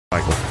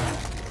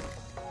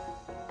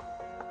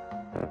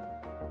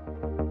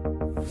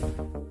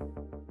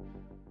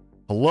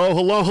Hello,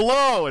 hello,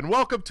 hello, and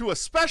welcome to a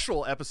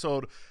special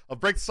episode of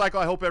Break the Cycle.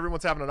 I hope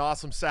everyone's having an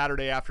awesome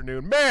Saturday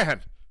afternoon.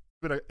 Man,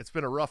 it's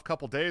been a rough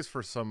couple days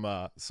for some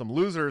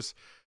losers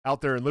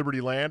out there in Liberty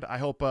Land. I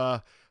hope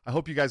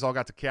you guys all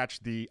got to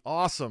catch the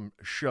awesome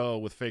show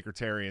with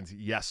Fakertarians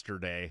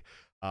yesterday,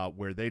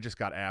 where they just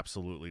got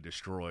absolutely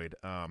destroyed.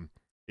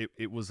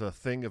 It was a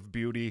thing of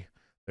beauty.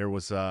 There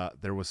was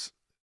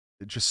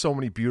just so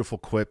many beautiful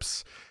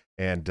quips.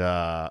 And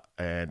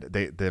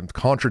them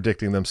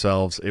contradicting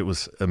themselves. It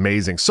was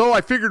amazing. So I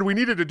figured we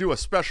needed to do a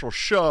special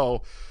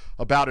show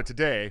about it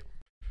today.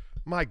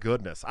 My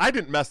goodness, I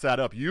didn't mess that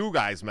up. You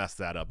guys messed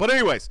that up. But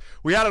anyways,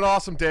 we had an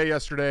awesome day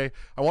yesterday.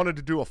 I wanted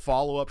to do a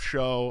follow-up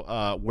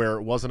show where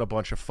it wasn't a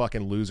bunch of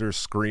fucking losers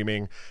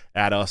screaming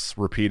at us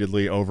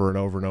repeatedly over and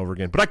over and over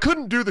again. But I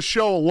couldn't do the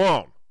show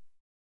alone.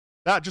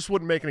 That just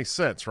wouldn't make any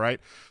sense, right?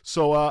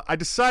 So I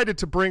decided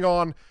to bring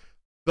on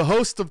the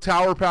host of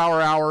Tower Power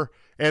Hour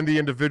and the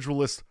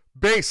individualist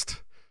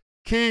based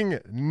King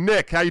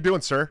Nick. How you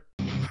doing, sir?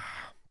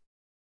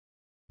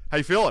 How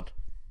you feeling?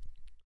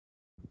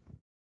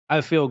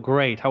 I feel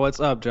great. What's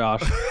up,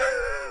 Josh?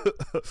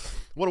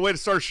 What a way to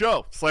start a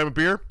show. Slam a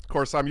beer. Of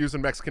course, I'm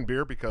using Mexican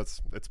beer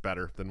because it's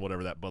better than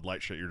whatever that Bud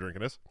Light shit you're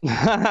drinking is.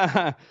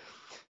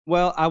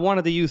 Well, I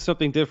wanted to use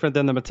something different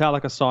than the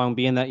Metallica song,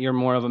 being that you're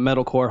more of a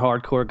metalcore,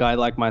 hardcore guy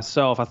like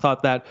myself. I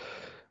thought that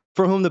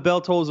For Whom the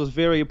Bell Tolls was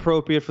very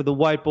appropriate for the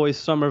white boy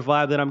summer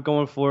vibe that I'm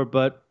going for,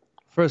 but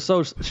for a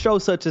show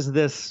such as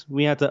this,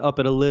 we had to up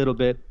it a little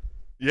bit.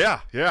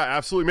 Yeah,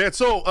 absolutely, man.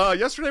 So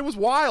yesterday was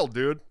wild,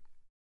 dude.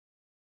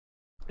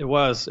 It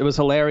was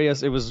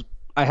hilarious.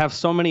 I have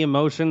so many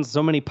emotions,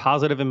 so many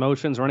positive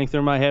emotions running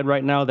through my head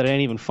right now that it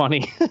ain't even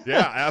funny.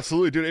 Yeah,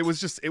 absolutely, dude. It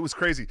was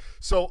crazy.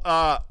 So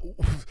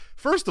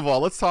first of all,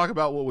 let's talk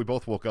about what we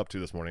both woke up to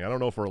this morning. I don't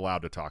know if we're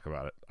allowed to talk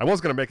about it. I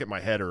was going to make it my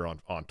header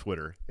on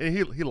Twitter. And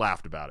he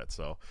laughed about it.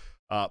 So,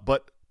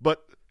 but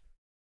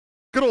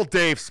good old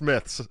Dave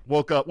Smith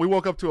woke up. We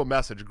woke up to a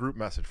group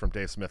message from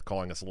Dave Smith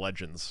calling us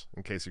legends,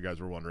 in case you guys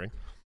were wondering.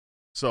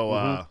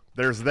 So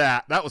there's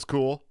that. That was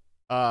cool.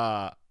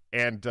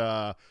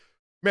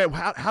 Man,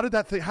 how did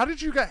that thing? How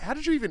did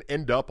you even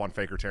end up on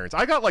Fakertarians?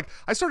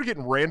 I started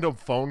getting random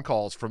phone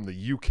calls from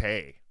the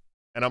UK,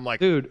 and I'm like,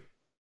 dude,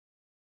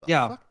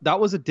 yeah, fuck? That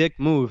was a dick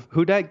move.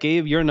 Who that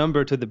gave your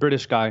number to the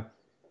British guy?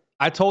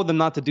 I told them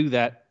not to do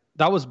that.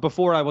 That was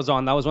before I was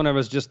on. That was when it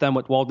was just them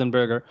with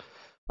Waldenberger.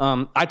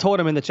 I told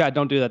him in the chat,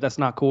 don't do that. That's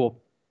not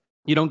cool.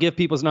 You don't give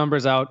people's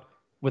numbers out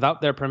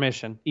without their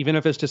permission, even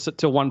if it's just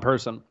to one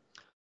person.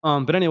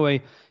 But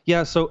anyway,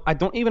 yeah. So I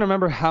don't even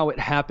remember how it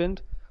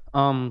happened.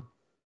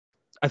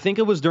 I think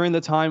it was during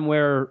the time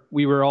where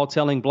we were all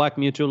telling Black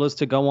Mutualists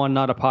to go on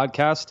Not a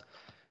Podcast.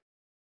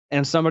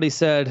 And somebody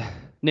said,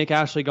 Nick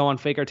Ashley, go on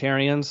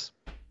Fakertarians.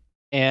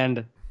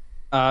 And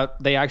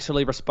they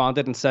actually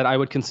responded and said, I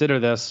would consider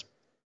this.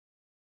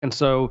 And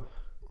so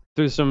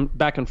through some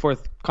back and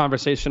forth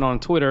conversation on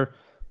Twitter,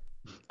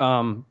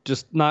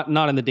 just not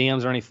in the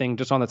DMs or anything,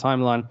 just on the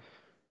timeline,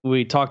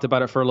 we talked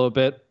about it for a little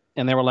bit.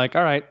 And they were like,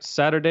 all right,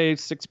 Saturday,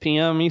 6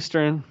 p.m.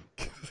 Eastern.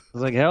 I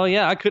was like, hell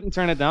yeah, I couldn't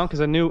turn it down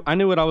because I knew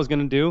what I was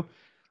going to do.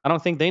 I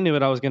don't think they knew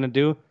what I was going to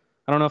do.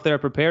 I don't know if they were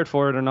prepared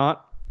for it or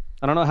not.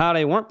 I don't know how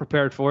they weren't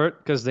prepared for it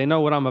because they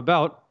know what I'm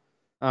about.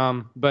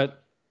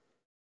 But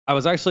I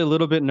was actually a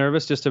little bit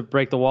nervous, just to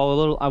break the wall a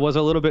little. I was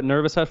a little bit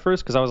nervous at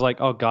first because I was like,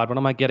 oh God, what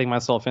am I getting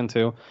myself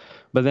into?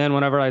 But then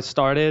whenever I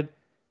started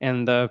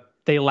and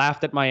they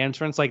laughed at my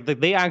entrance, like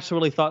they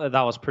actually thought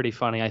that was pretty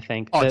funny, I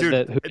think. Oh,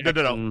 dude,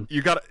 no.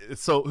 You got it.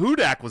 So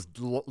Hudak was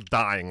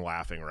dying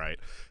laughing, right?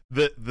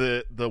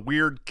 The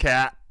weird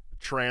cat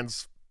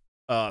trans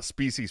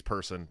species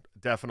person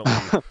definitely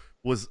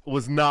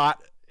was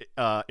not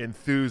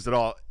enthused at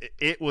all.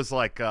 It was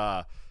like,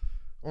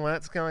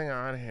 what's going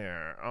on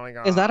here? Oh my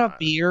God. Is that a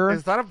beer?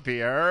 Is that a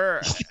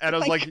beer? And I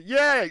was like,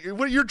 yeah,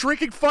 you're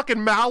drinking fucking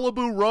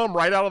Malibu rum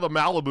right out of the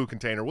Malibu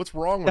container. What's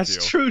wrong with you?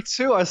 That's true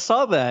too. I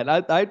saw that.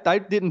 I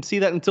didn't see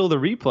that until the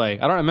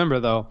replay. I don't remember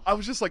though. I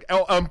was just like,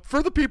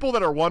 for the people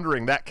that are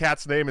wondering, that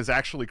cat's name is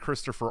actually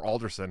Christopher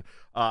Alderson,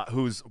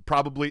 who's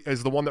probably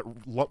is the one that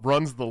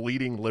runs the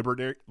leading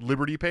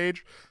Liberty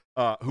page,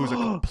 who's a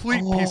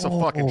complete piece of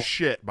fucking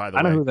shit, by the way.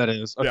 I know who that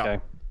is. Okay.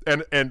 Yeah.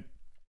 And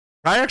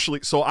I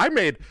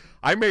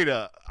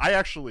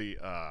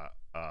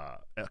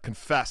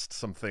confessed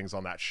some things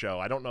on that show.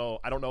 I don't know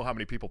how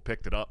many people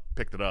picked it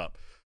up.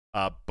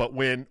 But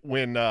when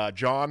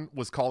John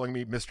was calling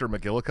me Mr.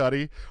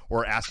 McGillicuddy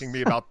or asking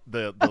me about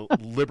the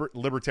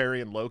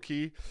libertarian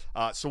Loki,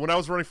 so when I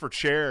was running for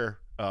chair,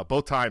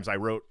 both times I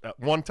wrote.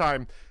 One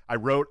time I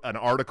wrote an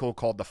article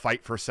called "The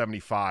Fight for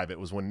 75." It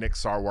was when Nick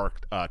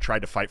Sarwark tried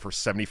to fight for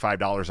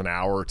 $75 an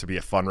hour to be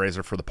a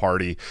fundraiser for the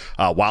party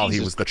while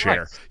he was the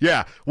chair.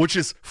 Yeah, which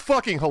is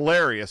fucking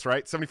hilarious,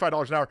 right?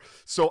 $75 an hour.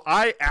 So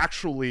I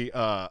actually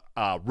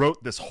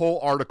wrote this whole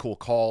article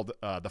called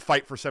 "The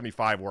Fight for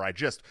 75," where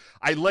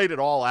I laid it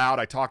all out.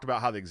 I talked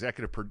about how the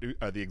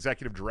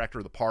executive director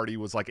of the party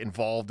was like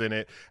involved in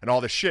it and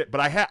all this shit.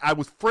 But I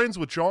was friends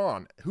with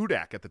John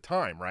Hudak at the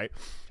time, right?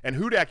 And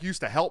Hudak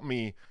used to help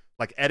me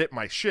like edit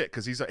my shit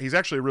because he's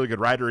actually a really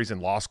good writer. He's in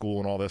law school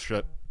and all this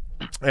shit.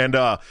 And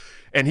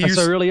he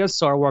really is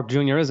Sarwark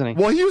Jr., isn't he?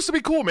 Well, he used to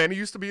be cool, man. He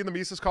used to be in the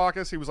Mises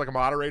Caucus. He was like a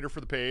moderator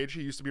for the page.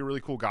 He used to be a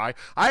really cool guy.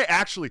 I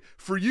actually,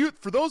 for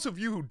those of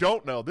you who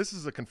don't know, this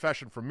is a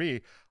confession from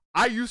me.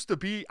 I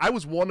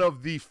was one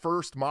of the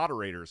first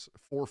moderators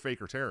for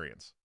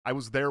Fakertarians. I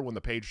was there when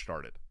the page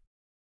started.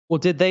 Well,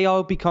 did they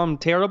all become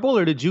terrible,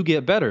 or did you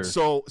get better?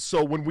 So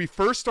when we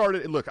first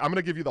started, look, I'm going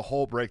to give you the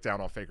whole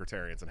breakdown on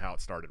Fakertarians and how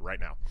it started right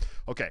now.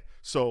 Okay,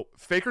 so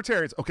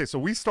Fakertarians, so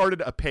we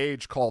started a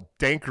page called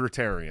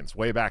Dankertarians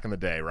way back in the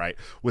day, right?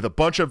 With a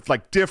bunch of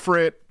like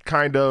different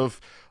kind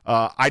of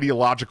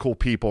ideological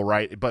people,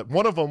 right? But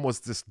one of them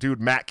was this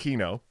dude, Matt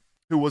Keno,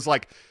 who was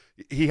like,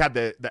 he had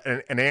an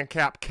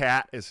ANCAP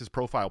cat as his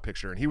profile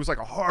picture, and he was like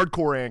a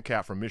hardcore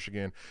ANCAP from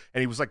Michigan,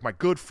 and he was like my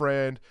good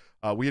friend.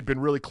 We had been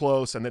really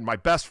close, and then my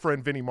best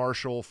friend Vinnie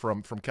Marshall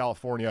from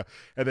California,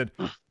 and then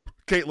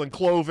Caitlin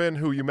Cloven,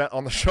 who you met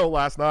on the show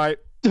last night,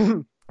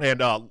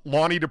 and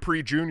Lonnie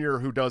Dupree Jr.,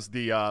 who does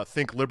the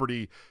Think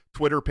Liberty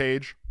Twitter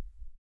page.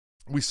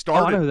 We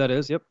started. I know who that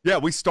is. Yep. Yeah,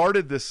 we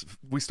started this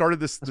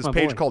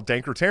page called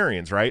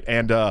Dankertarians, right?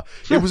 And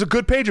it was a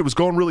good page. It was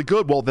going really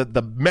good. Well,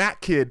 the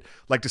Matt kid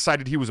like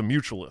decided he was a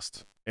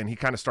mutualist, and he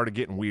kind of started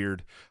getting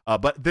weird.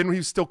 But then he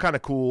was still kind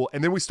of cool.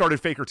 And then we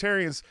started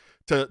Fakertarians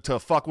to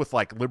fuck with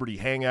like Liberty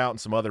Hangout and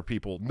some other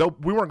people. No,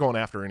 we weren't going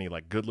after any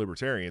like good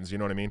libertarians. You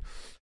know what I mean?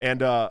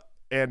 And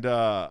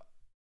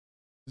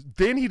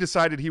then he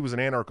decided he was an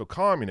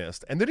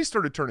anarcho-communist, and then he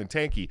started turning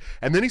tanky,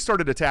 and then he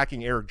started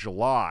attacking Eric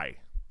July.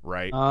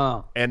 Right.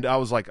 And I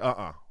was like,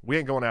 we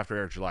ain't going after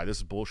Eric July. This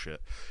is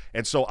bullshit.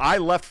 And so I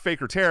left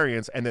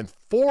Fakertarians, and then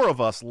 4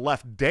 of us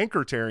left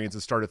Dankertarians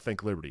and started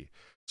Think Liberty.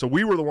 So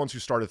we were the ones who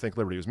started Think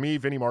Liberty. It was me,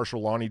 Vinnie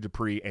Marshall, Lonnie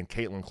Dupree, and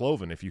Caitlin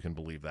Cloven, if you can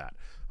believe that.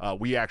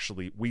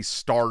 We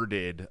started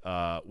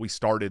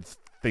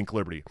Think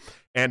Liberty.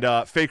 And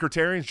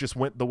Fakertarians just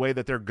went the way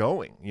that they're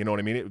going. You know what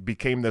I mean? It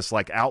became this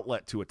like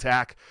outlet to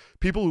attack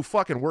people who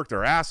fucking work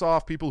their ass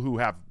off, people who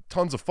have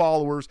tons of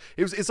followers.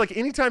 It's like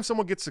anytime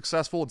someone gets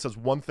successful and says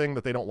one thing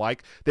that they don't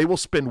like, they will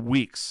spend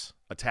weeks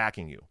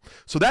attacking you.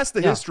 So that's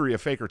the history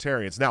of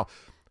Fakertarians. Now,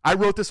 I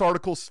wrote this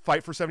article,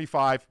 Fight for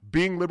 75.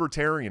 Being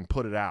Libertarian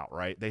put it out,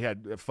 right? They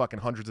had fucking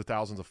hundreds of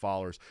thousands of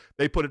followers.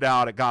 They put it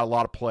out. It got a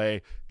lot of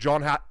play.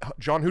 John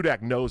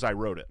Hudak knows I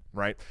wrote it,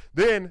 right?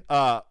 Then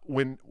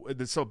when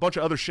so a bunch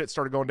of other shit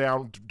started going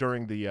down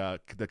during the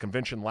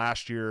convention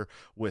last year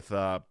with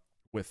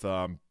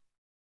them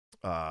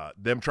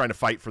trying to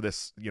fight for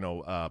this,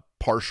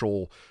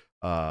 partial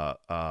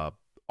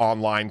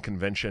online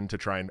convention to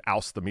try and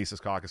oust the Mises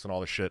Caucus and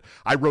all this shit.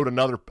 I wrote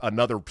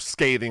another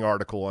scathing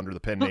article under the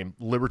pen name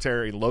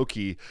Libertarian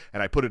Low-Key,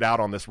 and I put it out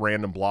on this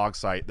random blog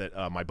site that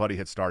my buddy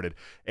had started,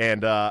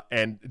 and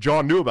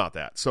John knew about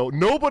that. So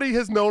nobody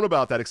has known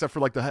about that except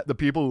for like the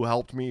people who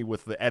helped me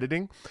with the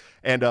editing,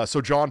 and so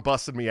John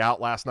busted me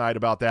out last night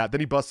about that. Then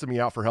he busted me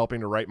out for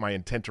helping to write my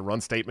intent to run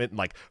statement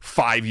like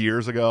 5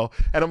 years ago,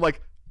 and I'm like,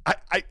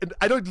 I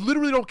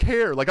literally don't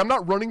care. Like, I'm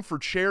not running for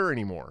chair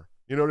anymore.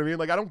 You know what I mean?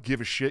 Like, I don't give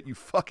a shit, you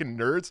fucking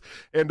nerds.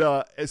 And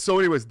so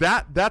anyways,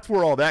 that's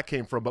where all that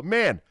came from. But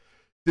man,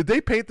 did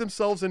they paint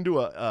themselves into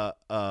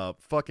a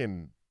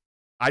fucking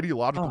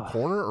ideological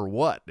corner or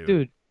what, dude?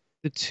 Dude,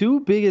 the 2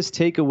 biggest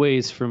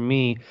takeaways for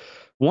me,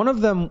 one of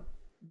them,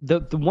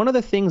 one of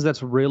the things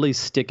that's really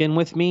sticking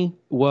with me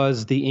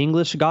was the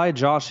English guy,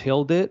 Josh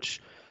Hilditch.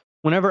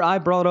 Whenever I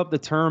brought up the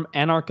term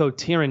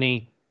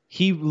anarcho-tyranny,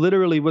 he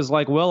literally was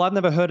like, well, I've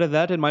never heard of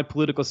that in my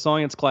political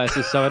science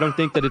classes, so I don't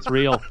think that it's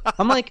real.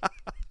 I'm like,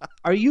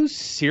 are you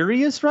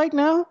serious right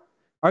now?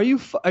 Are you?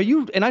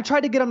 And I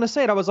tried to get him to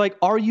say it. I was like,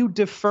 are you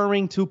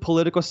deferring to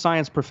political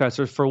science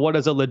professors for what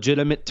is a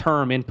legitimate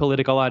term in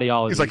political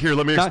ideology? He's like, here,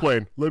 let me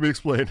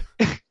explain.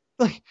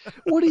 Like,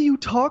 what are you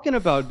talking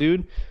about,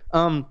 dude?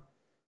 And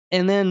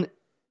then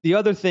the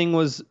other thing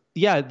was,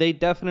 yeah, they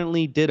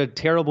definitely did a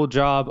terrible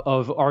job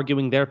of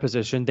arguing their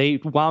position. They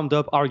wound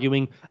up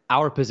arguing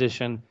our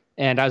position.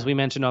 And as we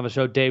mentioned on the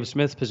show, Dave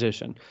Smith's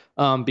position,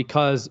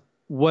 because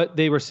what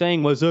they were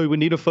saying was, oh, we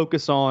need to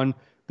focus on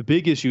the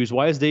big issues.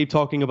 Why is Dave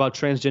talking about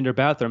transgender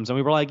bathrooms? And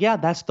we were like, yeah,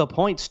 that's the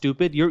point,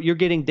 stupid. You're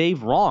getting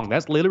Dave wrong.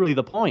 That's literally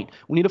the point.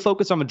 We need to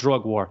focus on the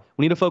drug war.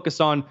 We need to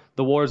focus on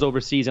the wars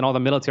overseas and all the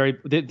military,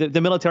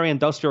 the military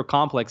industrial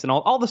complex and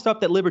all the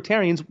stuff that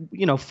libertarians,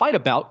 fight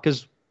about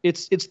because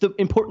it's the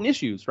important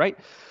issues, right?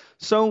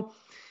 So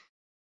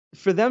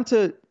for them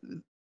to...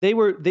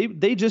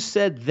 They just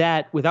said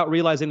that without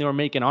realizing they were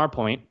making our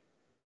point,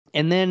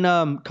 and then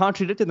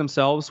contradicted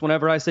themselves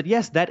whenever I said,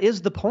 yes, that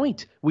is the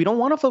point. We don't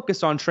want to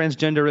focus on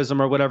transgenderism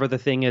or whatever the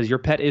thing is, your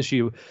pet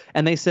issue.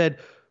 And they said,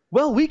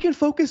 well, we can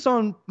focus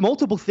on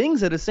multiple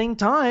things at the same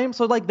time.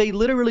 So like they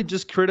literally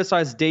just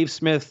criticized Dave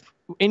Smith,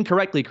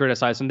 incorrectly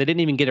criticized him. They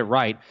didn't even get it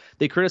right.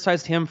 They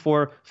criticized him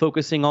for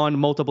focusing on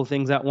multiple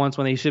things at once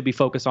when they should be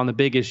focused on the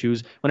big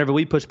issues. Whenever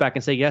we push back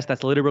and say, yes,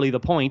 that's literally the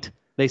point,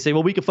 they say,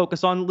 well, we can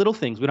focus on little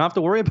things. We don't have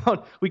to worry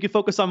about, we can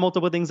focus on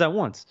multiple things at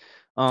once.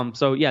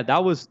 So yeah,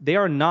 they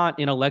are not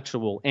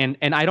intellectual, and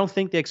I don't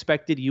think they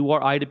expected you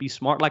or I to be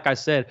smart. Like I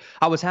said,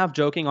 I was half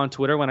joking on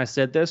Twitter when I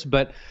said this,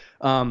 but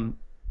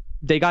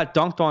they got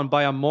dunked on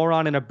by a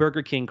moron in a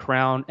Burger King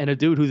crown and a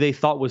dude who they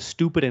thought was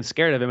stupid and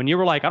scared of him. And you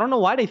were like, I don't know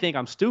why they think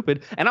I'm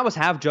stupid. And I was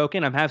half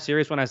joking, I'm half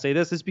serious when I say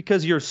this. It's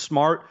because you're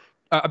smart,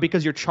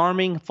 because you're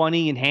charming,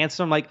 funny, and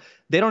handsome. Like,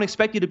 they don't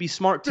expect you to be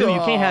smart too. You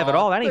can't have it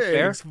all. That ain't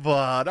fair. Thanks,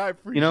 bud. I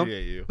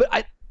appreciate you. But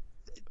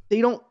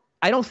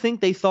I don't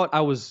think they thought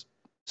I was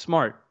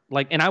smart.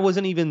 Like, and I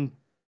wasn't even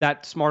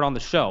that smart on the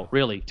show,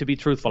 really, to be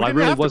truthful. I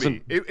really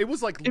wasn't. It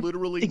was like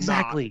literally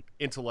exactly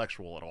not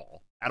intellectual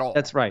at all.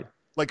 That's right.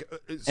 Like,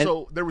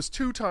 so there was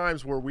 2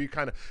 times where we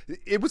kind of,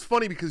 it was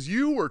funny because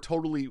you were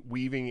totally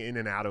weaving in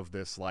and out of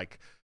this, like,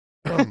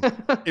 and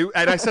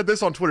I said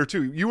this on Twitter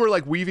too, you were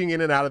like weaving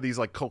in and out of these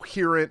like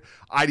coherent,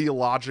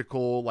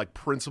 ideological, like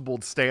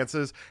principled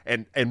stances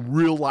and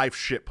real life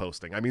shit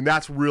posting. I mean,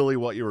 that's really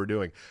what you were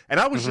doing. And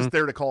I was just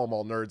there to call them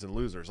all nerds and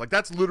losers. Like,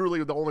 that's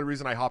literally the only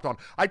reason I hopped on.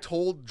 I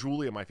told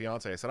Julia, my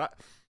fiance, I said,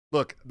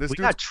 look, we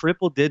got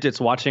triple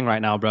digits watching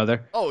right now,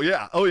 brother. Oh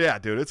yeah,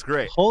 dude, it's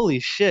great. Holy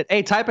shit!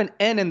 Hey, type an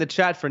N in the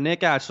chat for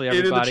Nick Ashley,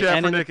 everybody. In the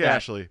chat for Nick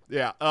Ashley.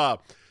 Yeah.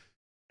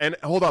 And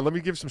hold on, let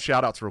me give some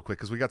shout outs real quick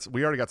because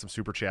we already got some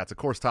super chats. Of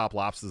course, Top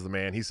Lops is the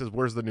man. He says,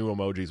 "Where's the new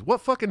emojis?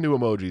 What fucking new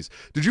emojis?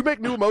 Did you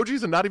make new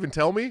emojis and not even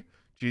tell me?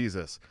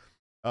 Jesus."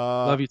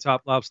 Love you,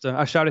 Top Lobster.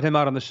 I shouted him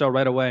out on the show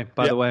right away,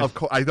 by the way. Of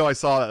course, I know, I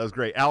saw that. That was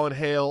great. Alan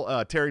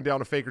Hale, tearing down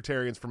the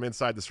Fakertarians from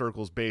inside the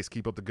circle's base.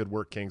 Keep up the good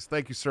work, Kings.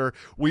 Thank you, sir.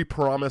 We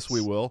promise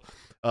we will.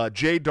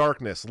 Jay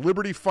Darkness,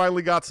 Liberty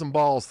finally got some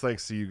balls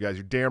thanks to you guys.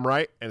 You're damn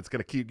right, and it's going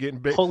to keep getting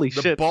big. Holy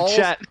the shit, balls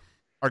chat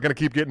are going to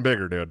keep getting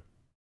bigger, dude.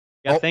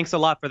 Yeah, thanks a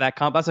lot for that.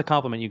 That's a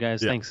compliment, you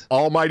guys. Yeah. Thanks.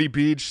 Almighty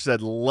Beach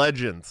said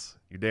legends.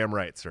 You're damn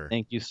right, sir.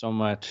 Thank you so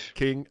much.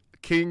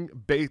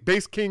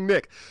 Base King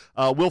Nick.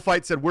 Will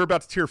Fight said, we're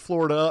about to tear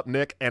Florida up,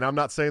 Nick, and I'm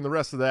not saying the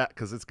rest of that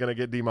because it's going to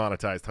get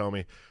demonetized,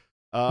 homie.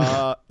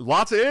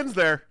 Lots of ends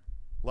there.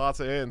 Lots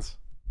of ends.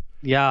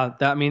 Yeah,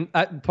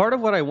 part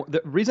of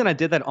the reason I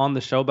did that on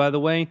the show, by the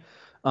way,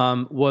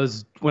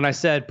 was when I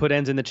said put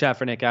ends in the chat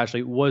for Nick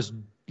Ashley, was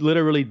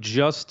literally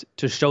just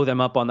to show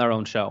them up on their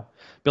own show.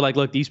 Be like,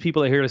 look, these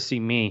people are here to see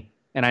me,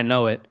 and I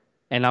know it,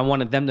 and I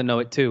wanted them to know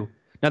it too.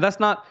 Now, that's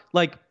not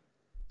like,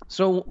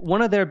 so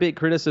one of their big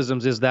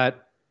criticisms is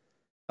that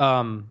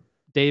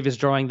Dave is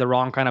drawing the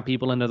wrong kind of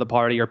people into the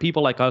party, or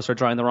people like us are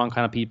drawing the wrong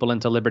kind of people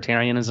into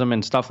libertarianism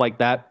and stuff like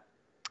that.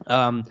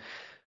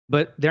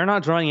 But they're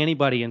not drawing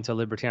anybody into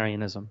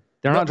libertarianism.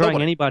 They're not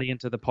drawing anybody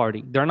into the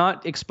party. They're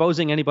not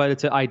exposing anybody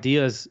to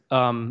ideas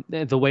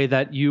the way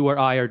that you or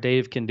I or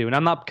Dave can do. And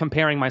I'm not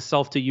comparing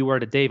myself to you or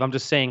to Dave. I'm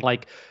just saying,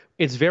 like,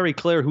 it's very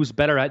clear who's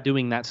better at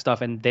doing that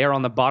stuff, and they're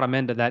on the bottom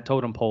end of that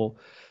totem pole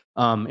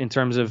in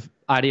terms of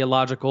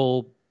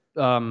ideological,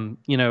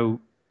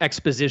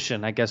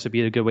 exposition, I guess would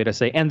be a good way to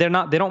say. And they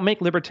don't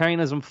make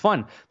libertarianism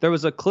fun. There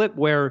was a clip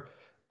where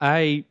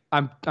I'm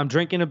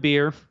drinking a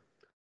beer,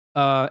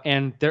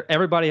 and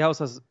everybody else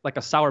has like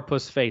a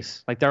sourpuss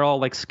face, like they're all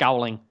like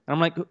scowling. And I'm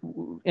like,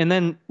 and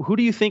then who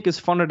do you think is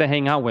funner to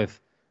hang out with,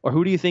 or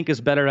who do you think is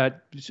better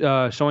at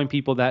showing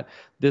people that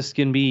this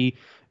can be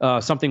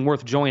something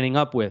worth joining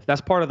up with?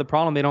 That's part of the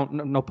problem. They don't,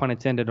 no pun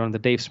intended, on the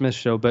Dave Smith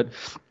show, but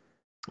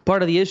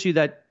part of the issue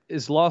that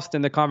is lost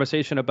in the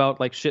conversation about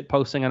like shit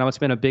posting, I know it's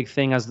been a big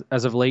thing as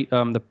of late,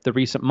 the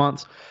recent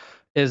months,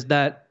 is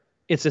that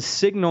it's a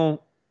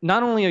signal.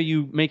 Not only are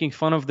you making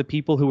fun of the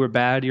people who are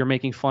bad, you're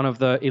making fun of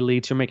the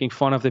elites, you're making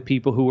fun of the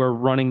people who are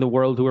running the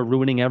world, who are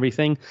ruining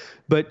everything,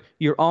 but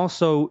you're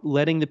also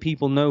letting the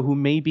people know who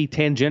may be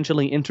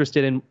tangentially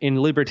interested in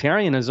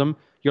libertarianism.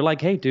 You're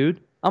like, hey, dude,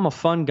 I'm a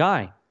fun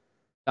guy.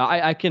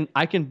 I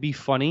can be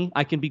funny.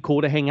 I can be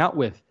cool to hang out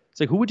with. It's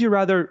like, who would you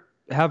rather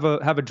have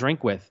a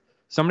drink with?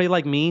 Somebody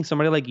like me,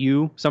 somebody like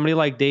you, somebody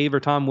like Dave or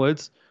Tom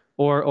Woods,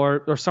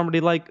 or somebody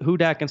like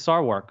Hudak and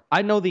Sarwark?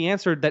 I know the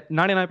answer that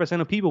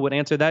 99% of people would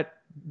answer that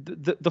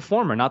the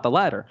former, not the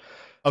latter.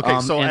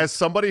 Okay, so as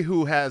somebody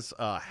who has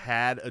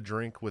had a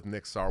drink with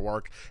Nick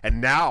Sarwark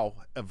and now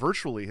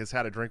virtually has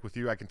had a drink with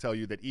you, I can tell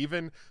you that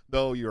even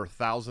though you're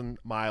 1,000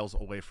 miles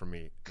away from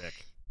me, Nick,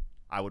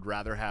 I would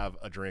rather have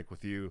a drink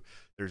with you.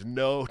 There's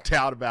no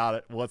doubt about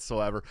it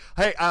whatsoever.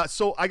 Hey,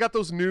 so I got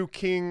those new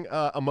King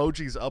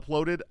emojis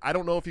uploaded. I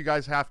don't know if you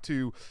guys have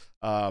to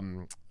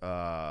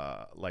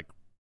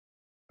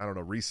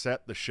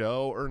reset the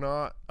show or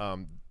not.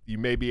 You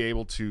may be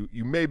able to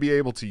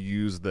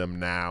use them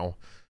now.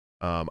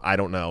 I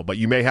don't know, but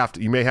you may have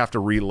to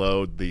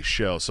reload the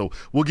show. So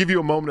we'll give you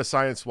a moment of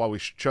silence while we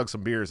chug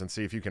some beers and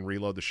see if you can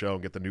reload the show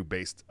and get the new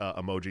based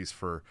emojis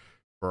for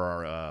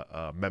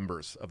our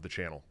members of the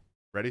channel.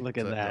 Ready? Look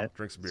at that.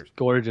 Drink some beers. It's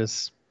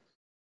gorgeous.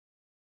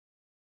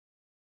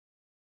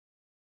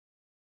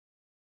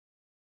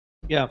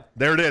 Yeah.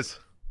 There it is.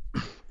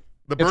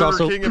 The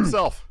Burger King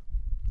himself.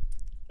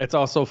 It's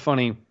also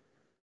funny.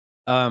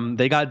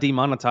 They got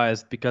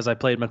demonetized because I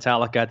played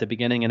Metallica at the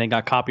beginning and they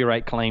got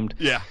copyright claimed.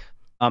 Yeah.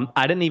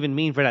 I didn't even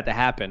mean for that to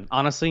happen.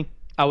 Honestly,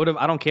 I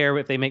don't care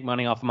if they make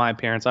money off of my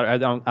appearance. I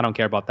don't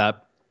care about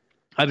that.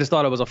 I just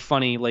thought it was a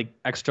funny, like,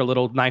 extra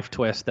little knife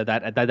twist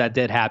that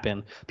did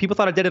happen. People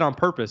thought I did it on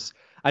purpose.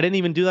 I didn't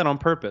even do that on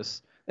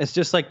purpose. It's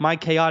just like my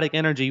chaotic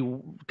energy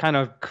kind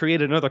of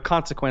created another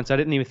consequence I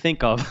didn't even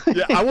think of.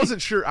 Yeah, I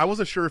wasn't sure. I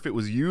wasn't sure if it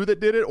was you that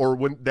did it or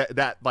when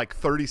that like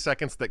 30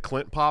 seconds that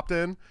Clint popped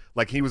in,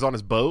 like he was on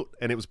his boat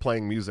and it was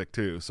playing music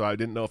too. So I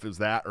didn't know if it was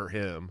that or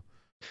him.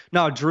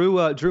 No, Drew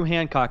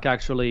Hancock,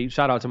 actually.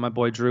 Shout out to my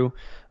boy Drew.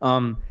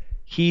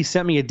 He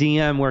sent me a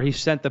DM where he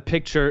sent the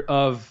picture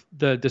of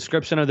the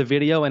description of the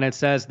video, and it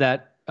says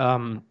that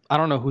I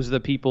don't know who's the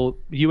people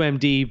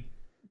UMD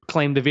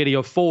claimed the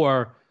video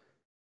for.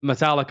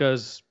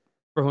 Metallica's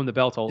For Whom the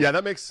Bell Tolls. Yeah,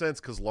 that makes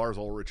sense because Lars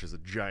Ulrich is a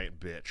giant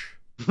bitch.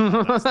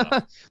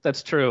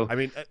 That's true. I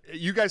mean,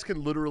 you guys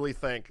can literally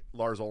thank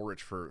Lars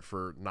Ulrich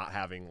for not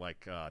having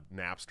like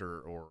Napster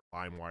or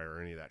LimeWire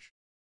or any of that shit.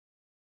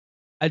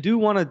 I do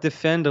want to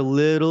defend a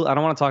little. I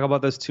don't want to talk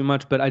about this too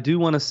much, but I do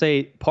want to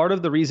say part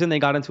of the reason they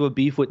got into a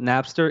beef with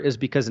Napster is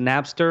because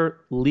Napster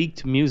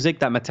leaked music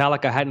that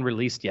Metallica hadn't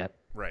released yet.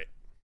 Right.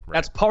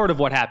 That's part of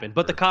what happened,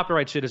 but the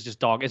copyright shit is just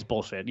it's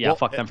bullshit. Yeah, well,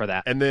 fuck them for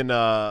that. And then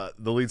the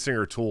lead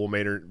singer of Tool,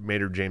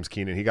 Maynard James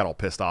Keenan, he got all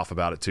pissed off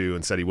about it too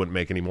and said he wouldn't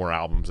make any more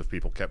albums if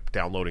people kept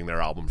downloading their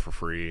album for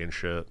free and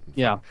shit.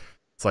 Yeah.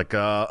 It's like,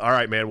 all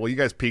right, man. Well, you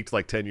guys peaked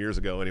like 10 years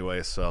ago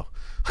anyway, so.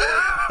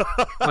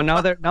 Well,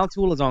 now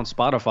Tool is on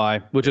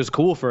Spotify, which is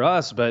cool for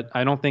us, but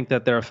I don't think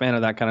that they're a fan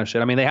of that kind of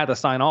shit. I mean, they had to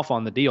sign off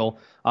on the deal,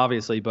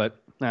 obviously, but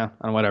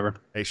whatever.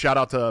 Hey, shout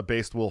out to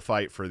Based Will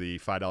Fight for the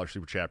 $5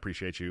 super chat.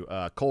 Appreciate you.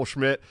 Cole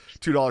Schmidt,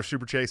 $2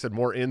 super chat, said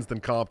more ends than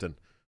Compton.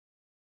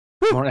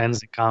 More ends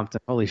than Compton.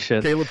 Holy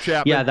shit. Caleb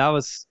Chapman. Yeah, that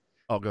was.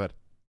 Oh, go ahead.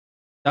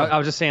 I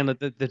was just saying that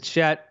the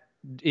chat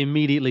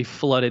immediately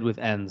flooded with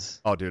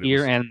ends. Oh, dude.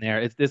 Here and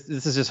there. This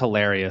is just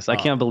hilarious. I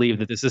can't believe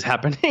that this is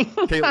happening.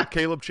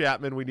 Caleb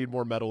Chapman, we need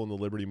more metal in the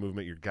Liberty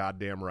movement. You're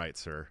goddamn right,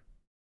 sir.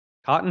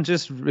 Cotton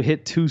just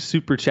hit 2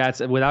 super chats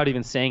without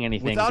even saying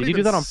anything. Did you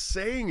do that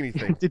saying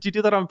anything? Did you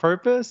do that on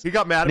purpose? He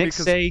got mad at me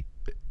because he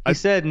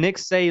said Nick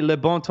say le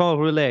bon temps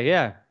roulé.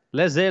 Yeah,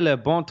 laissez le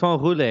bon temps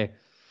rouler.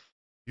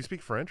 You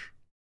speak French?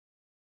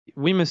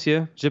 Oui,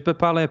 monsieur. Je peux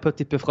parler un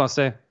petit peu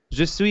français.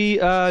 Je suis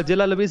de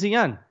la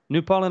Louisiane.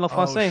 Nous parlons le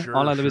français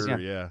en la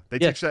Louisiane. Yeah, they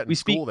teach that in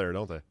school there,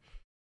 don't they?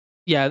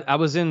 Yeah, I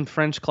was in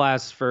French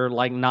class for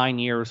like 9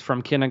 years,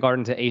 from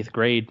kindergarten to 8th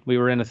grade. We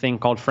were in a thing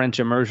called French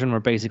immersion, where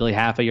basically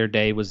half of your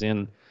day was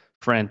in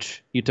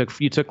French. You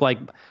took like,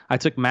 I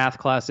took math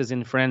classes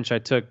in French. I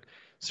took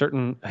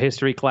certain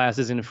history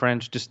classes in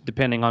French, just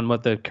depending on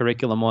what the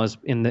curriculum was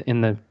in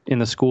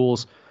the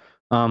schools.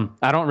 I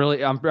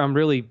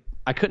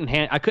couldn't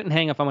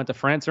hang if I went to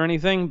France or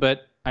anything,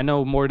 but I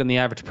know more than the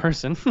average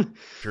person.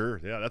 Sure,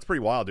 yeah, that's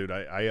pretty wild, dude.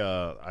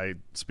 I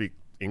speak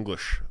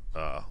English.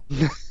 And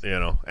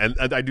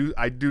I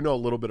do know a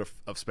little bit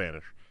of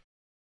Spanish,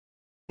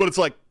 but it's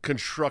like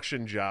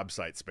construction job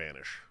site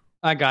Spanish.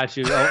 I got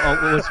you.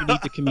 What you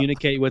need to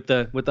communicate with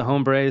the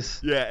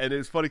hombres. Yeah, and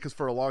it's funny because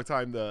for a long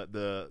time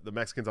the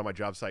Mexicans on my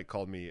job site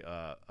called me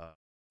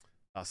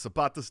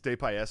zapatos de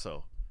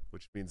payaso,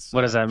 which means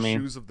what does that mean?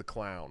 Shoes of the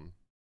clown.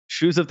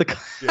 Shoes of the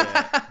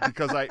yeah,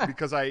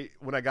 because I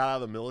when I got out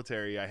of the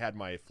military, I had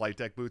my flight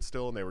deck boots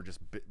still, and they were just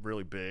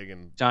really big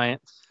and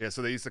giant. Yeah,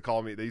 so they used to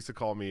call me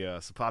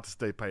zapatos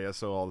de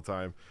payaso all the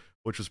time,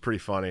 which was pretty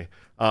funny.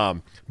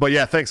 But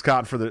yeah, thanks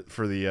Cotton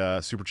for the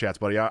super chats,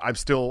 buddy.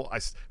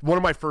 One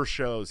of my first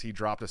shows, he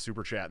dropped a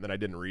super chat and then I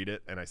didn't read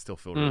it, and I still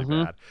feel really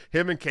bad.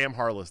 Him and Cam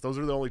Harless, those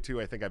are the only two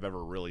I think I've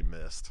ever really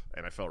missed,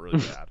 and I felt really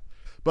bad.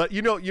 But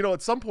you know,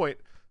 at some point,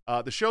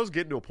 the show's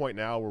getting to a point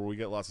now where we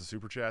get lots of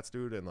super chats,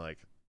 dude, and like.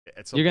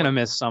 You're going to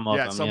miss some of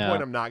them. At some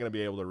point, I'm not going to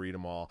be able to read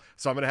them all.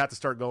 So I'm going to have to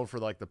start going for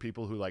like the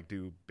people who like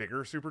do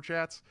bigger super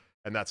chats.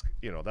 And that's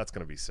going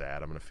to be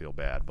sad. I'm going to feel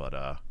bad. But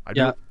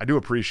I do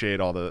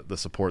appreciate all the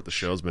support the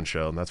show's been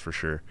shown. That's for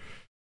sure.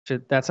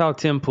 That's how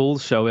Tim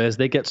Pool's show is.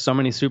 They get so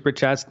many super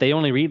chats. They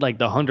only read like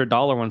the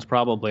 $100 ones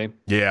probably.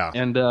 Yeah.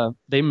 And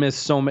they miss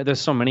so many.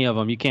 There's so many of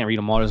them. You can't read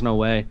them all. There's no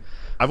way.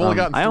 I've only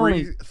gotten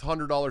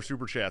 $300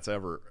 super chats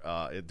ever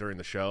during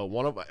the show.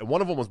 One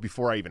of them was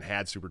before I even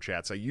had super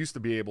chats. I used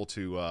to be able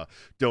to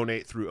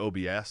donate through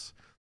OBS,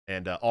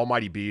 and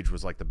Almighty Beach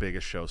was like the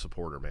biggest show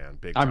supporter, man.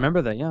 Big time. I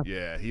remember that. Yeah.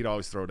 Yeah, he'd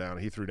always throw down.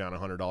 He threw down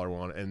 $100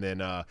 one, and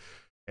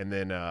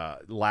then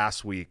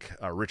last week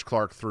Rich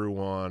Clark threw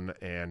one,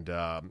 and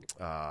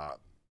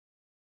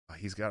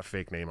he's got a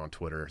fake name on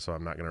Twitter, so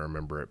I'm not going to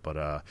remember it.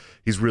 But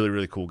he's really,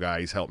 really cool guy.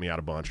 He's helped me out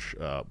a bunch.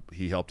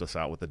 He helped us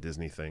out with the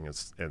Disney thing,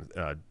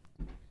 and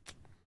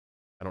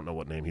I don't know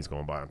what name he's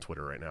going by on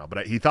Twitter right now,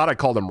 but he thought I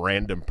called him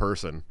random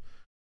person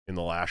in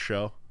the last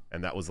show,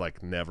 and that was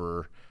like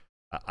never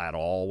at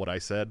all what I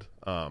said.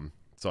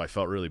 So I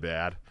felt really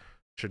bad.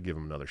 Should give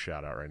him another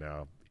shout out right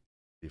now.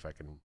 See if I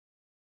can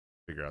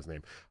figure out his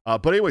name.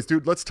 But anyways,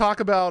 dude, let's talk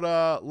about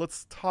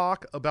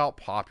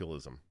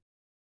populism.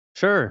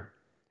 Sure.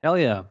 Hell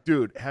yeah.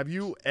 Dude, have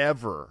you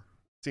ever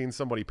seen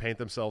somebody paint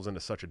themselves into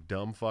such a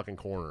dumb fucking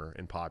corner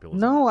in populism?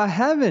 No, I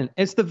haven't.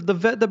 It's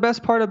the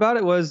best part about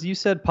it was you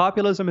said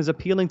populism is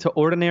appealing to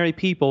ordinary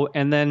people,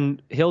 and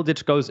then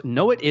Hilditch goes,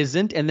 "No, it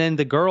isn't," and then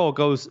the girl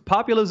goes,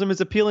 "Populism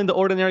is appealing to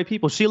ordinary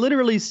people." She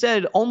literally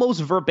said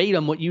almost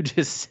verbatim what you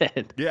just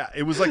said. Yeah,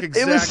 it was like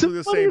exactly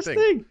the same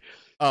thing.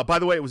 By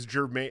the way, it was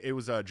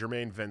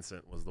Jermaine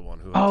Vincent was the one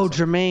who.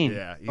 Jermaine.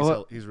 Yeah, he's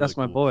really that's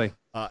cool. My boy.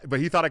 But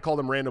he thought I called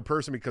him random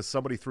person because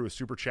somebody threw a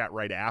super chat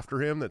right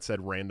after him that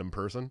said random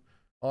person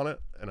on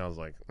it, and I was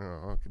like, oh,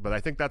 okay. But I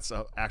think that's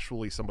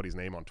actually somebody's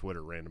name on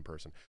Twitter, random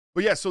person.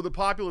 But yeah, so the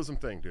populism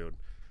thing, dude,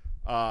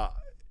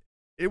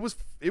 it was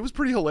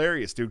pretty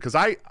hilarious, dude, because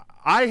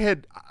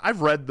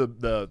I've read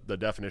the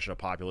definition of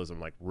populism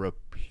like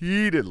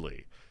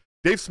repeatedly.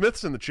 Dave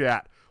Smith's in the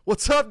chat.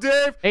 What's up,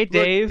 Dave? Hey,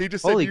 Dave. Look, he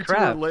just Holy said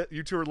crap.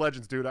 You two are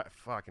legends, dude.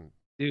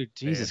 Dude,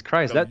 Jesus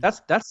Christ.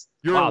 That's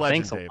you're wow, a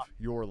legend, thanks Dave.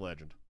 You're a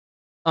legend.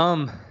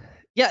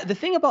 Yeah, the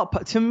thing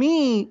about, to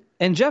me,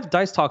 and Jeff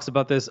Dice talks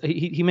about this,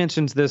 he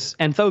mentions this,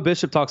 and Tho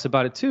Bishop talks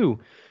about it too,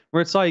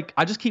 where it's like,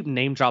 I just keep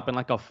name dropping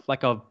like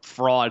a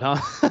fraud,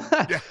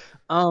 huh? Yeah.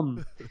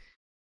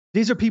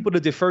 These are people to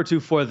defer to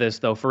for this,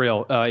 though, for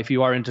real. If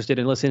you are interested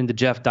in listening to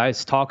Jeff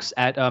Dice talks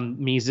at the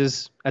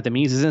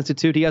Mises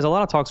Institute, he has a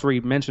lot of talks where he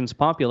mentions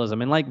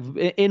populism. And like,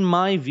 in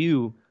my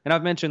view, and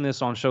I've mentioned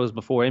this on shows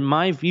before, in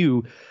my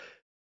view,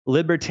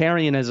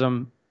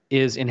 libertarianism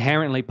is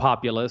inherently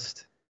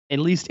populist, at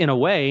least in a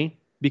way,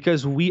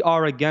 because we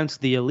are against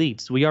the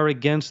elites. We are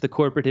against the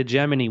corporate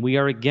hegemony. We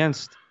are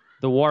against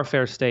the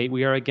warfare state.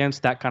 We are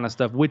against that kind of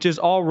stuff, which is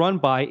all run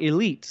by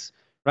elites,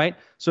 right?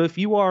 So if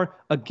you are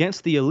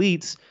against the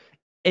elites,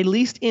 at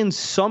least in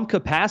some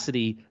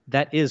capacity,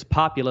 that is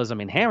populism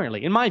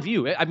inherently, in my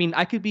view. I mean,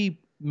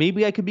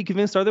 maybe I could be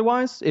convinced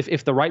otherwise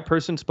if the right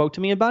person spoke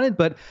to me about it,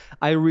 but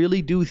I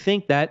really do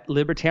think that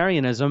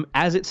libertarianism,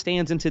 as it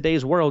stands in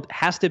today's world,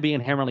 has to be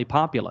inherently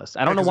populist.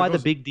 I don't know why the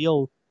big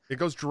deal... It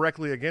goes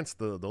directly against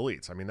the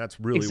elites. I mean, that's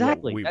really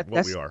exactly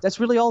what we are. That's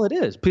really all it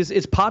is. Because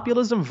it's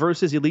populism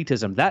versus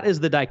elitism. That is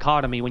the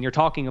dichotomy when you're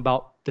talking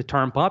about the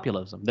term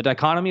populism. The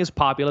dichotomy is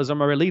populism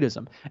or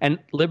elitism. And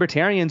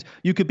libertarians,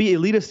 you could be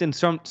elitist in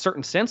some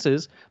certain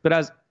senses, but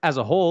as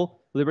a whole,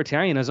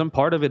 libertarianism,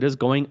 part of it is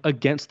going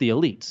against the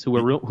elites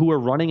who are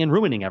running and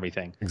ruining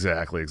everything.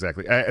 Exactly.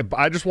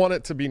 I just want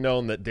it to be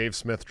known that Dave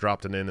Smith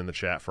dropped an in the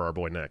chat for our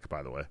boy Nick,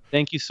 by the way.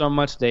 Thank you so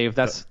much, Dave.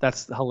 That's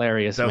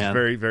hilarious, man. That was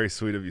very, very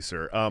sweet of you,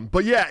 sir.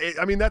 But yeah,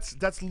 I mean,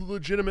 that's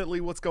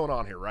legitimately what's going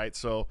on here, right?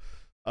 So,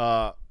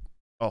 oh,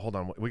 hold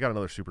on. We got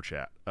another super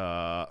chat.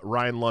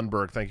 Ryan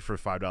Lundberg, thank you for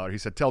 $5. He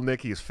said, tell Nick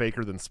he is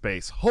faker than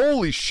space.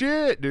 Holy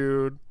shit,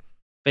 dude.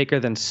 Faker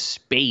than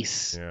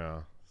space.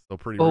 Yeah. So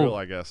pretty real,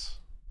 I guess.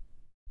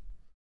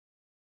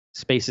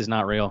 Space is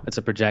not real. It's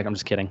a project. I'm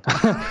just kidding.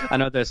 I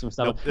know there's some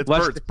stuff. No, it's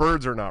birds.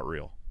 Birds are not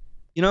real.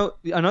 You know,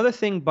 another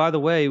thing, by the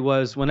way,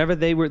 was whenever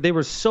they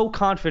were so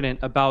confident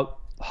about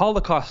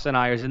Holocaust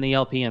deniers in the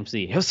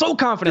LPMC. He was so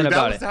confident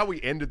about it. That was how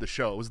we ended the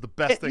show. It was the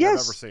best thing I've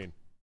ever seen.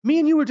 Me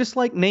and you were just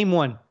like, name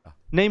one.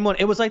 Name one.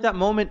 It was like that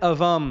moment of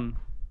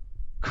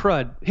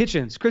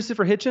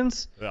Christopher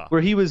Hitchens,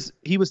 where he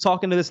was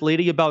talking to this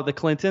lady about the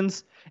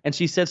Clintons, and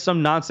she said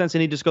some nonsense,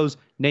 and he just goes,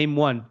 name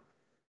one.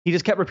 He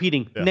just kept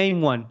repeating,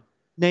 name one.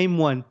 Name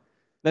one.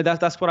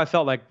 That's what I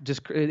felt like,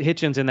 just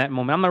Hitchens in that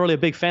moment. I'm not really a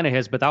big fan of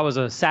his, but that was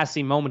a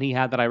sassy moment he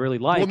had that I really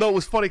liked. Well, no, it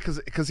was funny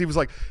because he was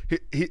like,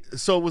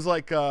 so it was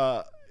like,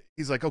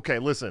 he's like, okay,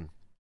 listen,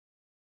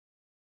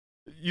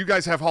 you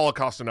guys have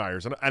Holocaust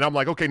deniers, and I'm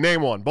like, okay,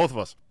 name one, both of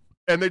us.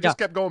 And they just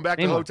kept going back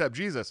to Hotep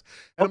Jesus.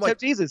 And Hotep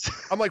Jesus.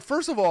 I'm like,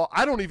 first of all,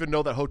 I don't even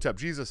know that Hotep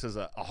Jesus is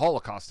a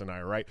Holocaust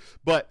denier, right?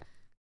 But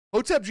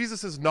Hotep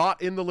Jesus is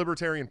not in the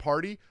Libertarian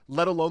Party,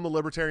 let alone the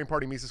Libertarian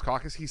Party Mises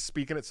Caucus. He's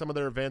speaking at some of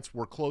their events.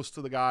 We're close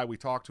to the guy. We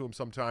talk to him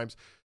sometimes.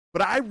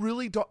 But I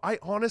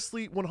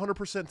honestly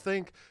 100%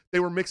 think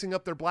they were mixing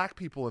up their black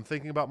people and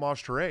thinking about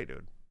Maj Touré,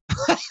 dude.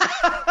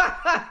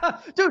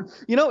 Dude,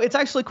 you know, it's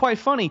actually quite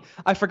funny.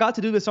 I forgot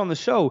to do this on the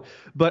show,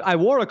 but I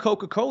wore a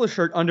Coca-Cola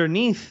shirt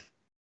underneath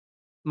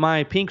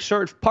my pink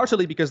shirt,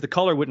 partially because the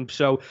color wouldn't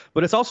show,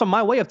 but it's also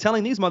my way of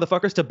telling these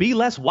motherfuckers to be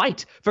less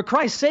white. For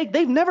Christ's sake,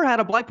 they've never had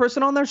a black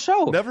person on their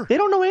show. Never. They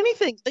don't know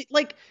anything.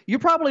 You're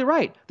probably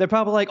right. They're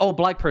probably like, oh,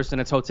 black person,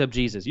 it's Hotep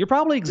Jesus. You're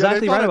probably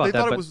exactly right about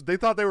that. They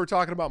thought they were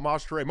talking about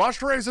Maj Touré. Maj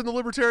Touré's in the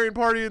Libertarian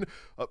Party,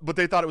 but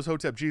they thought it was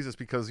Hotep Jesus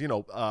because, you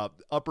know,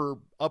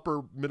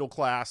 upper middle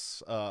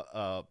class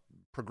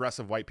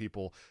progressive white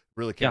people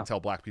really can't tell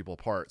black people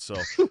apart. So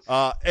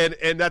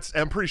and that's,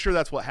 I'm pretty sure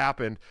that's what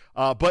happened.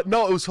 But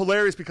no, it was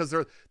hilarious because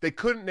they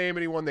couldn't name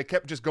anyone. They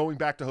kept just going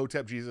back to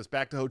Hotep Jesus,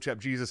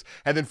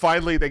 and then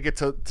finally they get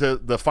to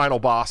the final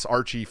boss,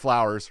 Archie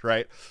Flowers,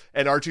 right?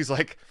 And Archie's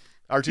like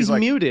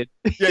muted.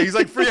 Yeah, he's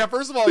like,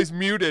 first of all, he's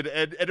muted,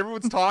 and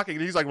everyone's talking,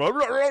 and he's like,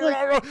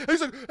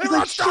 he's like,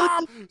 everyone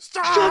stop,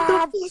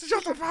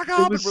 shut the fuck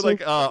up. And we're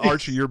like,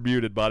 Archie, you're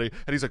muted, buddy.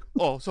 And he's like,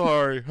 oh,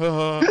 sorry.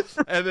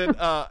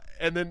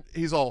 And then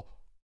he's all,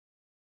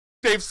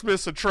 Dave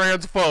Smith's a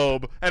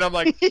transphobe, and I'm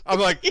like,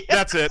 Yeah.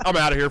 that's it. I'm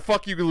out of here.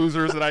 Fuck you,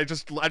 losers. And I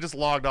just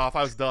logged off.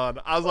 I was done.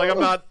 I was like, I'm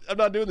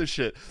not doing this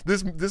shit.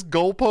 This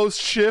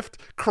goalpost shift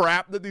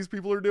crap that these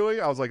people are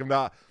doing. I was like, I'm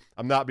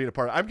not being a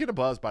part of it. I'm getting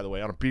buzzed, by the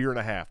way, on a beer and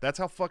a half. That's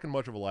how fucking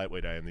much of a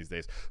lightweight I am these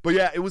days. But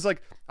yeah, it was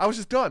like, I was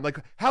just done. Like,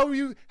 how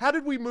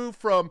did we move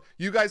from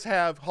you guys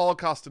have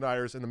Holocaust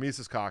deniers in the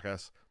Mises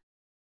Caucus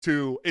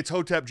to it's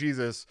Hotep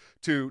Jesus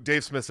to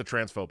Dave Smith's a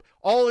transphobe,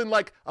 all in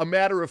like a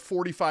matter of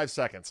 45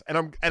 seconds.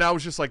 And I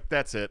was just like,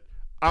 that's it.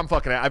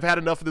 I've had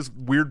enough of this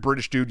weird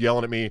British dude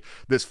yelling at me,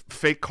 this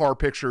fake car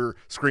picture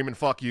screaming,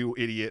 fuck you,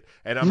 idiot.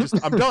 And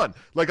I'm done.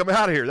 Like, I'm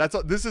out of here.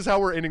 This is how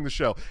we're ending the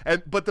show.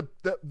 But the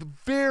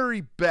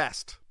very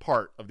best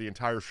part of the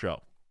entire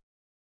show,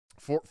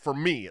 for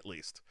me at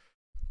least,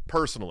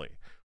 personally,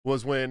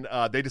 was when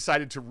they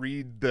decided to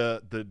read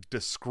the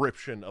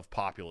description of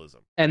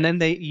populism. And then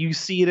you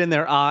see it in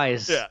their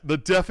eyes. Yeah, the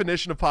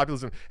definition of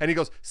populism. And he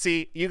goes,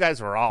 see, you guys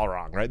were all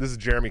wrong, right? This is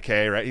Jeremy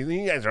Kay, right?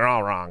 You guys are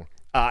all wrong.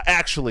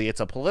 Actually, it's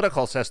a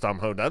political system.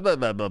 Blah, blah,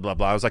 blah, blah,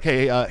 blah. I was like,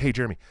 hey,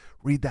 Jeremy,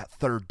 read that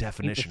third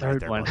definition right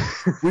there. One.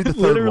 Read the third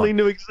Literally one.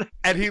 knew exactly.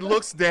 And he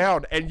looks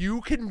down, and you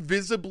can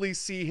visibly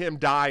see him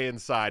die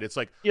inside. It's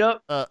like,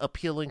 yep.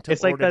 Appealing to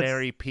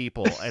ordinary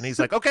people. And he's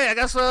like, okay, I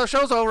guess the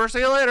show's over. See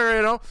you later,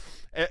 you know.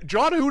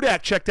 John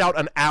Hudak checked out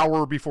an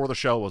hour before the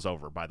show was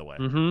over, by the way.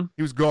 Mm-hmm.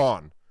 He was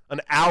gone. An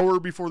hour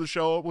before the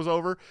show was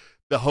over,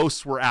 the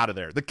hosts were out of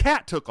there. The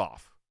cat took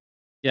off.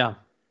 Yeah.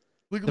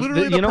 Like,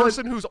 literally the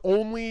person whose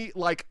only,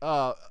 like,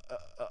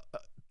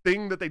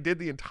 thing that they did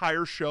the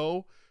entire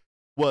show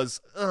was,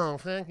 oh,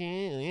 fuck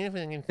you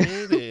fucking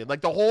stupid.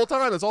 Like, the whole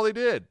time, that's all they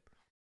did.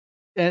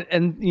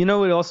 And you know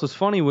what else was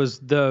funny was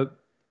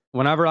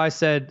whenever I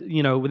said,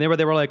 you know, when they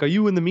were like, are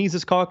you in the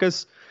Mises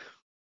Caucus?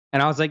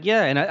 And I was like,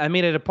 yeah. And I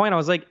made it a point. I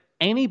was like,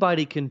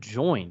 anybody can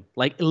join.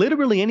 Like,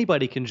 literally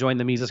anybody can join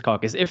the Mises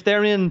Caucus. If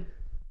they're in,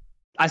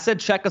 I said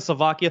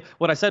Czechoslovakia.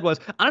 What I said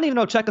was, I don't even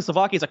know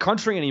Czechoslovakia is a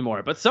country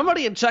anymore, but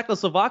somebody in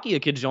Czechoslovakia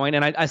could join.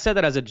 And I said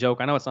that as a joke.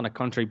 I know it's not a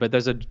country, but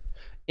there's an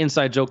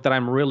inside joke that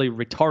I'm really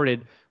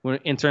retarded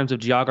in terms of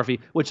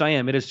geography, which I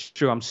am. It is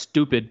true. I'm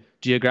stupid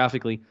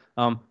geographically.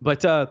 Yeah,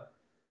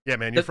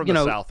 man, you're from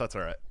the South. That's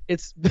all right.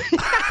 It's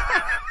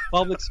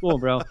public school,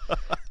 bro.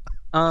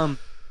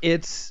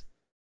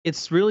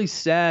 It's really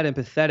sad and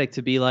pathetic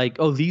to be like,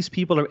 oh, these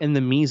people are in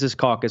the Mises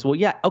Caucus. Well,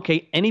 yeah,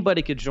 okay,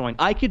 anybody could join.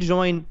 I could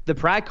join the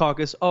Prague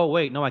Caucus. Oh,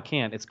 wait, no, I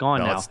can't. It's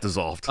gone now. It's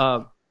dissolved.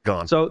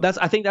 Gone. So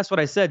I think that's what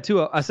I said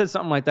too. I said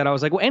something like that. I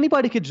was like, well,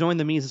 anybody could join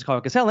the Mises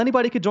Caucus. Hell,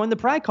 anybody could join the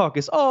Prague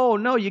Caucus. Oh,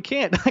 no, you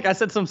can't. Like, I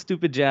said some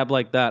stupid jab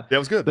like that. Yeah, it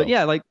was good. But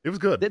yeah, like, it was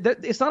good.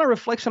 It's not a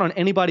reflection on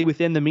anybody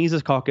within the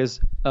Mises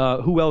Caucus.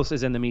 Who else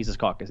is in the Mises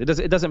Caucus?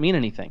 It doesn't mean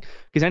anything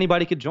because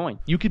anybody could join.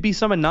 You could be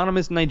some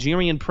anonymous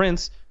Nigerian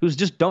prince who's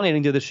just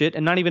donating to the shit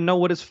and not even know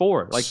what it's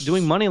for, like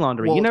doing money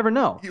laundering. Well, you never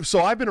know.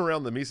 So I've been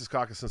around the Mises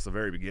Caucus since the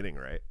very beginning,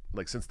 right?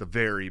 Like, since the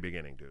very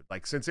beginning, dude.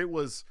 Like, since it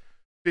was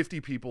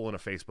 50 people in a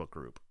Facebook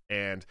group.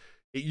 And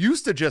it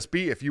used to just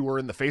be if you were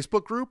in the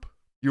Facebook group,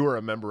 you were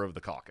a member of the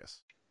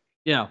caucus.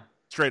 Yeah.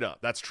 Straight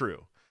up. That's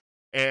true.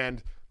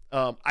 And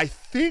I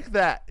think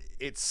that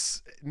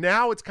it's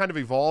kind of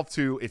evolved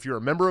to if you're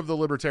a member of the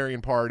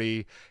Libertarian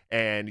Party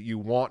and you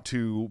want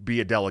to be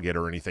a delegate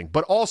or anything,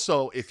 but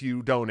also if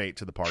you donate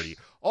to the party,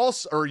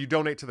 also, or you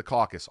donate to the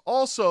caucus,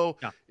 also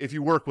if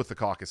you work with the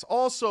caucus,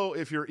 also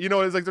if you're,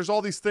 it's like there's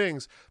all these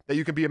things that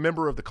you can be a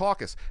member of the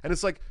caucus. And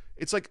it's like,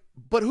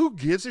 but who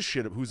gives a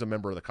shit who's a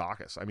member of the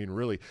caucus? I mean,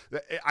 really,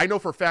 I know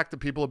for a fact that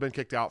people have been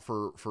kicked out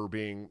for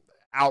being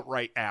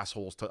outright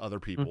assholes to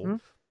other people. Mm-hmm.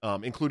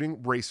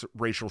 Including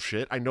racial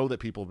shit. I know that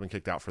people have been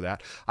kicked out for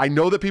that. I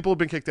know that people have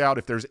been kicked out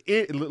if there's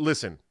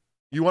listen,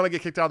 you want to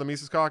get kicked out of the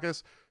Mises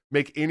Caucus,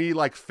 make any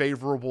like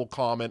favorable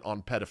comment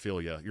on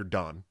pedophilia, you're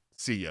done.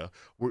 See ya.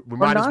 We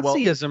might as well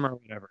Nazism or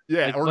whatever.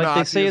 Yeah, like, or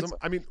like Nazism.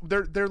 I mean,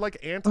 they're like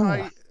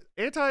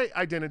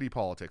anti-identity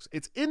politics.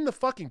 It's in the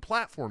fucking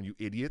platform, you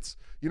idiots.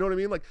 You know what I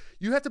mean? Like,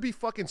 you have to be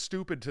fucking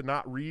stupid to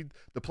not read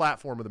the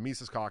platform of the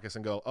Mises Caucus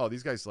and go, oh,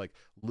 these guys like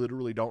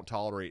literally don't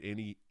tolerate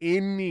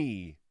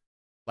any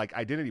like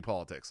identity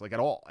politics, like at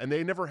all. And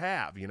they never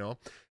have,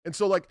 And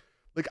so like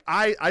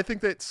I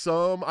think that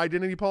some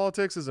identity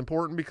politics is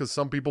important because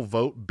some people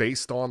vote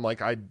based on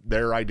like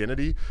their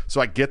identity.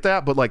 So I get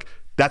that, but like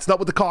that's not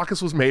what the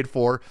caucus was made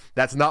for.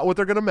 That's not what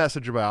they're going to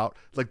message about.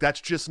 Like that's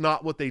just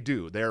not what they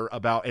do. They're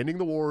about ending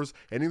the wars,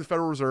 ending the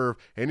Federal Reserve,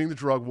 ending the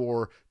drug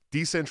war,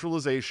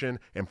 decentralization,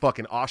 and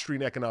fucking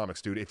Austrian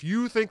economics, dude. If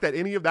you think that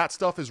any of that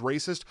stuff is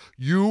racist,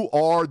 you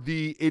are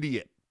the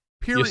idiot.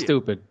 Period. You're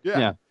stupid.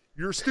 Yeah.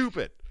 You're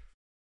stupid.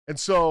 And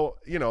so,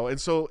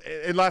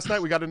 and last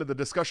night we got into the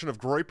discussion of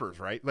groypers,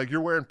 right? Like you're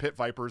wearing pit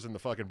vipers in the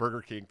fucking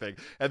Burger King thing.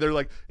 And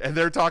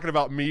they're talking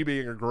about me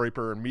being a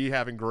groyper and me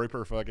having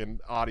groyper fucking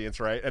audience,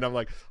 right? And I'm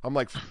like,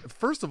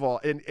 first of all,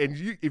 and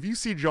if you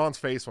see John's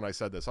face when I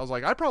said this, I was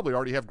like, I probably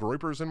already have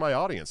groypers in my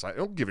audience. I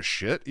don't give a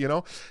shit,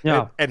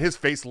 Yeah. And his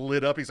face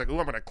lit up. He's like, oh,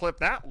 I'm going to clip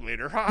that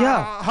later.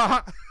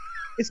 Yeah.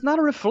 It's not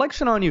a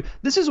reflection on you.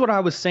 This is what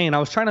I was saying. I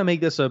was trying to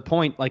make this a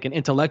point, like an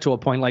intellectual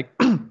point, like,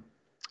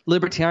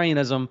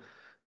 libertarianism.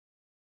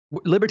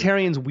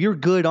 Libertarians, we're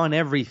good on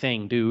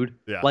everything, dude.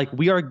 Yeah. Like,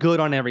 we are good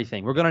on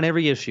everything. We're good on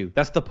every issue.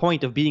 That's the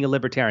point of being a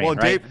libertarian, well,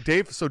 right?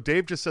 Dave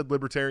just said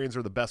libertarians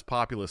are the best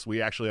populists.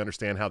 We actually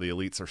understand how the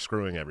elites are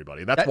screwing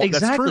everybody. That's Exactly.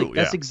 That's true.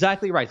 That's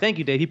exactly right. Thank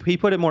you, Dave. He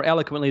put it more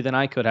eloquently than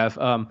I could have,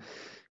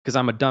 because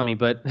I'm a dummy.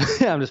 But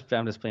I'm just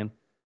playing.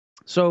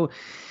 So,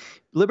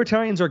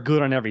 libertarians are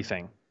good on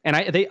everything, and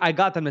I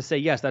got them to say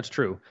yes, that's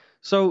true.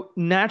 So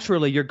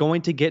naturally, you're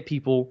going to get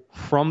people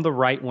from the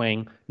right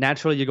wing.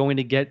 Naturally, you're going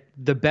to get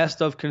the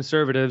best of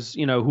conservatives,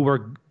 who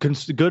are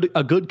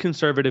a good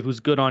conservative who's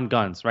good on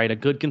guns, right? A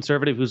good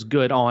conservative who's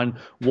good on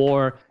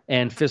war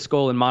and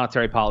fiscal and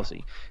monetary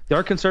policy. There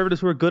are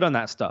conservatives who are good on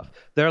that stuff.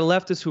 There are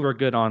leftists who are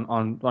good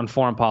on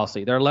foreign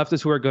policy. There are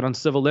leftists who are good on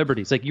civil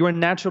liberties. Like, you are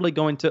naturally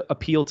going to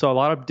appeal to a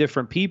lot of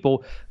different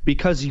people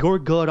because you're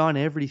good on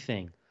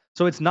everything.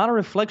 So it's not a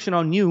reflection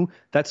on you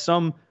that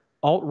some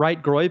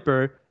alt-right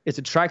groiper is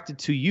attracted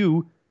to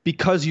you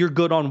because you're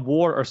good on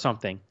war or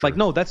something. Like,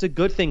 no, that's a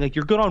good thing. Like,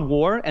 you're good on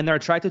war and they're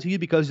attracted to you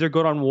because you're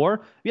good on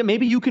war. Yeah,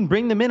 maybe you can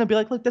bring them in and be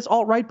like, look, that's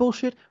alt-right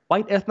bullshit.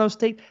 White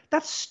ethno-state.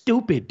 That's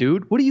stupid,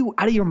 dude. What are you,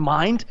 out of your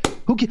mind?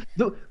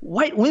 The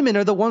white women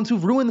are the ones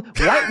who've ruined.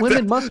 White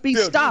women must be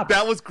stopped.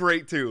 That was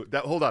great too.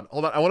 Hold on.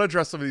 I want to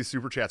address some of these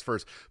super chats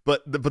first.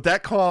 But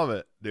that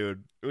comment,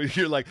 dude,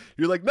 you're like,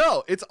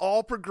 no, it's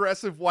all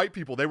progressive white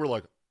people. They were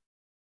like,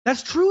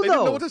 that's true, they though.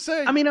 didn't know what to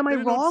say. I mean, am I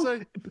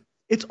wrong?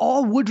 It's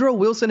all Woodrow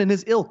Wilson and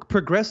his ilk.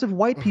 Progressive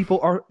white people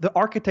are the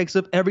architects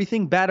of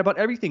everything bad about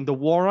everything. The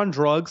war on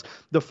drugs,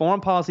 the foreign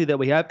policy that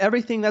we have,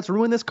 everything that's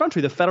ruined this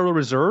country, the Federal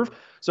Reserve.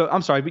 So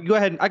I'm sorry, but go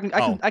ahead. I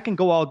can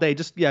go all day.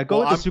 Just, go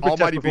with the super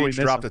chat. Almighty Beach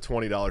dropped a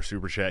 $20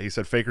 super chat. He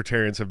said,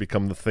 Fakertarians have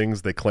become the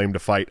things they claim to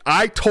fight.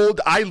 I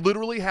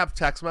literally have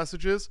text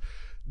messages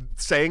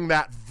saying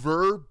that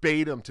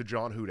verbatim to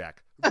John Hudak.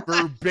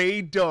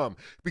 Verbatim,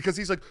 because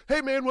he's like,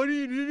 hey man, what do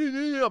you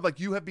do? I'm like,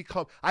 you have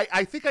become,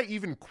 I think I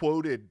even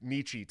quoted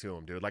Nietzsche to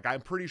him, dude. Like, I'm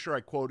pretty sure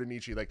I quoted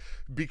Nietzsche, like,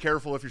 be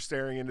careful if you're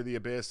staring into the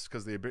abyss,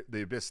 because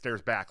the abyss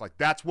stares back. Like,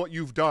 that's what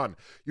you've done.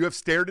 You have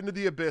stared into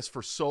the abyss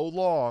for so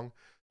long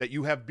that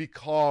you have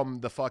become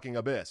the fucking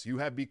abyss. You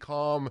have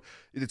become,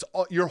 it's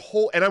all, your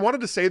whole, and I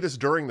wanted to say this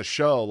during the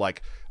show,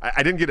 like,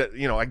 I didn't get it,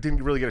 I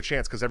didn't really get a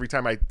chance, because every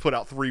time I put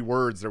out 3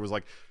 words, there was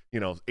like,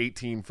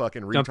 18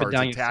 fucking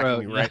retards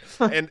attacking me, right?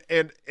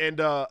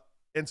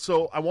 And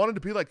so I wanted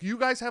to be like, you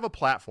guys have a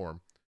platform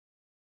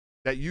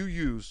that you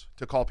use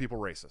to call people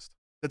racist.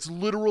 That's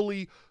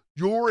literally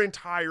your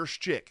entire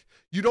shtick.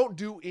 You don't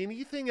do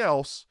anything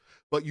else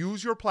but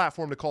use your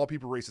platform to call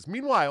people racist.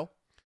 Meanwhile,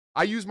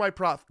 I use my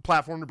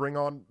platform to bring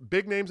on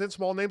big names and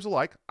small names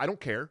alike. I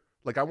don't care.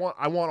 Like, I want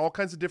all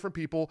kinds of different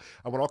people.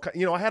 I want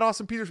all, I had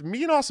Austin Peterson.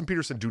 Me and Austin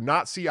Peterson do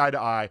not see eye to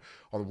eye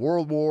on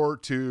World War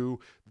II,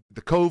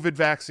 the COVID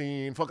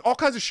vaccine, all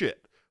kinds of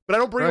shit. But I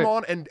don't bring him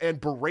on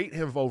and berate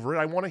him over it.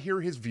 I want to hear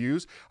his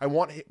views. I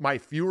want my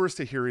viewers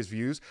to hear his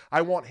views.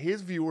 I want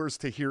his viewers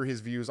to hear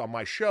his views on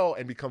my show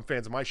and become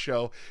fans of my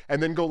show,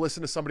 and then go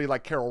listen to somebody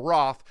like Carol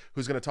Roth,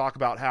 who's going to talk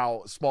about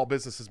how small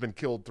business has been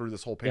killed through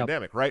this whole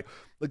pandemic, right?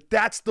 Like,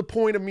 that's the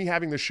point of me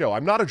having this show.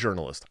 I'm not a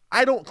journalist.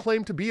 I don't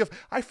claim to be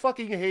I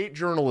fucking hate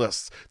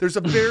journalists. There's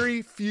a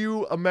very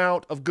few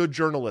amount of good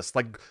journalists,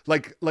 like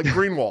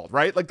Greenwald,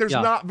 right? Like, there's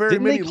not very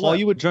many. Didn't they call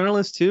you a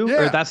journalist too?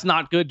 Yeah. Or that's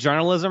not good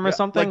journalism or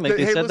something? Like,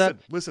 they said that?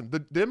 Listen,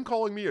 them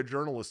calling me a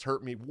journalist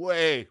hurt me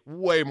way,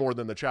 way more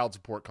than the child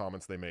support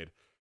comments they made.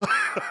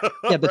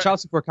 Yeah, the child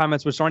support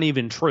comments, which aren't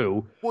even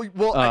true.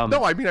 Well,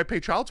 I mean, I pay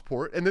child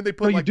support, and then they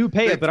put. No, you do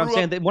pay it, but I'm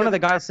saying that one of the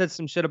guys said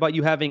some shit about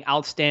you having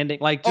outstanding,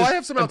 like. Just I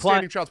have some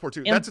outstanding child support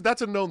too.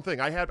 That's a known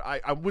thing.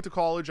 I went to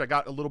college. I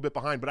got a little bit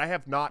behind, but I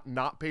have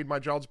not paid my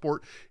child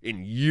support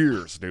in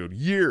years, dude.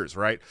 Years,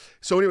 right?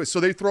 So anyway, so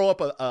they throw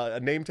up a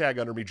name tag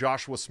under me,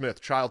 Joshua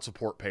Smith, child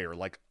support payer.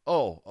 Like,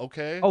 oh,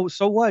 okay. Oh,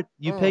 so what?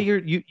 You pay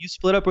you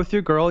split up with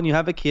your girl and you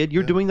have a kid.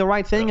 You're doing the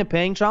right thing and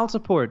paying child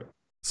support.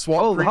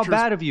 Swamp Creatures, how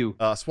bad of you?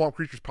 Swamp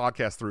Creatures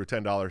podcast threw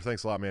 $10.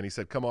 Thanks a lot, man. He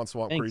said, "Come on,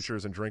 Swamp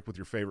Creatures, and drink with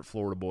your favorite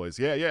Florida boys."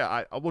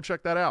 Yeah. I will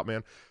check that out,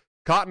 man.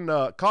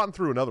 Cotton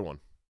threw another one.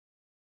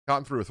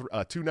 Cotton threw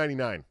a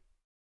 $2.99.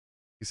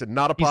 He said,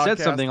 "Not a podcast." He said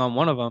something on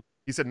one of them.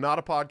 He said, "Not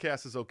a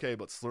podcast is okay,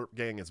 but Slurp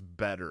Gang is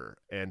better."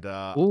 And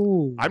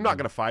I'm not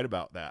going to fight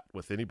about that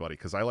with anybody,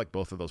 because I like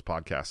both of those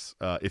podcasts.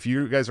 If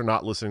you guys are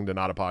not listening to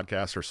Not a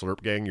Podcast or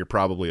Slurp Gang, you're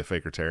probably a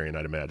Fakertarian,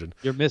 I'd imagine.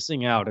 You're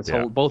missing out.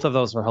 Both of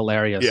those are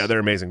hilarious. Yeah, they're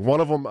amazing.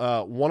 One of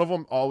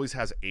them always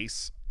has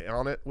Ace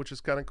on it, which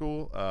is kind of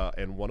cool.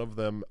 And one of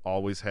them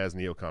always has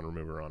Neocon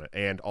Remover on it,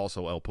 and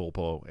also El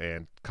Pulpo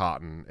and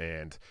Cotton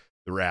and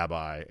the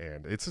Rabbi,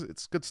 and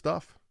it's good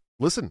stuff.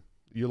 Listen.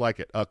 You like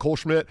it. Cole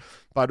Schmidt,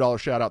 $5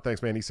 shout out.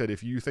 Thanks, man. He said,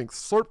 if you think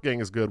Slurp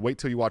Gang is good, wait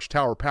till you watch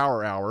Tower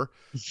Power Hour.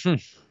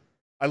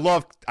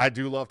 I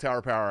do love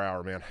Tower Power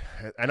Hour, man.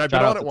 And I've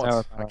been on it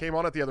once. I came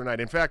on it the other night.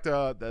 In fact,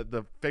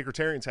 the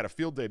Fakertarians had a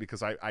field day,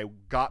 because I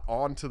got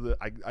onto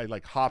I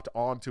like hopped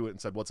onto it and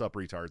said, "What's up,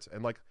 retards?"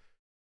 And like,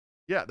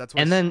 yeah, that's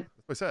what I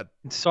said.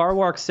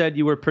 Sarwark said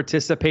you were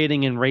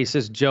participating in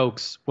racist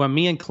jokes. When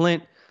me and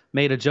Clint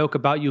made a joke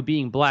about you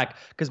being black.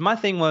 Because my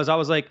thing was, I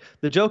was like,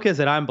 the joke is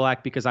that I'm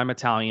black because I'm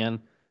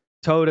Italian.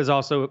 Toad is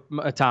also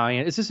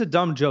Italian. It's just a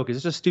dumb joke. It's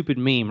just a stupid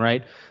meme,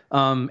 right?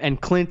 And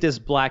Clint is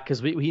black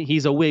because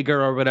he's a wigger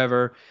or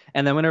whatever.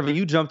 And then whenever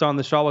you jumped on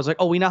the show, I was like,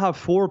 oh, we now have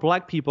 4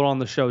 black people on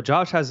the show.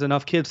 Josh has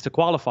enough kids to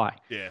qualify.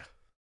 Yeah.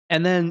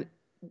 And then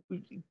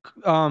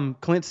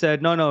Clint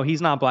said, no,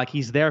 he's not black.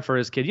 He's there for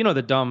his kid. You know,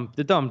 the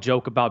dumb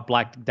joke about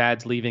black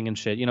dads leaving and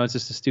shit. You know, it's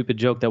just a stupid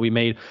joke that we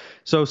made.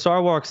 So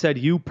Sarwark said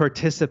you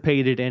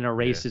participated in a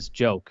racist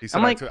joke. He said,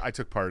 I'm like, I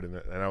took part in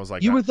it. And I was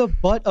like, you were the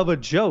butt of a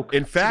joke.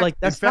 In fact, like,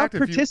 that's not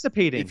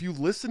participating. If you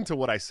listen to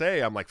what I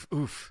say, I'm like,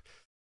 oof.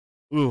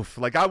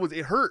 Like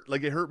it hurt.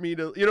 Like it hurt me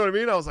to, you know what I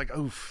mean? I was like,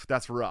 oof,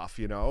 that's rough,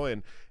 you know?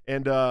 And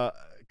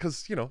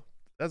cause you know,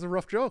 that's a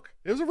rough joke.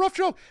 It was a rough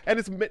joke. And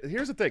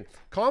here's the thing.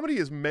 Comedy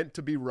is meant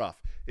to be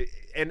rough.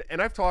 And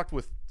I've talked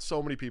with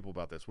so many people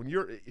about this. When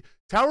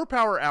Tower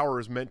Power Hour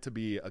is meant to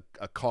be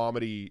a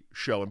comedy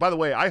show. And by the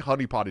way, I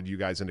honeypotted you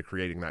guys into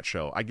creating that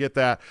show. I get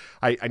that.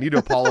 I need to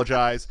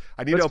apologize.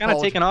 It's kind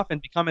of taken off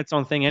and become its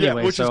own thing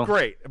anyway. Yeah, which is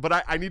great.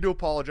 But I need to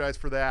apologize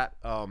for that.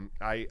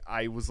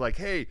 I was like,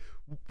 hey,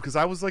 because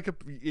I was like,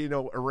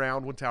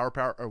 around when Tower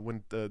Power, or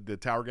when the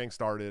Tower Gang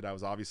started, I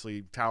was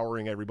obviously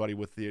towering everybody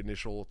with the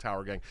initial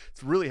Tower Gang.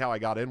 It's really how I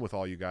got in with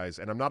all you guys.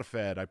 And I'm not a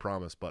Fed, I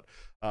promise. But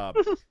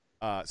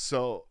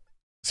so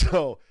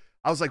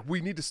I was like,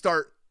 we need to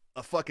start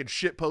a fucking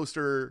shit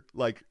poster,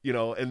 like, you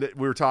know, and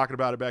we were talking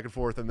about it back and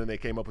forth, and then they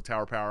came up with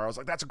Tower Power. I was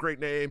like, that's a great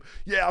name.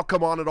 Yeah, I'll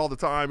come on it all the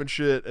time and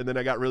shit. And then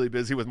I got really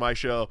busy with my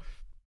show,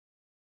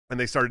 and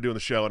they started doing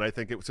the show, and I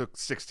think it took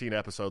 16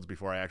 episodes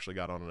before I actually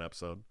got on an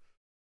episode.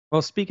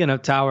 Well, speaking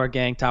of Tower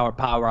Gang, Tower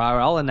Power Hour,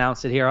 I'll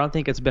announce it here. I don't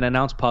think it's been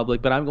announced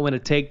public, but I'm going to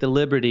take the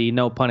liberty,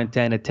 no pun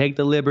intended, take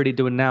the liberty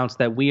to announce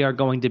that we are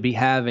going to be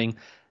having,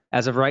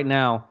 as of right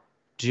now,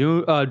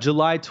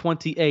 July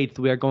 28th,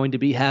 we are going to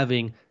be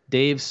having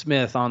Dave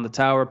Smith on the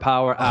Tower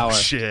Power Hour. Oh,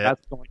 shit.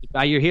 That's going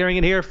to, you're hearing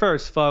it here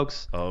first,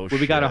 folks. Oh,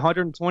 shit. We got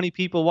 120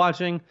 people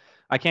watching.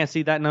 I can't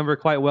see that number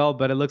quite well,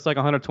 but it looks like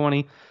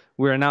 120.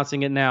 We're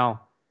announcing it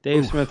now.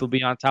 Dave Smith will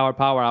be on Tower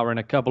Power Hour in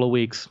a couple of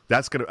weeks.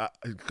 That's going to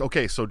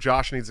okay, so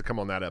Josh needs to come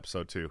on that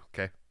episode too,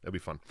 okay? That'll be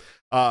fun.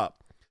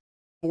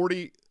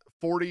 40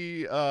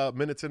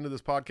 minutes into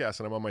this podcast,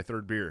 and I'm on my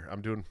 3rd beer.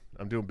 I'm doing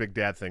big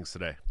dad things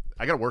today.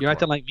 I got to work. You're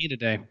acting like me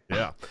today.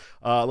 Yeah.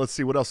 Let's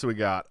see, what else do we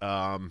got?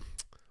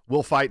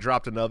 Will Fight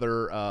dropped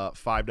another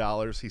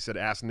 $5. He said,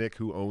 ask Nick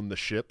who owned the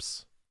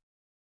ships.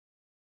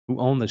 Who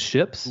owned the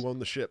ships? Who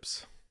owned the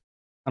ships?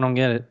 I don't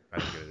get it. I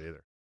don't get it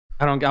either.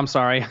 I'm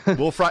sorry.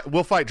 Will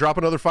Fight drop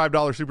another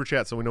 $5 super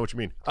chat so we know what you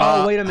mean.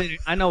 Oh, wait a minute.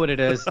 I know what it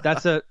is.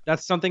 That's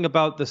something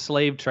about the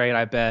slave trade,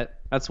 I bet.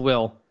 That's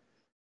Will.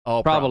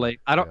 Oh, probably.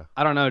 I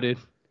don't know, dude.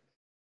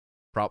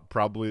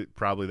 Probably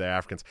the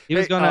Africans. He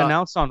was going to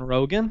announce on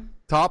Rogan.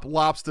 Top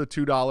Lobster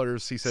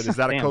 $2. He said, "Is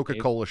that a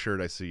Coca-Cola shirt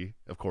I see?"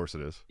 Of course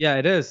it is. Yeah,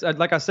 it is.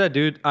 Like I said,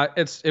 dude,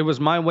 it was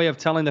my way of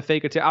telling the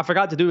faker I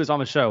forgot to do this on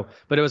the show,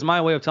 but it was my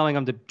way of telling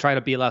him to try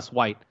to be less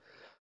white.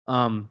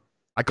 I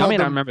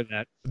remember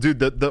that. Dude,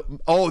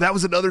 that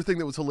was another thing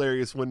that was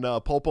hilarious when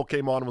Popo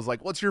came on and was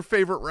like, "What's your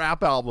favorite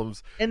rap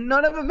albums?" And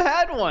none of them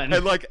had one.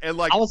 And like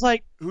I was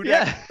like,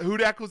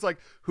 Hudak was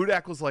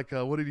like,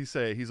 what did he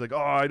say? He's like, "Oh,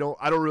 I don't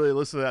really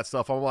listen to that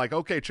stuff." I'm like,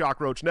 "Okay, Chalk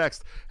Roach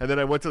next." And then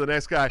I went to the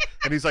next guy,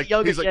 and he's like,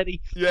 Yeti.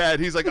 Yeah,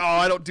 and he's like, "Oh,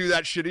 I don't do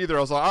that shit either."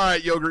 I was like, "All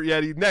right, Yogurt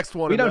Yeti, next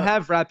one." We don't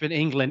have rap in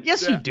England.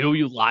 Yes, you do,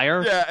 you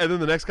liar. Yeah, and then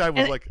the next guy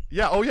was like,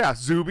 "Yeah, oh yeah,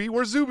 Zuby.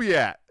 Where's Zuby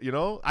at?" You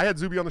know, I had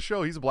Zuby on the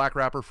show. He's a black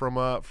rapper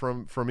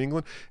from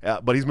England.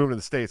 But he's moving to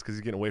the States because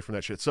he's getting away from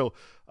that shit. So,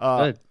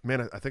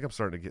 man, I think I'm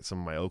starting to get some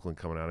of my Oakland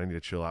coming out. I need to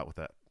chill out with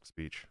that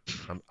speech.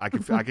 I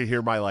can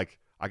hear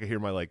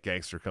my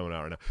gangster coming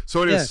out right now.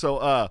 So it is.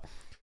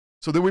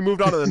 So then we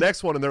moved on to the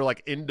next one, and they're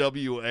like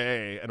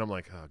NWA, and I'm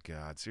like, oh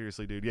god,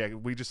 seriously, dude? Yeah,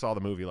 we just saw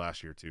the movie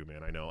last year too,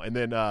 man. I know. And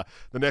then the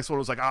next one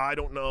was like, I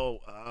don't know,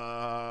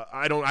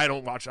 I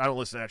don't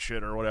listen to that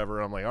shit or whatever.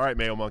 And I'm like, all right,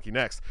 Mayo Monkey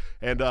next.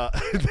 And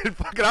then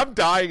fucking, I'm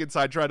dying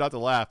inside, trying not to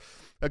laugh.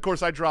 Of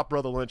course, I dropped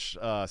Brother Lynch,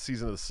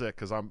 Season of the Sick,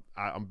 because I'm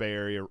Bay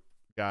Area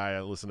guy.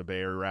 I listen to Bay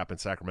Area rap and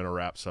Sacramento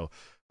rap. So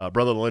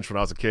Brother Lynch, when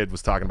I was a kid,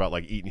 was talking about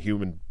like eating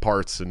human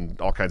parts and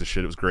all kinds of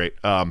shit. It was great.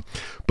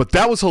 But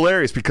that was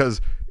hilarious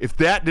because if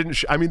that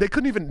didn't, they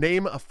couldn't even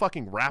name a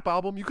fucking rap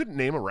album. You couldn't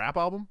name a rap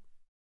album.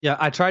 Yeah,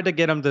 I tried to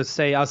get him to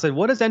say. I said,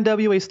 "What does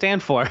NWA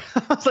stand for?"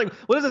 I was like,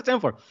 "What does it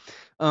stand for?"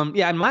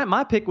 Yeah, and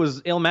my pick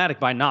was Illmatic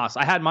by Nas.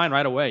 I had mine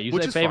right away. You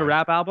said favorite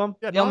rap album?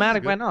 Yeah,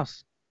 Illmatic by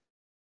Nas.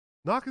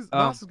 Nas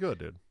is good,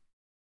 dude.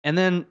 And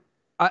then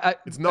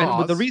it's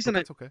Nas. The reason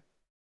it's okay.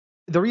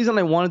 The reason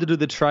I wanted to do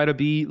the try to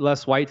be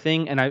less white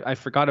thing, and I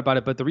forgot about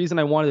it, but the reason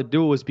I wanted to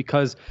do it was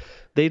because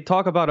they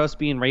talk about us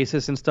being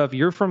racist and stuff.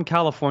 You're from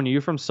California.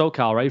 You're from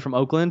SoCal, right? You're from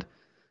Oakland.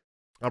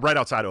 I'm right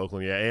outside of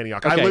Oakland, yeah,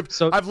 Antioch. Okay,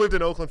 I've lived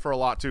in Oakland for a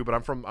lot too, but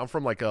I'm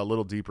from like a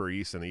little deeper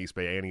east in the East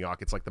Bay,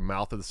 Antioch. It's like the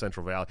mouth of the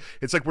Central Valley.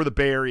 It's like where the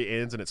Bay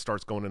Area ends and it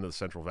starts going into the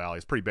Central Valley.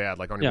 It's pretty bad,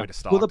 like on your way to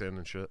Stockton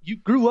and shit. You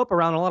grew up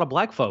around a lot of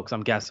black folks,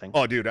 I'm guessing.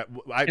 Oh, dude,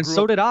 and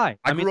so did I.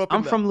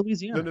 I'm from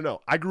Louisiana.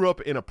 No. I grew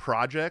up in a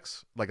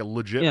projects, like a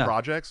legit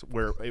projects,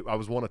 where I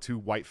was one of two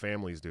white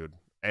families, dude.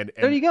 And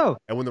there you go.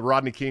 And when the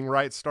Rodney King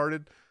riots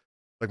started,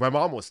 like my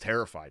mom was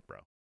terrified, bro.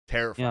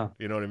 Terrified. Yeah.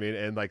 You know what I mean?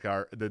 And like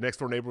the next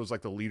door neighbor was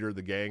like the leader of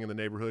the gang in the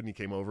neighborhood, and he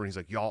came over and he's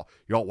like, y'all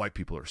white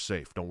people are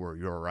safe. Don't worry,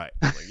 you're all right.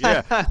 I'm like,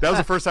 yeah. That was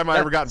the first time I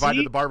ever got invited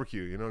to the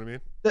barbecue. You know what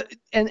I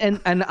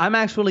mean? And I'm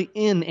actually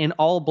in an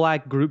all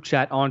black group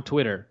chat on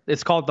Twitter.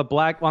 It's called the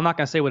Black. Well, I'm not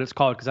gonna say what it's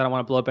called because I don't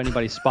want to blow up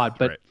anybody's spot,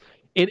 but. Right.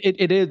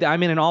 It is.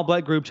 I'm in an all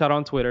black group chat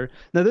on Twitter.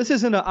 Now this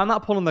isn't. I'm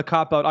not pulling the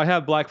cop out. I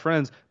have black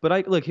friends,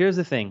 but look. Here's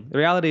the thing. The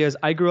reality is,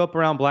 I grew up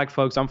around black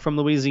folks. I'm from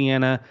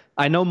Louisiana.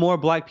 I know more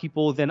black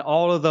people than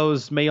all of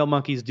those Mayo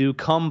monkeys do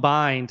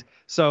combined.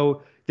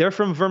 So they're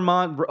from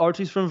Vermont.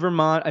 Archie's from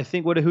Vermont. I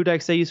think. What did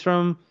Hudak say he's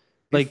from?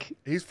 Like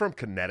he's from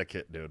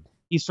Connecticut, dude.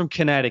 He's from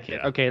Connecticut.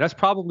 Yeah. Okay, that's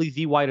probably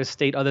the whitest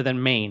state other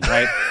than Maine,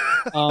 right?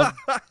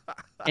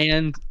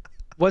 And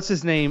what's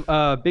his name?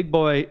 Big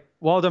boy.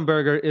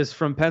 Waldenberger is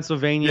from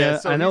Pennsylvania. Yeah,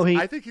 so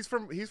I think he's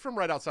from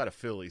right outside of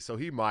Philly, so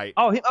he might.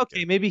 Oh,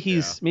 okay. Maybe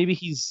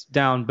he's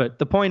down, but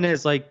the point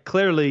is, like,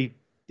 clearly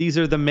these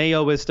are the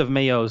Mayoist of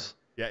Mayos.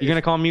 Yeah, you're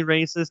gonna call me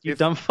racist, you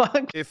dumb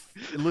fuck. If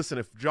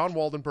John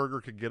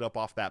Waldenberger could get up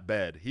off that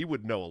bed, he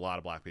would know a lot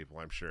of black people.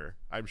 I'm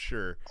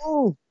sure.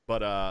 Oh,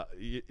 but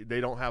they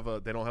don't have a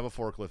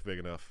forklift big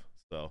enough,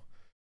 so.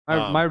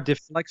 My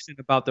deflection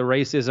about the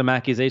racism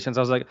accusations,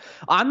 I was like,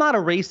 I'm not a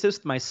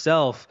racist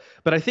myself,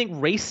 but I think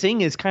racing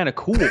is kind of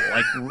cool.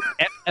 Like,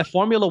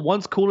 Formula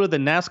One's cooler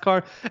than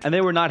NASCAR, and they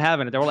were not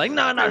having it. They were like,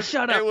 no,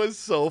 shut up. It was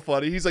so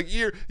funny. He's like,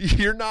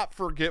 you're not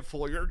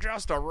forgetful. You're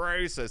just a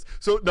racist.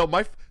 So, no,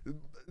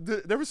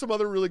 there was some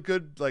other really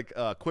good like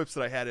quips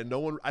that I had,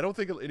 and I don't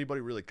think anybody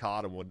really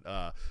caught him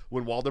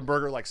when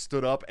Waldenberger like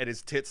stood up and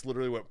his tits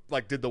literally went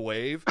like did the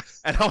wave,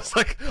 and I was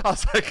like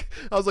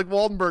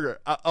Waldenberger,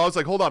 I was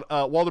like, hold on,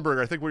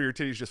 Waldenberger, I think one of your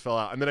titties just fell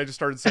out, and then I just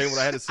started saying what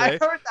I had to say. I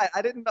heard that.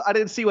 I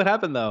didn't see what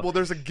happened though. Well,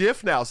 there's a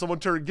GIF now. Someone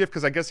turned a GIF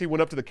because I guess he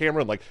went up to the camera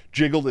and like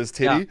jiggled his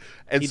titty,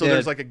 and so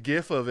there's like a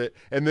GIF of it,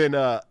 and then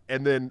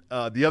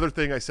the other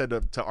thing I said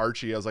to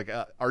Archie, I was like,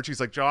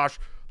 Archie's like, Josh,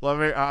 let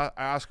me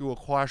ask you a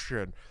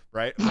question.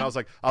 Right, and I was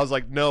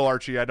like, no,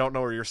 Archie, I don't know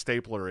where your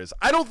stapler is.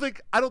 I don't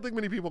think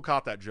many people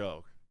caught that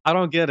joke. I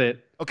don't get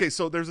it. Okay,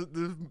 so there's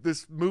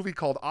this movie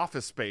called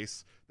Office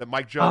Space that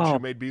Mike Judge, who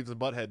made Beavis and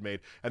Butthead, made,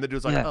 and the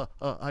dude's like,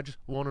 I just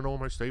want to know where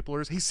my stapler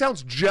is. He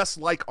sounds just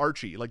like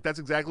Archie. Like that's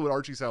exactly what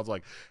Archie sounds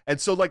like. And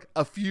so like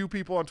a few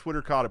people on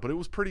Twitter caught it, but it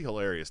was pretty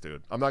hilarious,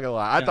 dude. I'm not gonna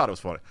lie, I thought it was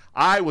funny.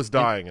 I was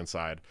dying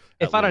inside.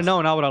 If I'd have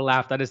known, I would have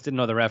laughed. I just didn't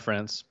know the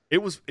reference. It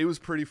was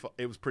pretty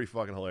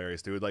fucking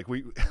hilarious, dude. Like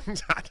I'm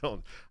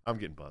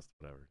getting busted.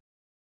 Whatever.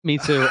 Me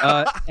too.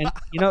 And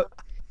you know.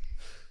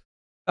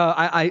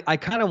 I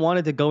kind of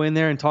wanted to go in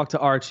there and talk to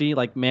Archie,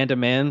 like man to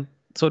man,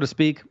 so to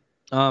speak,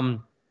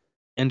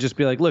 and just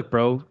be like, "Look,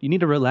 bro, you need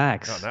to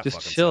relax,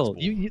 just chill."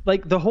 You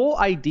like the whole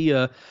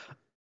idea.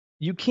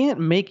 You can't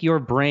make your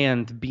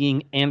brand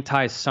being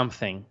anti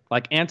something,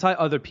 like anti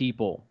other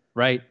people,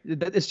 right?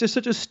 It's just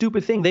such a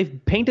stupid thing. They've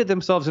painted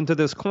themselves into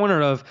this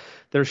corner of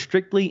they're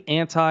strictly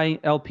anti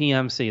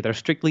LPMC, they're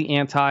strictly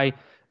anti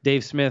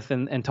Dave Smith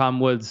and Tom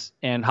Woods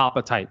and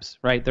Hoppa types,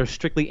 right? They're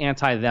strictly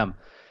anti them.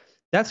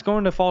 That's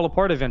going to fall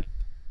apart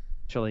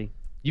eventually.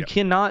 You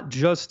cannot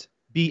just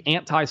be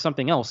anti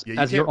something else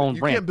as your own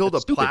brand. You can't build a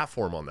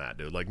platform on that,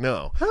 dude. Like,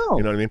 no. You know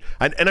what I mean?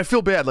 And I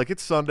feel bad. Like,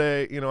 it's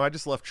Sunday. You know, I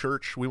just left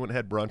church. We went and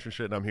had brunch and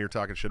shit, and I'm here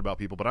talking shit about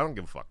people, but I don't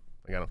give a fuck.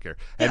 Like, I don't care.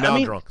 And now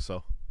I'm drunk,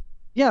 so.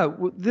 Yeah,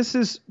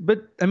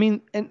 but, I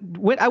mean, and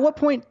at what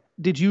point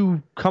did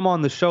you come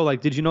on the show?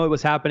 Like, did you know it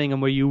was happening,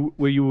 and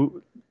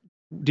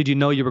did you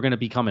know you were going to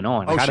be coming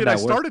on? Like, I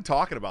started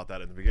talking about that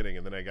in the beginning,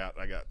 and then I got.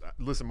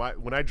 Listen,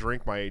 when I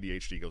drink, my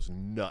ADHD goes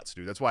nuts,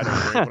 dude. That's why I don't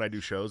drink when I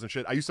do shows and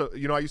shit. I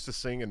used to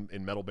sing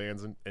in metal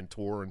bands and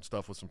tour and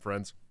stuff with some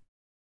friends,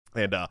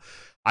 and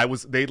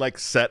they like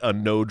set a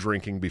no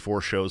drinking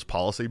before shows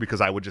policy because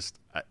I would just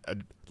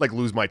like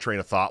lose my train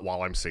of thought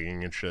while I'm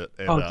singing and shit.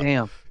 And,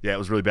 damn. Yeah, it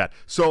was really bad.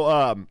 So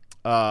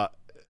I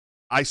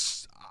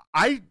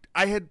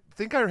had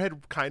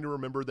kind of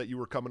remembered that you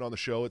were coming on the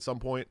show at some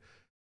point.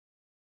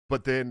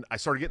 But then I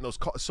started getting those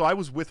calls. So I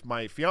was with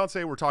my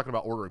fiance. We're talking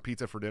about ordering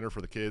pizza for dinner for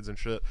the kids and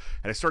shit.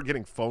 And I started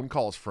getting phone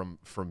calls from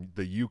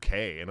the UK.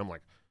 And I'm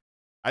like,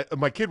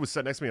 my kid was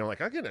sitting next to me. And I'm like,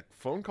 I get a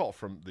phone call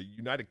from the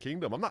United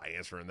Kingdom. I'm not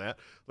answering that.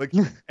 Like,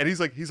 and he's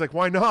like,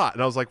 why not?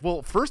 And I was like,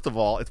 well, first of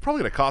all, it's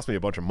probably going to cost me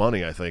a bunch of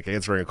money, I think,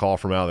 answering a call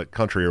from out of the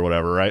country or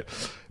whatever, right?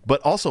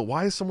 But also,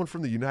 why is someone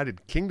from the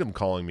United Kingdom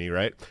calling me,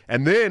 right?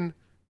 And then,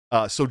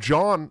 so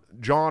John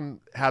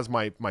has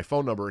my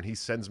phone number, and he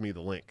sends me the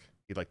link.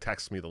 He like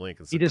texts me the link.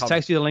 And he just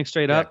texts you the link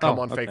straight up? Come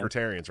on,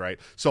 Fakertarians, right?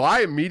 So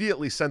I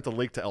immediately sent the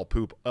link to El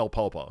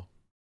Popo.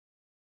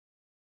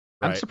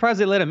 Right? I'm surprised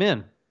they let him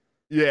in.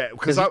 Yeah,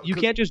 because you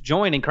can't just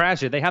join and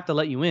crash it. They have to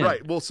let you in.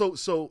 Right. Well,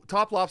 so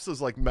Top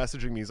Lobster's like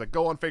messaging me. He's like,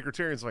 go on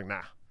Fakertarians. I'm like,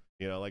 nah.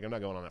 You know, like I'm not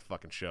going on that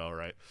fucking show,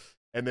 right?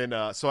 And then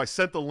so I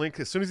sent the link.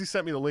 As soon as he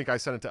sent me the link, I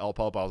sent it to El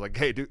Popo. I was like,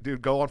 hey,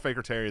 dude, go on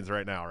Fakertarians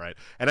right now, right?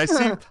 And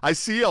I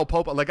see El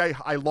Popo. Like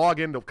I log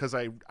in because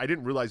I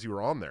didn't realize you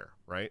were on there,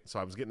 right? So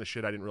I was getting the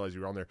shit. I didn't realize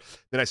you were on there.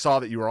 Then I saw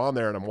that you were on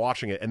there, and I'm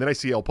watching it. And then I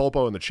see El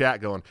Popo in the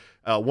chat going,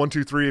 1,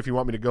 2, 3 if you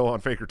want me to go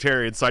on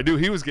Fakertarians. So I knew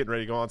he was getting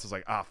ready to go on. So I was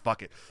like,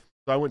 fuck it.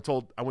 So I went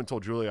and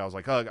told Julia, I was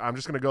like, I'm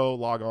just gonna go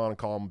log on and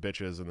call them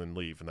bitches and then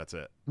leave, and that's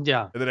it.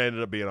 Yeah. And then I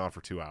ended up being on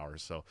for 2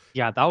 hours. So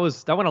yeah, that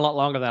went a lot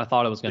longer than I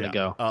thought it was gonna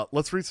go.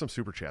 Let's read some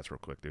super chats real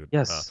quick, dude.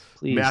 Yes,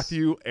 please.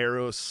 Matthew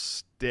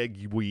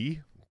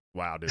Arostegui.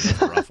 Wow, dude,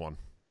 that's a rough one.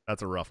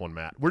 That's a rough one,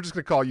 Matt. We're just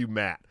gonna call you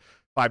Matt.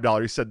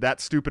 $5. He said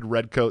that stupid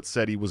redcoat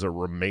said he was a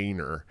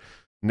Remainer.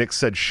 Nick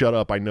said, "Shut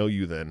up, I know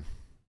you." Then.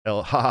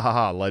 Ha ha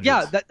ha!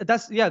 Legends. Yeah,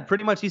 that's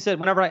pretty much. He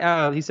said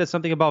whenever he said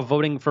something about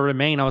voting for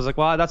Remain, I was like,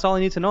 well, that's all I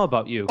need to know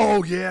about you.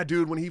 Oh yeah,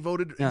 dude. When he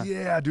voted,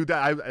 yeah dude.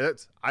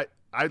 That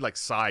I like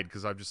sighed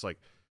because I'm just like,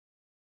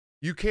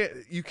 you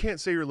can't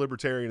say you're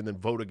libertarian and then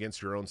vote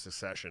against your own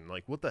secession.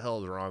 Like, what the hell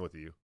is wrong with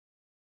you?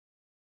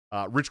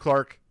 Rich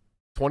Clark,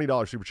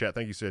 $20 super chat.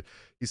 Thank you, Sid.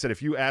 He said,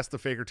 if you ask the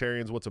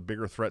Fakertarians what's a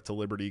bigger threat to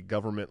liberty,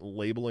 government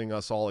labeling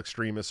us all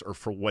extremists or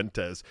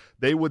Fuentes,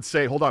 they would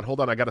say, hold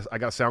on, I got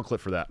a sound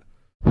clip for that.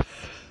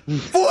 There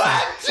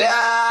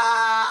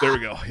we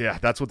go. Yeah,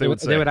 that's what they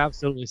would say. They would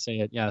absolutely say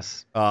it.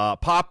 Yes.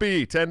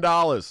 Poppy,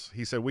 $10.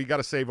 He said, we got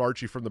to save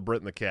Archie from the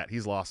Brit and the Cat.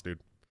 He's lost, dude.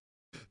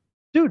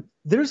 Dude,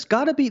 there's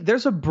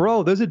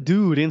a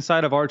dude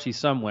inside of Archie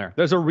somewhere.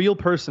 There's a real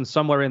person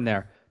somewhere in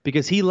there,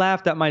 because he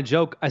laughed at my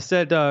joke. I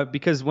said,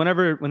 because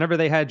whenever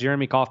they had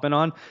Jeremy Kauffman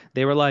on,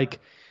 they were like,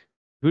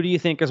 who do you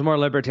think is more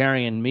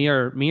libertarian, me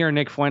or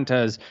Nick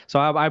Fuentes? So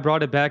I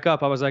brought it back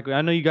up. I was like,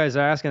 I know you guys are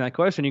asking that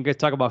question. You guys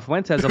talk about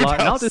Fuentes a lot.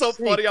 That was so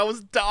funny. I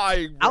was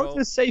dying, bro. I'll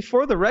just say,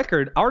 for the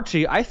record,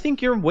 Archie, I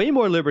think you're way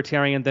more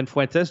libertarian than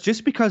Fuentes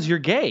just because you're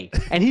gay.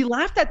 And he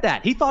laughed at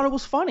that. He thought it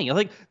was funny.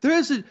 Like, there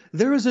is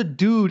a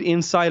dude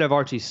inside of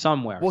Archie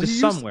somewhere. Well,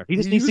 somewhere. He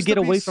just needs to get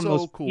away from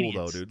those cool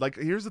idiots. Though, dude. Like,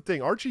 here's the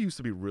thing. Archie used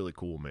to be really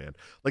cool, man.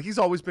 Like, he's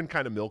always been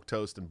kind of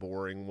milquetoast and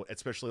boring,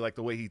 especially like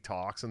the way he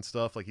talks and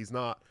stuff. Like, he's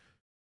not.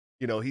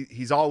 You know,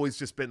 he's always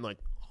just been like,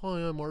 hi,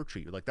 I'm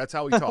Archie. Like, that's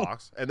how he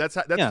talks. And that's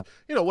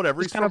you know,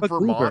 whatever. He's from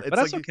Vermont. Goober, but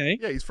that's like, okay.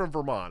 Yeah, he's from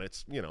Vermont.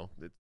 It's, you know,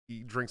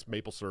 he drinks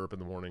maple syrup in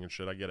the morning and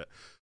shit. I get it.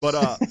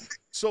 But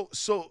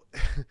so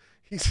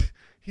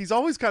he's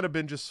always kind of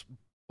been just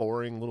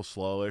boring, a little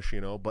slowish, you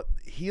know, but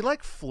he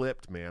like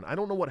flipped, man. I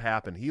don't know what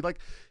happened. He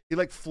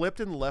flipped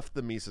and left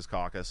the Mises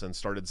Caucus and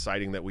started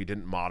citing that we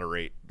didn't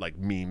moderate like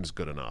memes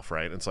good enough,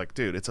 right? And it's like,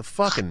 dude, it's a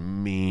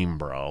fucking meme,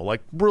 bro.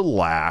 Like,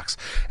 relax.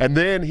 And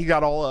then he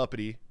got all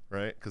uppity,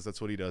 right? Because that's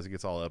what he does. He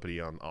gets all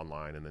uppity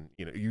online, and then,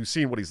 you know, you've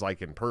seen what he's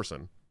like in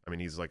person. I mean,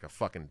 he's like a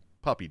fucking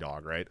puppy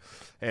dog, right?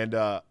 And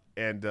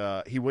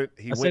he went.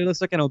 I say he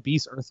looks like an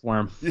obese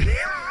earthworm.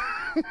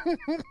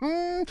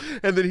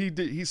 And then he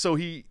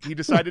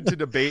decided to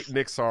debate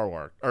Nick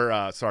Sarwark,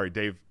 or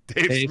Dave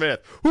Smith.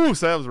 Ooh,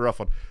 so that was a rough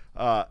one.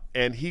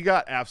 And he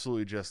got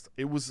absolutely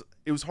it was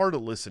hard to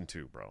listen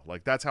to, bro.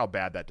 Like, that's how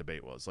bad that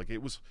debate was. Like,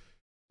 it was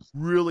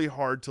really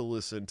hard to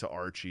listen to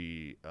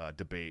Archie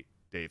debate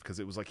Dave, because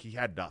it was like he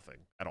had nothing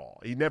at all.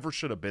 He never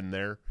should have been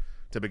there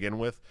to begin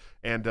with,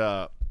 and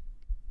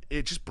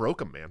it just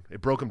broke him, man.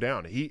 It broke him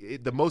down.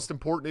 The most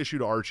important issue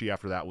to Archie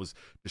after that was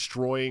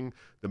destroying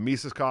the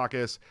Mises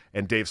Caucus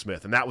and Dave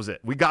Smith, and that was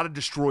it. We got to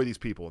destroy these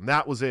people, and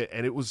that was it.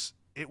 And it was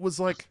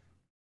like,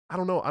 I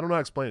don't know how to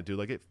explain it, dude.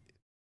 Like,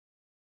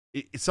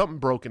 it's something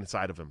broke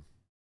inside of him.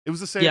 It was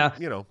the same,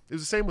 you know. It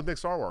was the same with Nick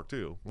Sarwark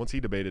too. Once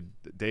he debated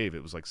Dave,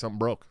 it was like something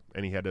broke,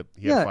 and he had to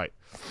fight.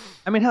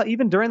 I mean, hell,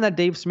 even during that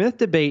Dave Smith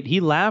debate, he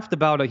laughed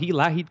about it. He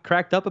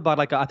cracked up about,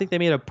 like, I think they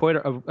made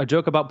a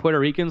joke about Puerto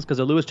Ricans because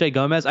of Luis J.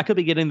 Gomez. I could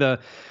be getting the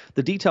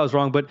details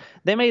wrong, but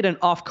they made an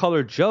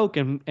off-color joke,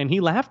 and he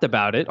laughed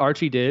about it.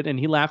 Archie did, and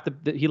he laughed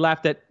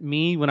at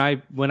me when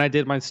I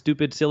did my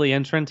stupid silly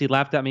entrance. He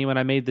laughed at me when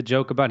I made the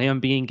joke about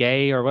him being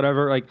gay or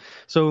whatever. Like,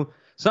 so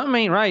something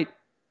ain't right.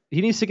 He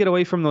needs to get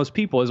away from those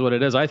people, is what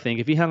it is, I think.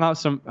 If he hung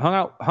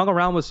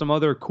around with some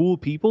other cool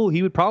people,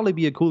 he would probably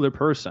be a cooler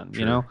person. Sure.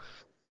 You know?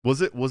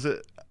 Was it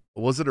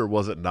or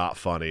was it not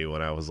funny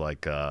when I was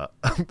like,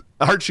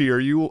 Archie, are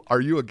you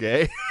a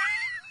gay?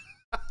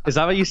 Is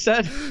that what you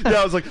said?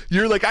 Yeah, I was like,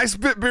 you're like, I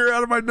spit beer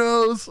out of my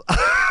nose.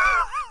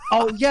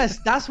 Oh yes,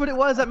 that's what it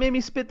was that made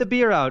me spit the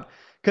beer out.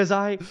 Because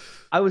I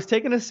was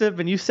taking a sip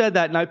and you said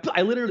that, and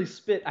I literally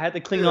spit. I had to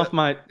clean off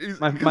my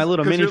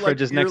little mini fridge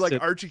next to it. You're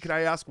like, Archie, can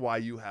I ask why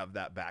you have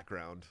that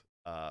background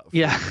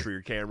for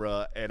your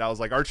camera? And I was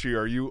like, Archie,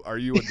 are you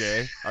a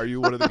gay? Are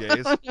you one of the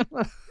gays?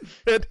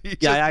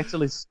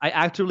 I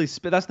actually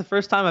spit. That's the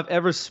first time I've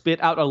ever spit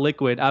out a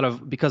liquid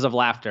because of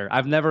laughter.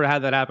 I've never had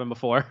that happen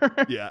before.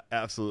 Yeah,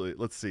 absolutely.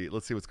 Let's see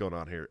what's going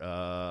on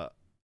here.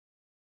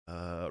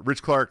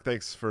 Rich Clark,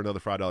 thanks for another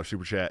 $5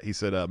 super chat. He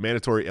said,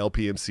 mandatory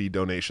LPMC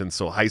donation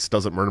so Heist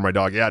doesn't murder my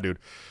dog. Yeah, dude.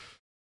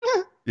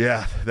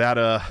 Yeah,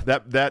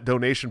 that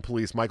donation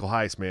police, Michael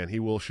Heiss, man, he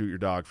will shoot your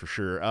dog for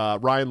sure.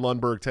 Ryan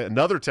Lundberg,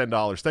 another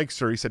 $10. Thanks,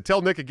 sir. He said,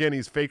 "Tell Nick again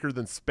he's faker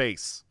than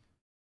space."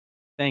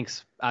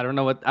 Thanks. I don't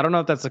know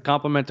if that's a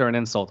compliment or an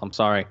insult. I'm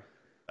sorry.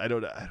 I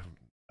don't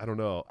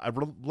know.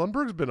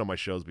 Lundberg's been on my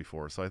shows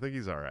before, so I think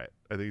he's all right.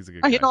 I think he's a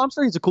good guy. I'm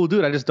sure he's a cool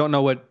dude. I just don't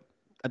know what.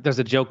 There's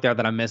a joke there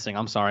that I'm missing.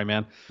 I'm sorry,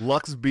 man.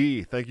 Lux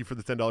B, thank you for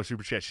the $10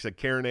 super chat. She said,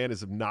 Karen Ann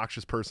is an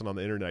obnoxious person on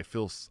the internet. I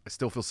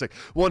still feel sick.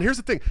 Well, and here's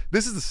the thing.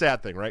 This is the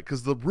sad thing, right?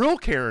 Because the real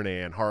Karen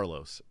Ann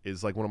Harlos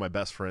is like one of my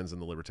best friends in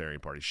the Libertarian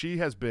Party. She's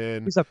a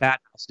badass,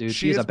 dude.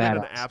 She's a badass. Been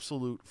an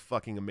absolute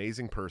fucking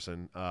amazing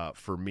person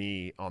for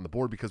me on the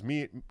board, because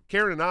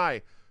Karen and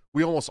I,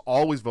 we almost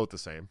always vote the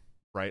same,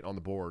 right, on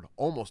the board.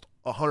 Almost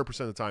 100%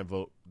 of the time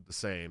vote the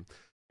same.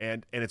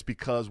 And it's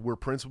because we're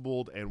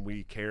principled and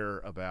we care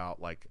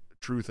about, like,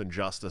 truth and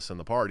justice in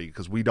the party,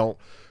 because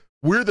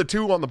we're the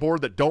two on the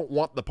board that don't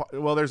want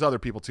well, there's other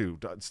people too,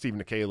 Steve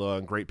Nikela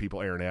and great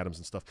people, Aaron Adams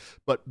and stuff,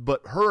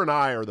 but her and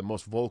I are the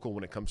most vocal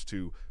when it comes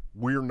to,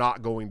 we're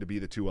not going to be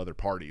the two other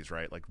parties,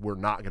 right? Like, we're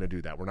not going to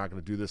do that. We're not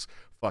going to do this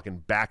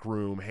fucking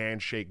backroom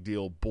handshake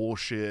deal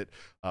bullshit.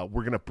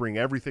 We're going to bring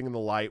everything in the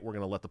light. We're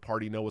going to let the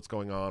party know what's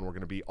going on. We're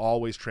going to be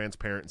always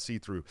transparent and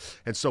see-through.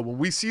 And so when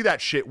we see that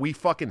shit, we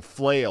fucking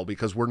flail,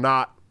 because we're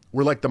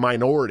like the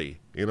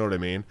minority, you know what I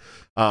mean?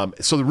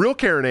 So the real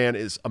Karen Ann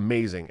is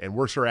amazing and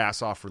works her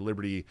ass off for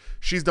liberty.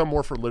 She's done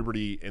more for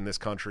liberty in this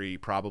country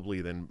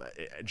probably than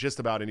just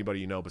about anybody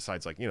you know,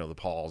 besides, like, you know, the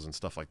Pauls and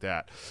stuff like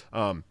that.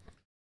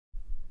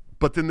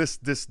 But then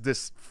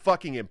this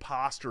fucking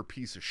imposter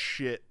piece of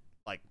shit,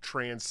 like,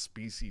 trans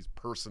species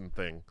person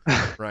thing,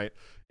 right,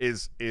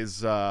 is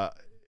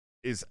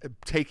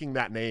taking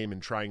that name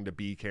and trying to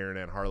be Karen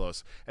Ann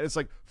Harlos. And it's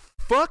like,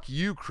 fuck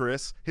you,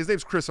 Chris. His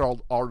name's Chris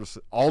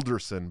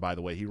Alderson, by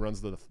the way. He runs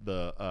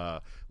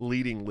the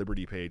leading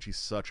Liberty page. He's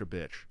such a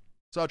bitch.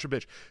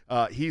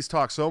 He's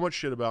talked so much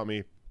shit about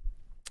me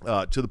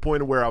to the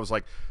point of where I was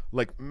like,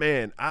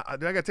 man, I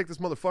got to take this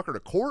motherfucker to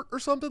court or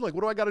something? Like,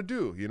 what do I got to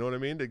do? You know what I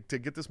mean? To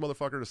get this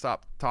motherfucker to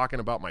stop talking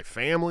about my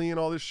family and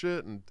all this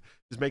shit and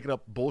just making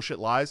up bullshit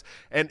lies.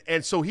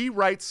 And so he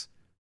writes,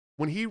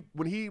 when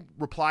he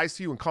replies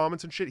to you and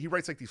comments and shit, he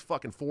writes like these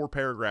fucking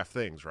 4-paragraph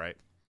things, right?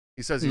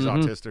 He says he's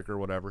autistic or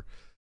whatever.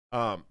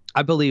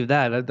 I believe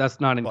that. That's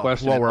not in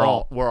question.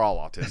 Well, we're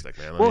all autistic,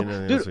 man. Well, I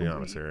mean, dude, let's be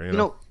honest here. You know,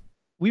 know,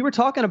 we were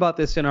talking about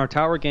this in our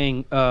Tower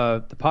Gang,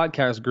 the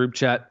podcast group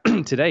chat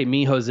today,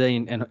 me, Jose,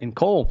 and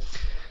Cole.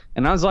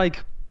 And I was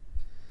like,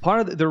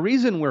 part of the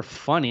reason we're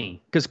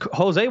funny, because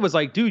Jose was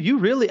like, dude, you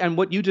really, and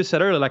what you just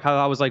said earlier, like how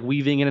I was like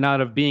weaving in and out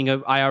of being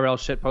an IRL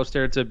shit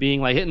poster to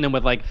being like hitting them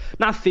with like,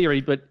 not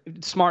theory, but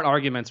smart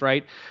arguments,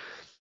 right?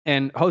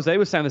 And Jose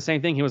was saying the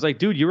same thing. He was like,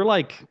 dude, you were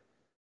like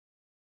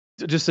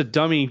just a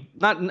dummy,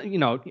 not, you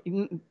know,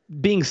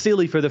 being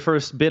silly for the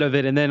first bit of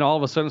it, and then all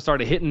of a sudden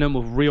started hitting them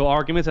with real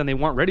arguments and they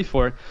weren't ready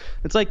for it.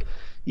 It's like,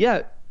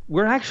 yeah,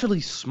 we're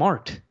actually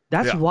smart.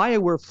 That's why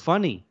we're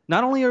funny.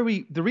 Not only are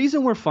we, the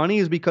reason we're funny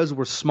is because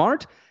we're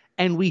smart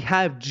and we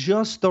have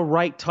just the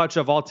right touch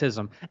of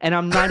autism. And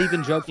I'm not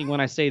even joking when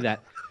I say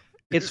that.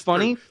 It's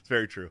funny. True. It's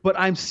very true. But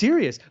I'm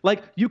serious.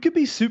 Like, you could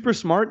be super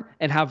smart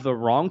and have the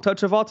wrong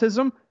touch of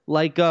autism.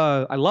 Like,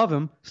 I love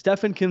him,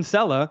 Stefan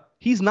Kinsella.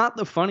 He's not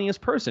the funniest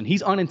person.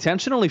 He's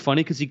unintentionally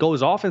funny because he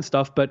goes off and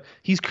stuff, but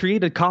he's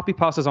created copy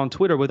pastas on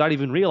Twitter without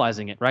even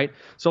realizing it, right?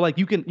 So like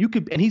you could,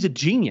 and he's a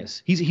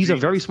genius. He's a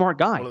very smart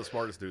guy. One of the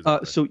smartest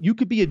dudes. So you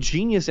could be a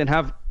genius and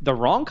have the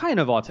wrong kind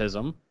of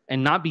autism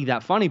and not be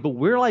that funny, but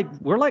we're like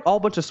all a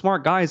bunch of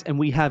smart guys and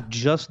we have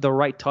just the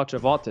right touch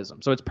of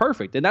autism. So it's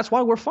perfect. And that's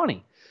why we're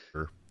funny.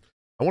 Sure.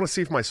 I want to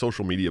see if my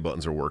social media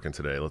buttons are working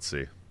today. Let's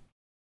see.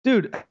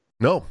 Dude.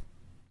 No.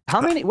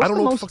 How many, what's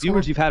the most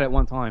viewers you've had at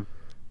one time?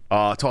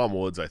 Tom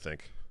Woods, I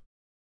think.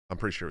 I'm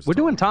pretty sure we're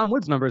doing Tom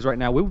Woods numbers right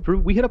now.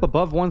 We hit up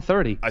above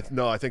 130.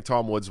 I think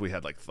Tom Woods we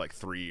had like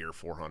 300 or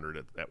 400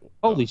 at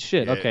holy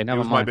shit. Okay,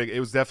 never mind. It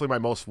was definitely my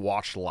most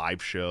watched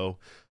live show.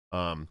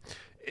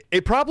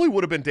 It probably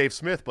would have been Dave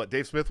Smith, but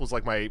Dave Smith was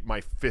like my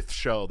 5th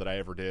show that I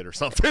ever did or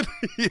something.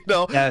 You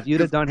know? Yeah, if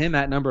you'd have done him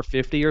at number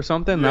 50 or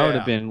something, that would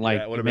have been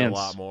like it would have been a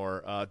lot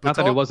more. Not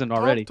that it wasn't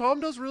already. Tom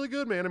does really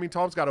good, man. I mean,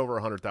 Tom's got over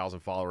 100,000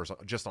 followers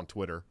just on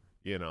Twitter.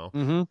 You know,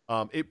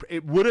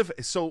 it would have.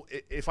 So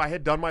if I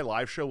had done my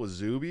live show with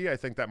Zuby, I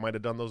think that might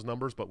have done those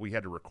numbers. But we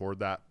had to record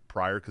that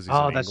prior because he's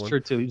in that's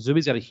England. True too.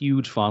 Zuby's got a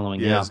huge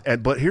following. Yes, yeah.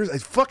 But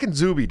here's fucking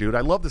Zuby, dude.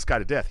 I love this guy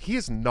to death. He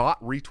has not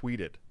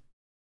retweeted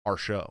our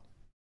show.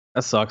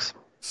 That sucks.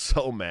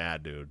 So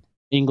mad, dude.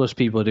 English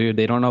people, dude.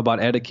 They don't know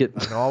about etiquette.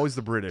 And always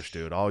the British,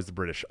 dude. Always the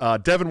British.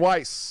 Devin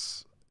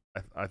Weiss.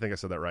 I think I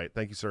said that right.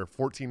 Thank you, sir.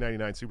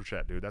 $14.99 super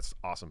chat, dude. That's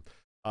awesome.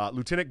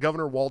 Lieutenant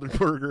Governor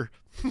Waldenberger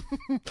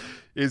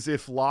is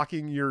if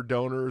locking your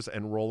donors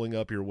and rolling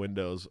up your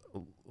windows.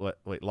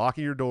 Wait,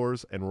 locking your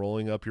doors and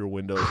rolling up your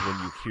windows when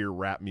you hear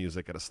rap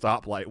music at a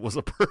stoplight was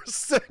a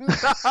person.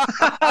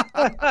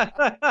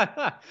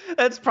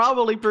 That's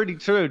probably pretty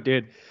true,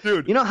 dude.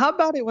 You know, how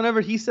about it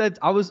whenever he said,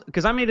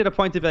 because I made it a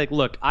point to be like,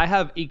 look, I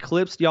have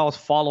eclipsed y'all's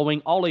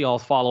following, all of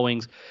y'all's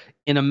followings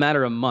in a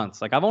matter of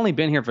months. Like, I've only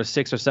been here for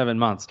 6 or 7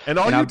 months. And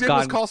all you did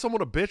was call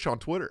someone a bitch on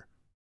Twitter.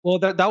 Well,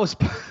 that was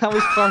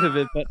part of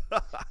it,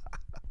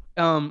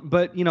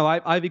 but you know,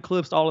 I've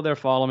eclipsed all of their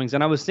followings,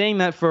 and I was saying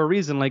that for a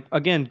reason. Like,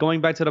 again, going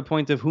back to the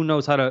point of who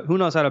knows how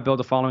to build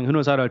a following, who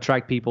knows how to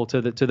attract people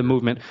to the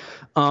movement.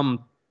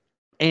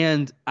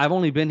 And I've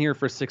only been here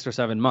for 6 or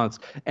 7 months,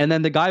 and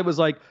then the guy was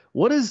like,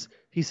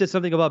 he said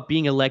something about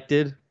being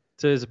elected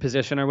to his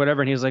position or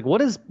whatever, and he was like, what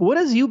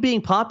does you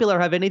being popular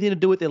have anything to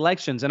do with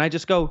elections? And I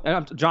just go,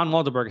 John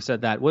Waldenberger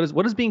said that.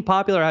 What does being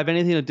popular have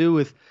anything to do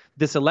with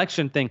this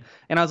election thing?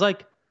 And I was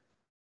like,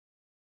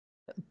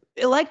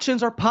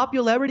 elections are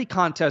popularity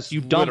contests, you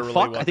dumb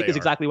fuck. I think is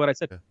exactly what I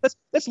said. Yeah.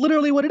 That's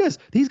literally what it is.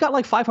 He's got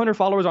like 500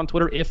 followers on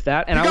Twitter, if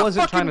that. And I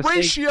wasn't trying to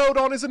ratioed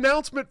on his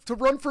announcement to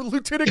run for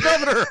lieutenant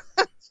governor.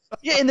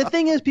 Yeah, and the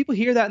thing is, people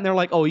hear that and they're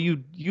like, "Oh,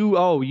 you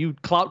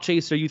clout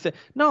chaser."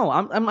 No,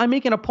 I'm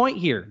making a point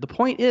here. The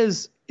point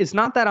is, it's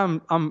not that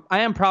I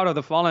am proud of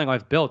the following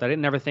I've built. I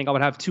didn't ever think I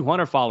would have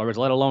 200 followers,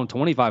 let alone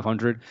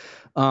 2,500.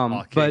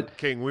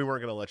 King, we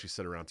weren't gonna let you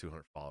sit around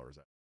 200 followers.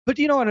 But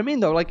you know what I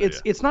mean, though? Like,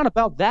 it's not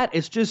about that.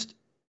 It's just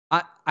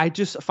I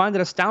just find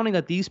it astounding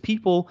that these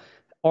people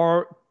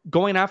are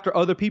going after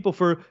other people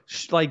for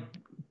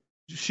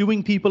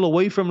shooing people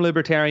away from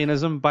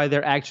libertarianism by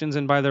their actions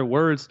and by their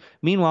words.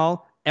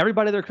 Meanwhile,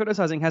 everybody they're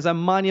criticizing has a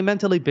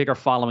monumentally bigger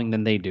following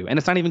than they do, and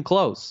it's not even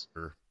close.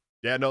 Sure.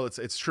 Yeah, no,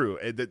 it's true.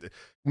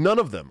 None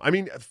of them. I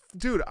mean,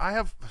 dude, I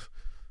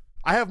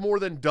have more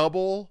than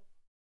double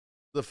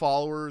the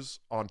followers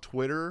on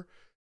Twitter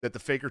that the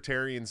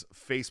Fakertarians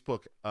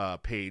Facebook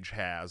page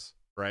has,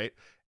 right?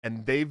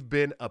 And they've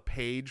been a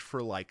page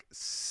for like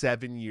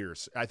 7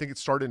 years. I think it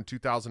started in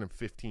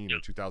 2015 or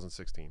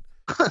 2016.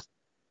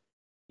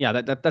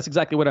 Yeah, that's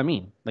exactly what I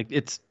mean. Like,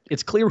 it's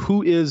clear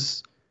who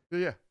is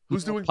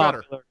who's doing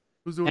better.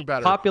 Who's doing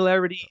better?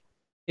 Popularity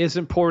is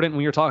important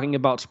when you're talking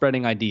about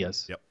spreading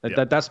ideas.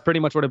 Yep. That's pretty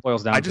much what it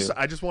boils down to.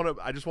 I just want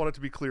it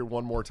to be clear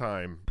one more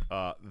time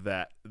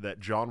that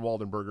John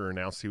Waldenberger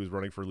announced he was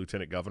running for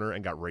lieutenant governor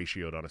and got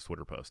ratioed on his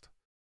Twitter post.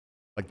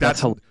 Like,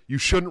 you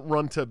shouldn't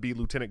run to be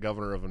lieutenant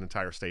governor of an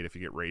entire state if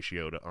you get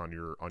ratioed on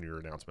your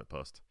announcement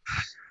post.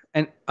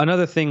 And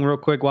another thing, real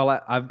quick,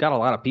 while I've got a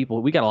lot of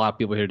people, we got a lot of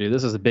people here, dude.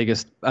 This is the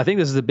biggest. I think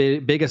this is the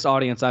biggest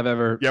audience I've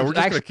ever. Yeah, we're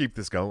just gonna keep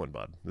this going,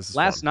 bud. This is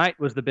last night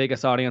was the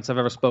biggest audience I've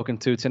ever spoken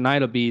to.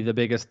 Tonight will be the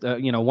biggest.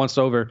 Once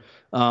over,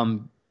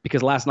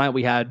 because last night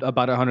we had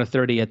about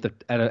 130 at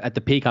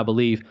the peak, I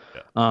believe.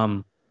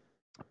 Yeah.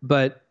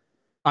 But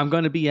I'm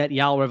going to be at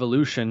Yowl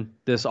Revolution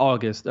this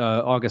August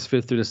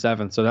 5th through the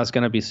 7th. So that's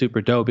going to be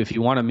super dope. If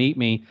you want to meet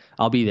me,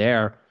 I'll be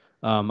there.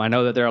 I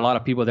know that there are a lot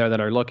of people there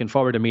that are looking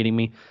forward to meeting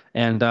me,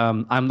 and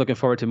I'm looking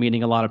forward to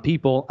meeting a lot of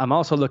people. I'm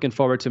also looking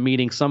forward to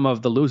meeting some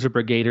of the loser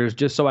brigaders,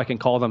 just so I can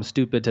call them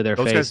stupid to their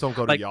face. Those guys don't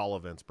go to Yowl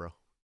events, bro.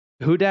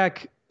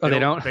 Hudak, they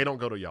don't? They don't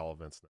go to Yowl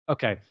events.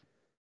 Okay.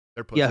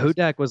 Yeah,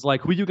 Hudak was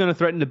like, who are you going to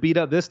threaten to beat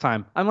up this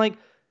time? I'm like,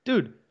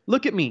 dude,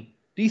 look at me.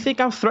 Do you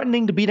think I'm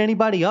threatening to beat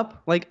anybody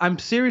up? Like, I'm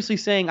seriously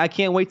saying I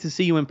can't wait to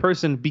see you in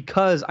person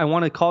because I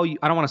want to call you.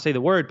 I don't want to say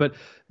the word, but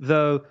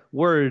the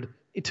word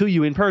to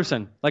you in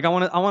person. Like, I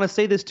want to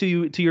say this to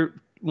you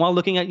while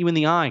looking at you in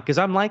the eye, because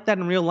I'm like that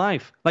in real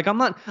life. Like, I'm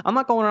not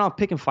going around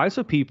picking fights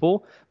with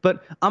people,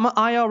 but I'm an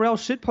IRL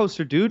shit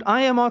poster, dude.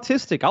 I am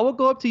autistic. I will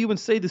go up to you and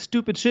say the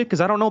stupid shit because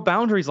I don't know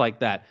boundaries like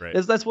that. Right.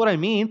 That's what I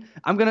mean.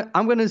 I'm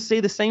gonna say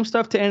the same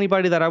stuff to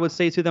anybody that I would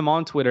say to them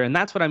on Twitter, and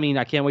that's what I mean.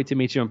 I can't wait to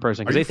meet you in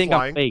person because they think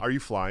I'm fake. Are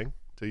you flying?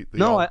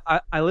 No,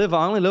 I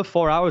only live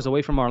 4 hours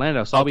away from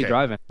Orlando, so I'll be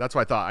driving. That's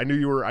what I thought. I knew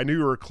you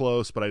were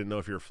close, but I didn't know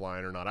if you were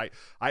flying or not.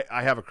 I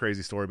have a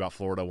crazy story about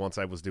Florida. Once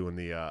I was doing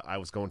I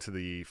was going to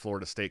the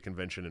Florida State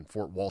Convention in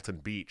Fort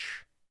Walton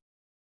Beach,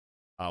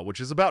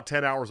 which is about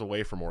 10 hours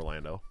away from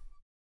Orlando.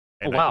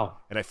 And wow!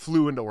 I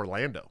flew into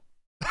Orlando.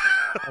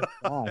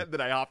 Oh, and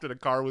then I hopped in a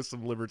car with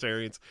some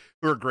libertarians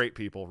who are great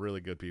people, really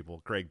good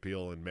people, Craig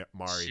Peel and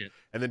Mari, Shit.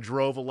 And then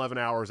drove 11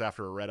 hours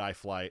after a red-eye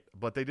flight.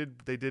 But they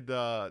did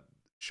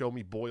show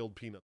me boiled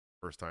peanuts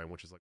the first time,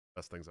 which is like the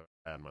best things I've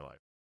had in my life.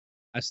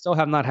 I still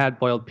have not had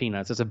boiled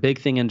peanuts. It's a big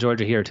thing in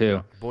Georgia here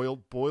too.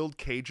 Boiled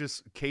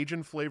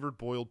Cajun flavored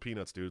boiled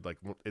peanuts, dude. Like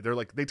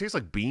they taste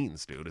like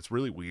beans, dude. It's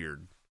really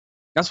weird.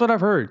 That's what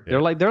I've heard.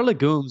 Yeah. They're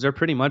legumes. They're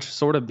pretty much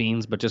sort of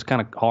beans, but just kind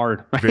of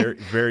hard. Right? Very,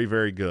 very,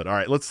 very good. All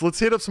right, let's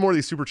hit up some more of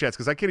these super chats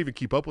because I can't even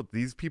keep up with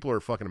these. People are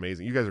fucking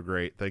amazing. You guys are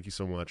great. Thank you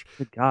so much.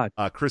 Good God.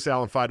 Chris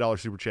Allen, $5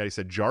 super chat. He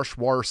said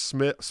Joshua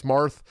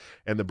Smarth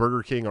and the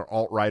Burger King are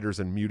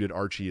alt-righters and muted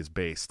Archie is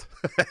based.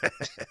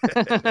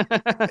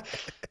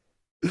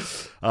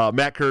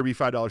 Matt Kirby,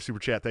 $5 super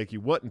chat. Thank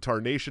you. What in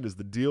tarnation is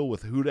the deal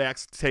with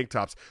Hudak's tank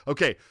tops?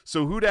 Okay,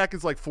 so Hudak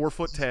is like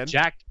 4'10".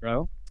 Jacked,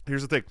 bro.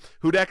 Here's the thing.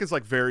 Hudak is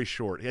like very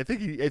short. I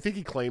think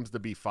he claims to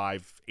be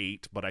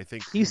 5'8", but I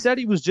think he said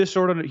he was just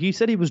sort of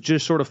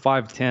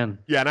 5'10".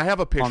 Yeah, and I have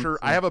a picture.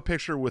 I have a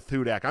picture with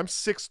Hudak. I'm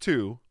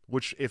 6'2",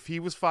 which if he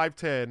was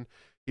 5'10",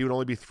 he would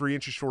only be 3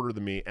 inches shorter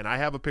than me. And I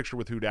have a picture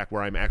with Hudak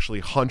where I'm actually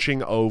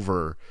hunching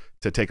over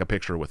to take a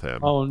picture with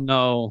him. Oh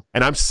no.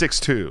 And I'm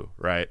 6'2",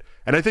 right?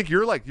 And I think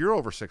you're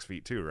over 6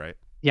 feet too, right?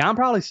 Yeah, I'm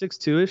probably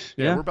 6'2"-ish.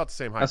 Yeah, we're about the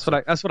same height.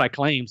 That's what I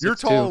claim. 6'2". You're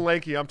tall and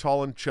lanky. I'm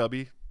tall and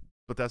chubby,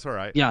 but that's all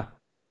right. Yeah.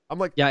 I'm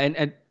like, yeah,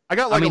 and I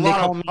got like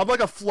I'm like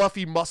a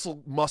fluffy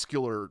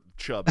muscular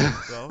chubby.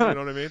 So, you know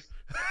what I mean?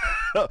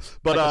 But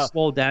like a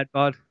swole dad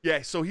bod.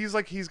 Yeah, so he's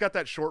got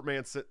that short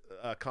man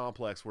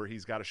complex where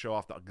he's got to show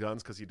off the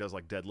guns because he does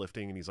like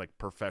deadlifting and he's like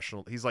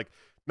professional. He's like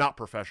not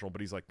professional,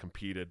 but he's like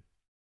competed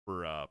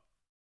for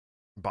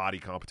body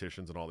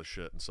competitions and all this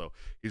shit, and so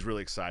he's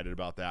really excited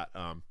about that.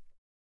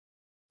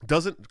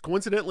 Doesn't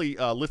coincidentally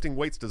lifting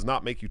weights does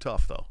not make you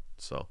tough though.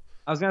 So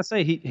I was gonna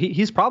say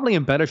he's probably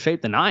in better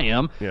shape than I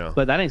am. Yeah,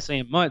 but that ain't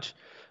saying much.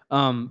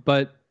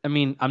 But I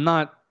mean, I'm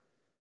not.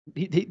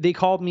 They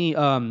called me.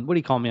 What do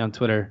you call me on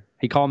Twitter?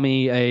 He called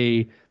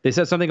me They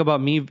said something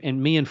about me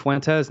and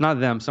Fuentes. Not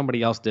them.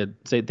 Somebody else did.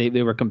 Say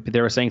they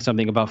were saying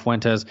something about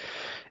Fuentes,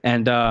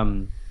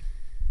 and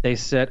they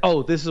said,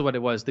 oh, this is what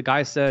it was. The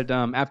guy said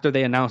after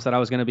they announced that I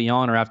was going to be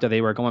on, or after they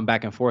were going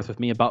back and forth with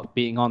me about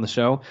being on the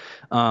show.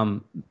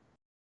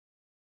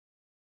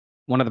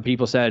 One of the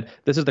people said,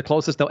 this is the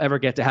closest they'll ever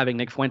get to having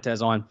Nick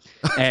Fuentes on.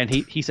 And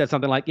he said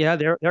something like, yeah,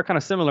 they're kind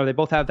of similar. They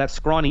both have that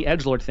scrawny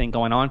edgelord thing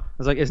going on. I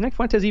was like, is Nick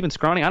Fuentes even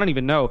scrawny? I don't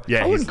even know.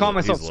 Yeah, I wouldn't call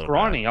myself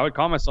scrawny. I would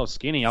call myself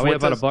skinny. I weigh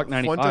about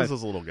 $1.95. Fuentes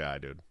is a little guy,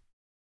 dude.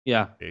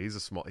 Yeah. He's a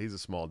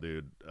small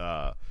dude.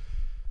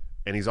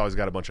 And he's always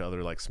got a bunch of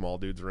other like small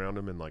dudes around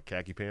him in like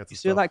khaki pants. You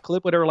see that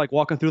clip where they were like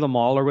walking through the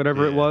mall or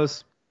whatever it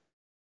was?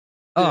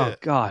 Oh, yeah.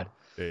 God.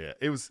 Yeah.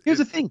 Here's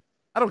the thing.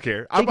 I don't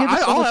care.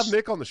 I'll have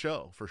Nick on the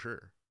show for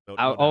sure. No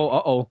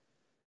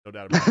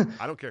doubt about it.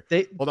 I don't care.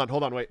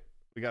 Hold on, wait.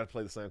 We got to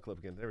play the sound clip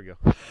again. There we go.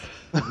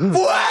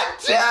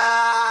 What?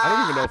 I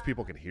don't even know if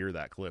people can hear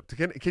that clip.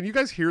 Can you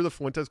guys hear the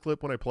Fuentes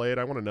clip when I play it?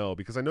 I want to know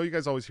because I know you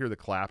guys always hear the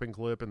clapping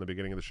clip in the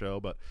beginning of the show,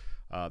 but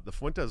the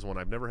Fuentes one,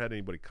 I've never had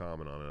anybody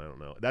comment on it. I don't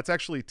know. That's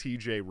actually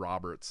TJ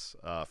Roberts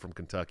from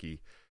Kentucky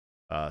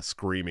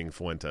screaming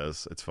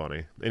Fuentes. It's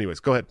funny. Anyways,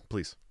 go ahead,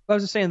 please. I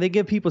was just saying they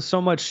give people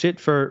so much shit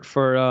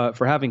for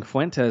having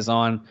Fuentes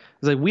on.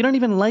 It's like we don't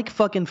even like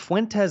fucking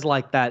Fuentes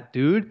like that,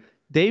 dude.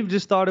 Dave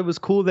just thought it was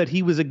cool that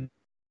he was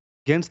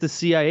against the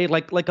CIA,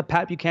 like a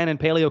Pat Buchanan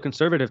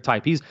paleoconservative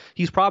type.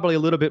 He's probably a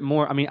little bit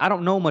more. I mean, I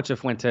don't know much of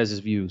Fuentes'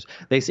 views.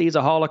 They say he's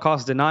a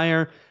Holocaust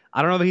denier.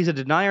 I don't know if he's a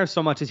denier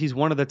so much as he's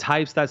one of the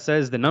types that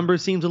says the number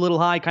seems a little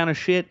high kind of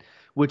shit,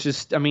 which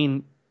is, I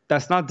mean,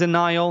 that's not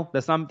denial.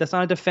 That's not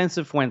a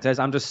defensive Fuentes.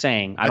 I'm just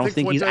saying. I don't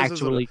think he's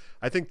actually.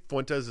 I think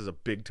Fuentes is a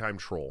big time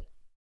troll.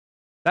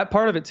 That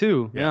part of it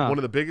too. Yeah. One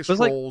of the biggest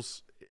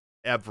trolls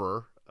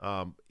ever.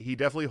 He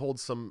definitely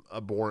holds some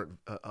abhorrent.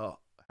 How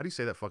do you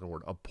say that fucking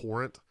word?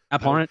 Abhorrent.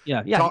 Abhorrent.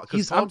 Yeah.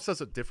 Because Tom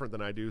says it different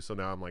than I do, so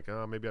now I'm like,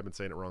 oh, maybe I've been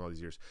saying it wrong all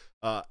these years.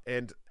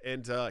 And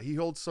he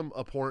holds some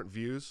abhorrent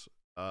views.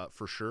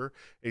 For sure,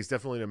 he's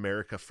definitely an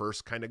America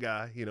first kind of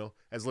guy. You know,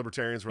 as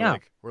libertarians,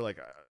 we're like,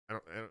 I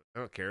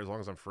don't care as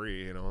long as I'm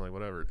free. You know, like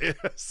whatever.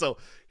 So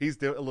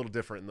he's a little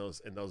different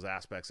in those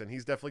aspects, and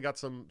he's definitely got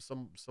some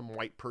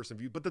white person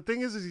view. But the thing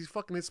is he's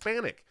fucking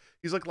Hispanic.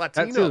 He's like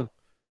Latino.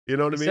 You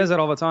know what I mean? He says that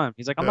all the time.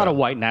 He's like, I'm not a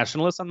white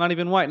nationalist. I'm not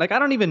even white. Like I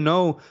don't even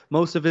know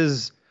most of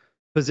his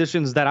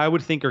positions that I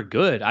would think are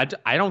good. I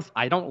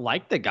don't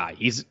like the guy.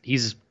 He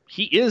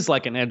is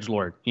like an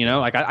edgelord. You know,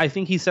 like I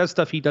think he says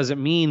stuff he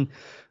doesn't mean.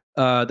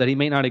 That he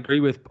may not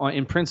agree with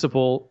in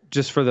principle,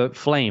 just for the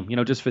flame, you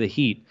know, just for the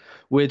heat,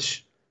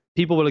 which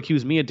people will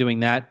accuse me of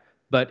doing that.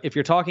 But if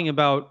you're talking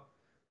about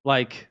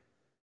like,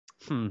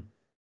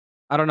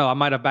 I don't know, I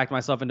might have backed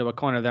myself into a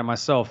corner there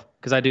myself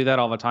because I do that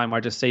all the time. Where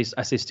I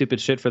say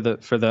stupid shit for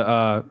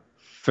the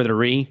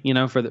re, you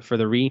know, for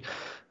the re.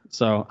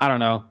 So I don't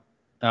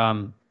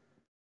know,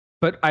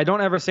 but I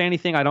don't ever say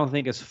anything I don't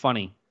think is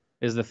funny.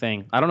 Is the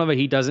thing. I don't know if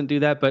he doesn't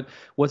do that, but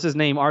what's his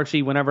name?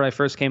 Archie, whenever I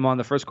first came on,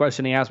 the first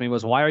question he asked me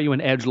was, why are you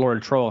an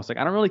edgelord troll? It's like,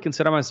 I don't really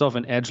consider myself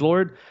an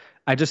edgelord.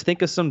 I just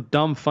think of some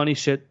dumb, funny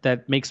shit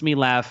that makes me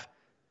laugh,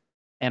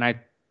 and I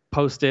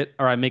post it,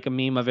 or I make a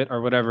meme of it, or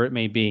whatever it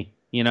may be.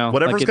 You know?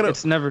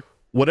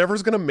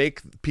 Whatever's gonna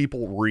make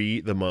people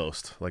read the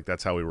most. Like,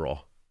 that's how we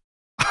roll.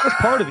 That's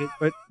part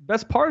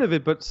of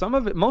it, but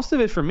most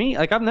of it for me,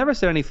 like, I've never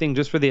said anything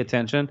just for the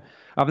attention.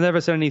 I've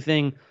never said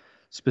anything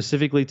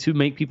specifically to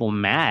make people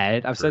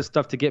mad. I've said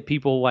stuff to get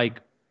people like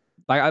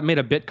I made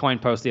a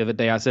Bitcoin post the other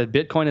day. I said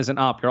Bitcoin isn't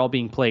up. You're all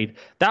being played.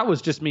 That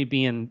was just me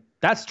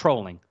that's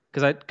trolling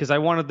because I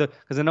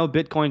know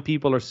Bitcoin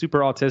people are super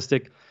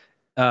autistic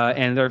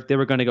and they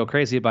were going to go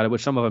crazy about it,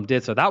 which some of them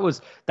did. So that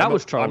was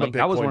trolling.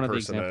 That was one of the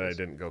examples. I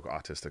didn't go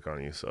autistic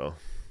on you, so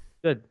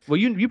Good. Well,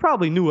 you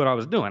probably knew what I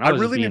was doing. I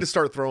really need to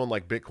start throwing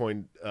like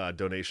Bitcoin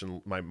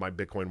donation, my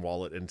Bitcoin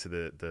wallet into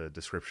the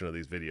description of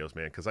these videos,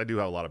 man, because I do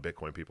have a lot of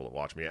Bitcoin people that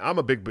watch me. I'm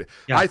a big,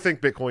 I think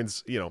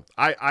Bitcoin's,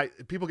 I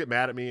people get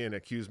mad at me and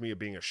accuse me of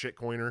being a shit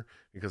coiner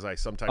because I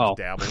sometimes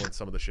dabble in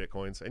some of the shit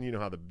coins, and you know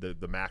how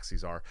the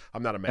maxis are.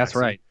 I'm not a maxi. That's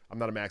right. I'm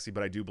not a maxi,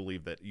 but I do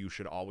believe that you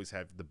should always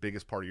have the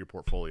biggest part of your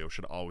portfolio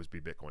should always be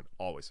Bitcoin.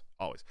 Always.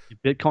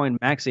 Bitcoin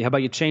maxi. How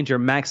about you change your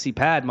maxi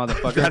pad,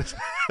 motherfucker?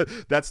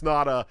 that's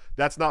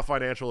not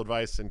financial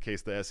advice in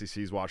case the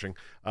SEC is watching.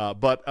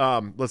 But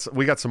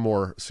we got some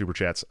more super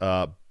chats.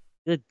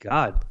 Good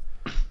God.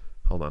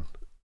 Hold on.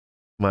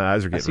 My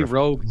eyes are getting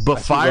rogue.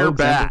 Fire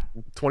Bat,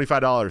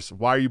 $25.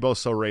 Why are you both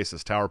so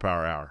racist? Tower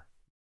Power Hour.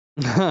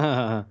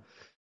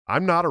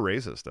 I'm not a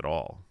racist at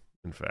all.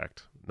 In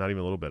fact, not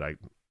even a little bit.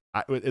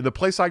 In the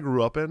place I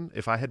grew up in,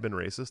 if I had been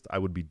racist, I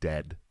would be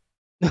dead.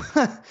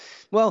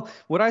 Well,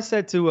 what I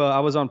said to I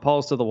was on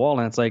Paul's to the Wall,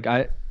 and it's like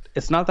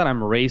it's not that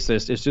I'm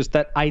racist. It's just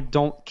that I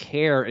don't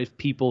care if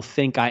people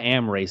think I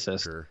am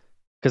racist. Sure.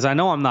 Because I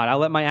know I'm not. I'll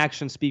let my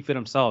actions speak for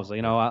themselves.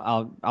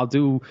 I'll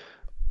do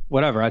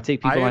whatever. I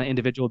take people on an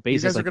individual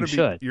basis like you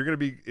should.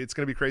 It's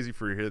gonna be crazy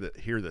for you to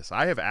hear this.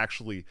 I have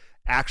actually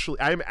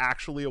I am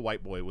actually a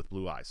white boy with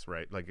blue eyes,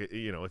 right? Like,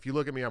 if you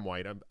look at me, I'm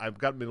white. I've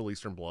got Middle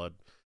Eastern blood.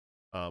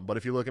 But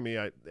if you look at me,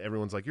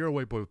 everyone's like, you're a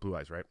white boy with blue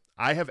eyes, right?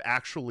 I have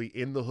actually,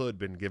 in the hood,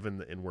 been given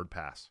the N-word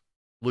pass.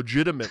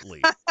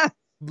 Legitimately.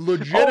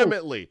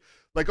 Legitimately.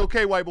 Like,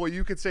 okay, white boy,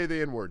 you could say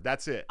the N-word.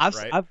 That's it,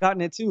 right? I've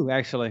gotten it too,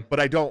 actually. But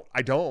I don't.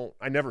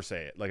 I never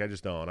say it. Like, I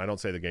just don't. I don't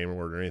say the gamer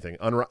word or anything.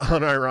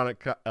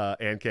 Unironic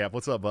ANCAP.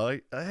 What's up,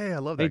 buddy? Hey, I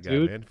love that guy,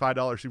 dude. Man.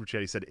 $5 super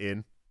chat. He said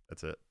in.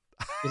 That's it.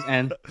 Just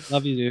end.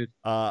 Love you, dude.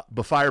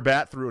 Befire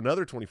Bat threw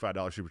another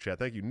 $25 super chat.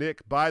 Thank you,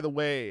 Nick. By the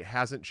way,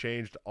 hasn't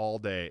changed all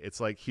day. It's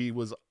like he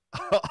was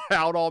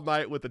out all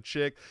night with a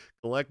chick,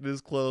 collected his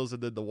clothes,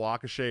 and then the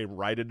walk of shame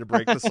right in to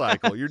break the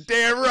cycle. You're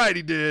damn right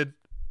he did.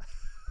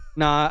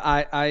 Nah,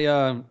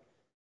 I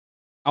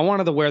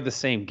wanted to wear the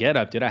same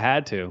getup, dude. I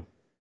had to.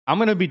 I'm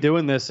gonna be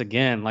doing this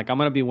again. Like, I'm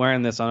gonna be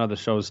wearing this on other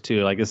shows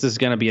too. Like, this is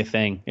gonna be a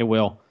thing. It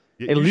will.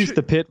 At least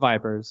the Pit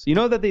Vipers. You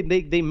know that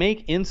they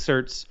make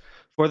inserts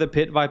for the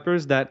Pit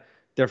Vipers that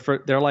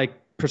they're like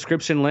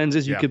prescription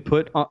lenses you could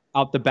put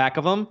out the back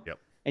of them. Yep.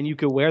 And you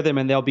could wear them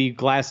and they'll be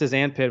glasses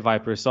and Pit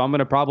Vipers. So I'm going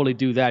to probably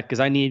do that because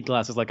I need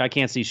glasses. Like, I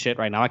can't see shit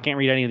right now. I can't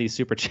read any of these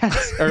super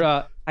chats. Or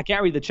I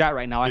can't read the chat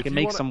right now. I can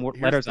make some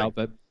letters out.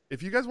 But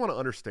if you guys want to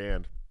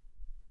understand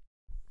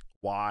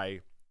why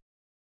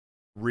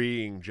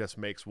reeing just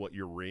makes what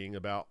you're reeing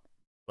about,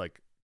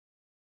 like,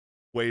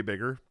 way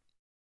bigger.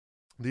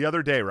 The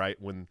other day, right,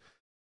 when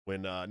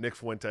Nick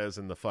Fuentes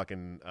and the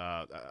fucking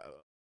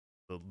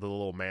the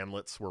little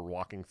manlets were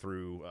walking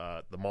through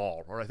the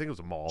mall, or I think it was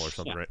a mall or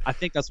something, right? I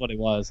think that's what it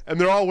was. And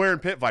they're all wearing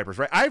Pit Vipers,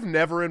 right? I've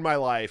never in my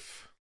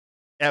life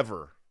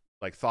ever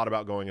like thought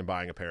about going and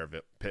buying a pair of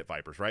Pit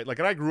Vipers, right? Like,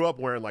 and I grew up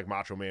wearing like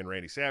Macho Man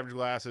Randy Savage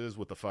glasses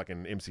with the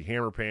fucking MC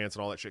Hammer pants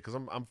and all that shit because I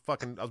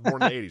was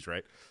born in the 80s,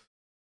 right?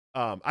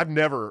 I've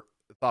never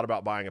thought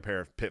about buying a pair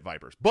of Pit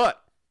Vipers,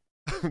 but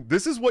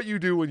this is what you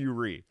do when you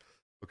read.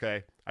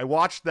 Okay, I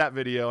watched that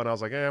video and I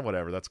was like,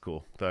 whatever, that's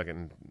cool.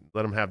 Fucking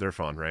let them have their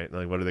fun, right?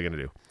 Like, what are they gonna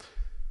do?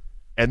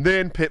 And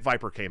then Pit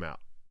Viper came out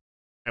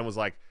and was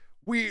like,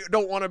 we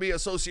don't want to be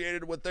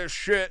associated with this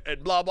shit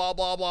and blah blah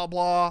blah blah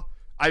blah.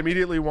 I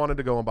immediately wanted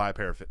to go and buy a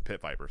pair of Pit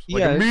Vipers.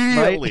 Like,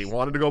 immediately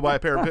wanted to go buy a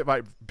pair of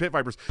Pit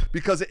Vipers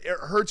because it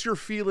hurts your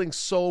feelings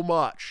so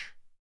much.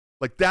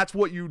 Like, that's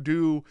what you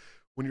do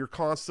when you're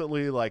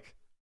constantly like,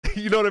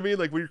 you know what I mean?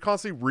 Like, when you're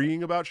constantly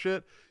reading about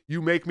shit,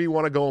 you make me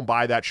want to go and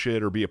buy that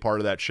shit or be a part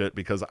of that shit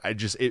because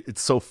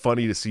it's so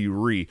funny to see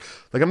you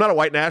like, I'm not a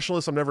white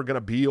nationalist. I'm never going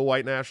to be a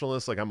white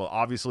nationalist. Like, I'm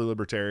obviously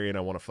libertarian.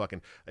 I want to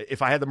fucking,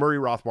 if I had the Murray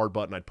Rothbard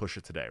button, I'd push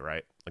it today,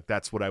 right? Like,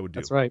 that's what I would do.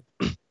 That's right.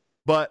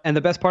 And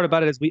the best part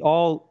about it is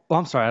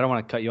I'm sorry, I don't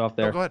want to cut you off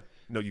there. No, go ahead.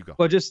 No, you go.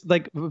 But just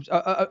like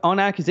on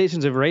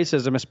accusations of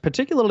racism,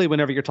 particularly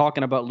whenever you're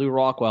talking about Lew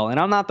Rockwell, and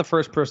I'm not the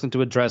first person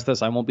to address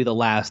this. I won't be the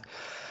last.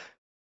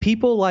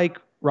 People like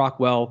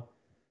Rockwell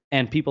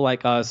and people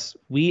like us,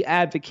 we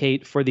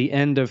advocate for the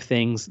end of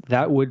things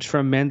that would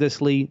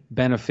tremendously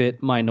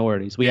benefit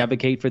minorities. We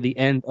advocate for the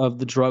end of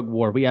the drug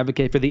war. We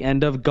advocate for the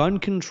end of gun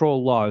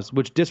control laws,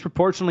 which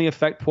disproportionately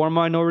affect poor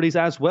minorities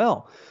as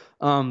well.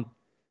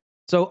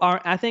 So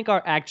I think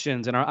our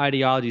actions and our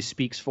ideology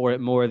speaks for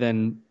it more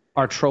than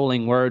our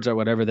trolling words or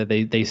whatever that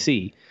they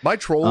see. My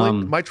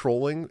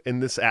trolling in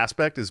this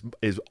aspect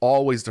is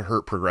always to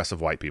hurt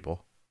progressive white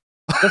people.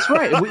 That's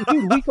right.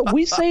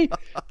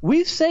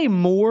 We say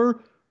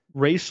more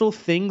racial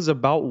things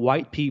about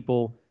white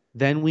people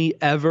than we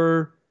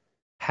ever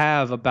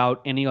have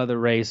about any other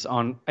race,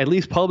 on at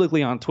least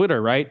publicly on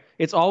Twitter, right?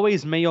 It's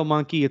always Mayo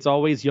Monkey, it's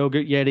always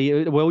Yogurt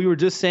Yeti. Well, we were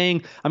just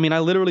saying, I mean, I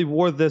literally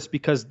wore this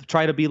because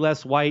try to be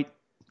less white.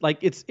 Like,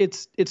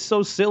 it's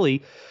so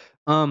silly.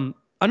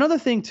 Another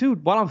thing too,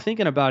 while I'm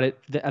thinking about it,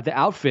 the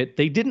outfit,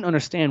 they didn't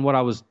understand what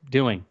I was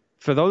doing.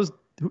 For those,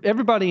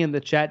 everybody in the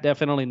chat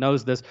definitely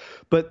knows this,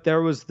 but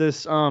there was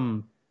this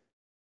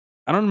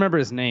I don't remember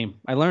his name.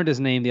 I learned his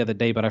name the other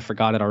day, but I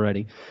forgot it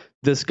already.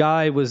 This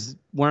guy was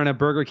wearing a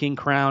Burger King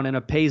crown and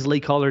a paisley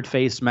colored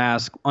face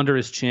mask under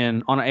his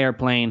chin on an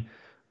airplane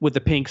with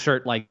a pink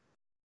shirt like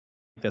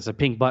this, a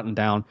pink button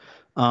down.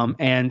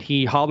 And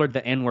he hollered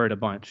the N-word a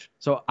bunch.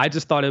 So I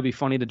just thought it would be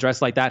funny to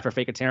dress like that for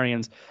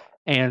Faketarians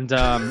and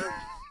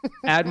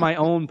add my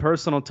own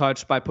personal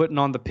touch by putting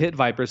on the Pit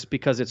Vipers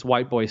because it's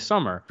White Boy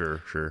Summer.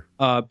 Sure.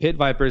 Pit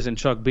Vipers and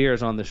Chuck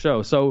Beers on the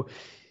show. So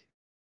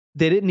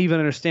they didn't even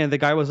understand.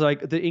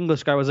 The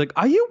English guy was like,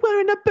 "Are you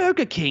wearing a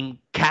Burger King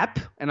cap?"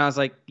 And I was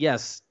like,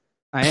 "Yes,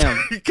 I am."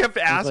 He kept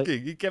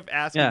asking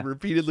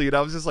repeatedly. And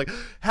I was just like,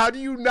 how do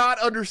you not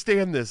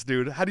understand this,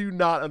 dude? How do you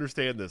not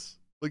understand this?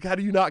 Like, how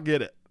do you not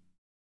get it?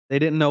 They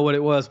didn't know what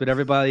it was, but all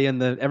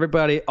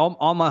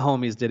my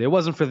homies did. It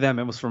wasn't for them.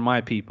 It was for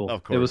my people.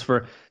 Of course. It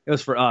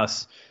was for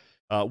us.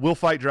 Will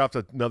Fight dropped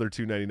another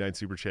 $2.99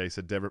 super chat. He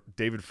said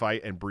David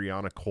Fight and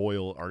Brianna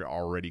Coyle are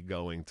already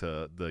going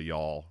to the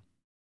y'all.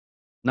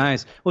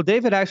 Nice. Well,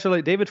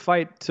 David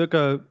Fight took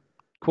a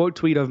quote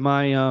tweet of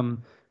my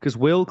because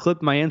Will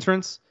clipped my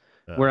entrance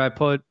where I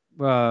put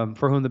For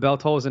Whom the Bell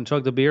Tolls and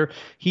Chug the Beer.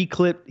 He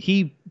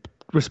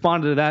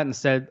responded to that and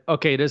said,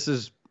 "Okay, this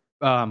is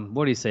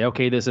what do you say?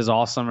 Okay, this is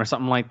awesome," or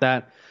something like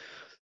that.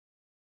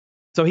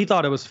 So he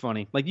thought it was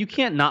funny. Like, you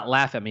can't not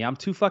laugh at me. I'm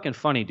too fucking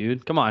funny,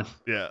 dude. Come on.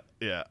 Yeah.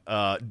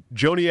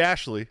 Joni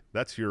Ashley,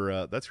 that's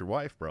your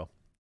wife, bro.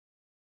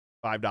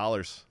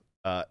 $5.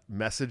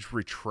 Message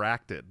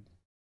retracted.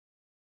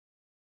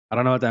 I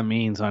don't know what that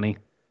means, honey.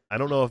 I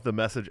don't know if the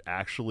message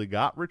actually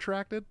got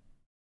retracted.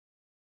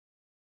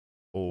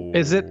 Oh.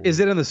 Is it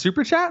in the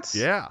super chats?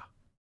 Yeah.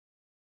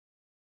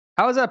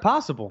 How is that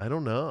possible? I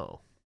don't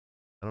know.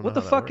 What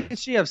the fuck could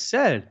she have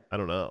said? I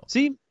don't know.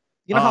 See,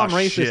 you know how I'm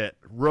racist. Shit.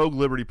 Rogue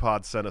Liberty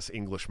Pod sent us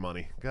English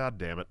money. God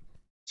damn it.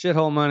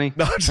 Shithole money.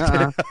 No, just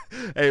kidding.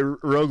 Hey,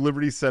 Rogue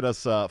Liberty sent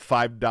us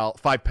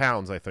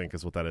 £5, I think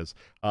is what that is.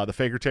 The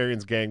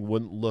Faketarians gang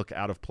wouldn't look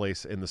out of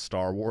place in the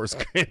Star Wars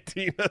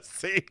cantina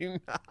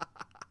scene.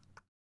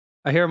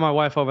 I hear my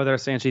wife over there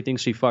saying she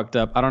thinks she fucked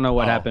up. I don't know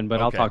what happened,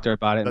 but okay. I'll talk to her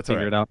about it and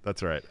figure it out.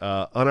 That's right.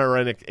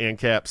 Unironic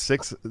ANCAP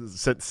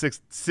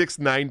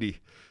 690.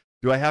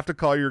 Do I have to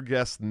call your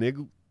guest Nig?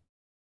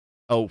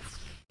 Oh,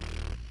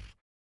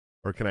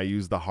 or can I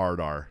use the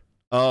hard R?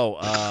 Oh,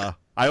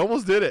 I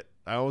almost did it.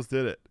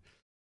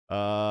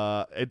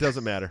 It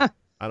doesn't matter.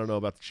 I don't know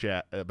about the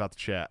chat,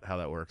 how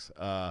that works.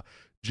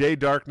 Jay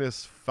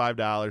Darkness,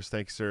 $5.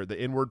 Thank you, sir.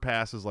 The inward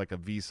pass is like a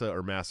Visa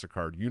or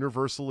MasterCard,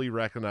 universally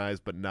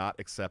recognized but not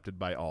accepted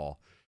by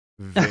all.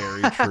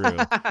 Very true.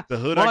 The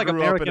hood I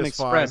grew up in is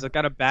Express. fine. It's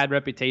got a bad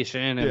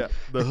reputation. And... Yeah,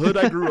 the hood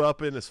I grew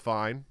up in is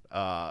fine.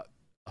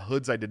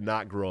 Hoods I did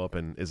not grow up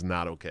in is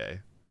not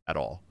okay at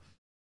all.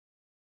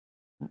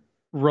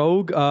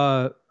 Rogue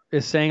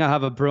is saying I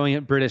have a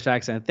brilliant British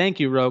accent. Thank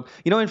you, Rogue.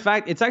 You know, in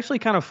fact, it's actually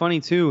kind of funny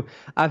too.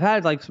 I've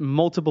had like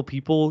multiple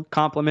people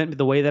compliment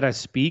the way that I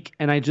speak,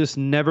 and I just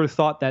never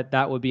thought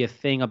that would be a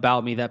thing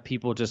about me that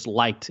people just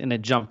liked and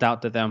it jumped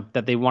out to them,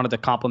 that they wanted to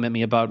compliment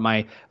me about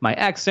my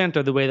accent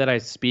or the way that I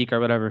speak or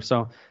whatever.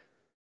 So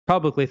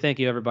publicly, thank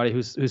you everybody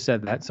who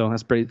said that. So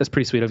that's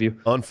pretty sweet of you.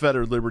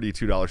 Unfettered Liberty,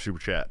 $2 super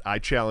chat. I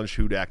challenge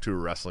Hudak to a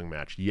wrestling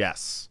match.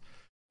 Yes,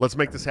 let's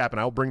make this happen.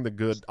 I'll bring the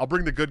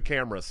good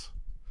cameras.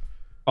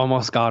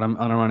 Almost got him.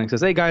 Unironic says,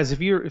 "Hey guys, if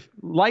you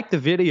like the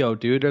video,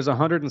 dude, there's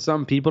 100 and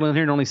some people in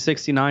here and only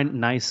 69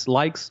 nice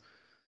likes.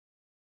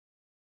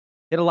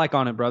 Hit a like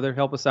on it, brother.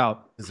 Help us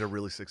out." Is there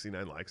really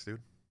 69 likes, dude?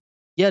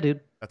 Yeah,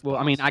 dude. That's well,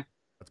 boss. I mean,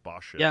 that's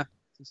boss shit. Yeah,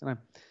 69.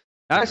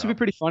 That'd actually be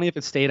pretty funny if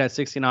it stayed at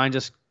 69.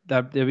 Just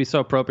that'd be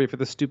so appropriate for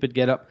the stupid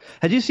get up.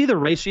 Had you see the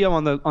ratio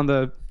on the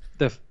dude?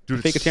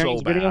 It's so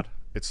video? bad.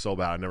 It's so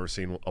bad. I've never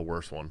seen a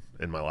worse one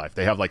in my life.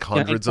 They have like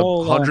hundreds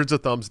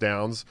of thumbs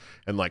downs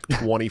and like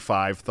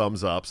 25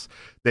 thumbs ups.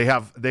 They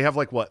have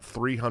like what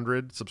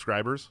 300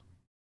 subscribers.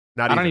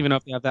 I don't even know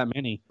if they have that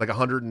many. Like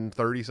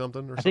 130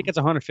 something. I think it's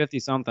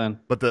 150 something.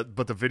 But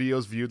the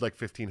video's viewed like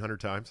 1,500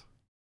 times.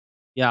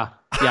 Yeah,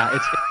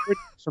 it's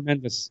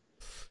tremendous.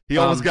 He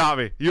almost got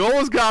me. You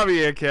almost got me,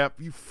 ANCAP.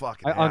 You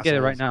fucking. I'll get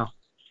it right now.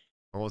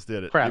 Almost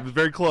did it. Crap. It was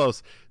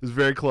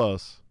very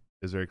close.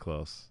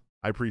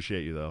 I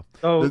appreciate you though.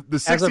 So the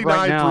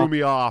 69 threw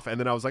me off, and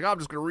then I was like, I'm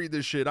just gonna read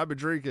this shit. I've been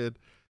drinking.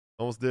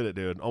 Almost did it,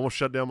 dude. Almost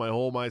shut down my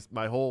whole MySpace,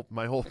 my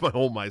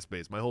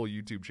whole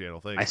YouTube channel.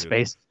 Thanks,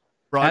 MySpace.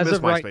 Bro, I miss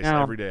MySpace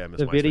every day. I miss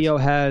the MySpace. video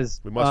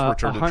has we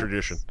must return to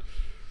tradition.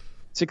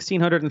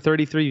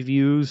 1,633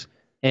 views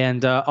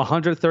and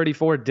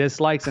 134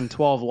 dislikes and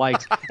 12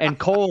 likes. And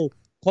Cole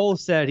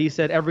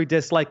said every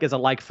dislike is a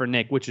like for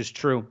Nick, which is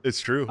true. It's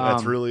true.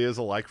 That really is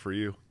a like for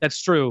you.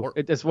 That's true.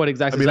 That's what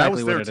exactly I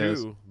was there what it too,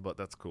 is. but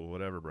that's cool.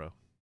 Whatever, bro.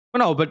 Well,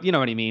 no, but you know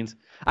what he means.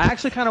 I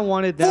actually kind of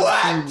wanted them to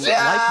like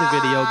the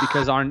video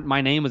because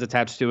my name was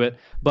attached to it,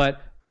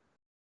 but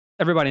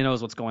everybody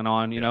knows what's going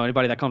on. You know,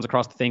 anybody that comes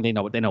across the thing, they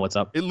know what's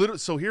up.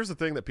 So here's the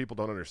thing that people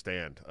don't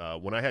understand.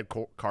 When I had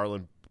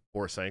Carlin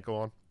Borisenko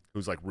on,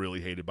 who's like really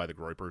hated by the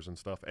Groypers and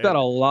stuff, got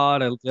a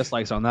lot of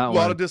dislikes on that one. A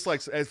lot of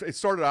dislikes. It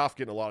started off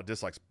getting a lot of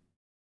dislikes.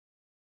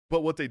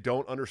 But what they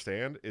don't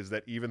understand is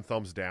that even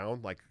thumbs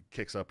down like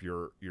kicks up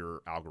your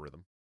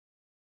algorithm.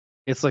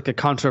 It's like a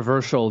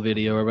controversial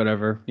video or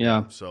whatever.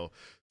 Yeah. So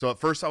at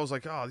first I was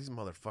like, oh, these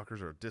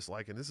motherfuckers are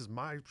disliking. This is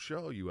my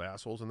show, you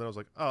assholes. And then I was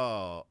like,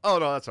 oh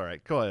no, that's all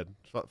right. Go ahead,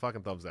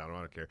 fucking thumbs down. I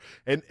don't care.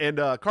 And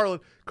Carlin,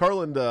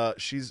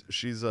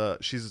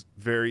 she's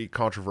very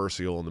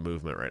controversial in the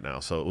movement right now.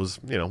 So it was,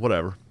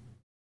 whatever.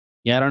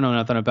 Yeah, I don't know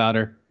nothing about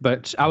her,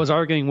 but I was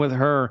arguing with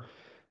her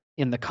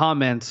in the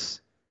comments.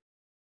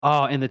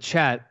 Oh, in the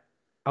chat,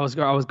 I was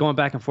going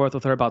back and forth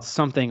with her about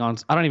something on.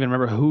 I don't even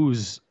remember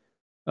whose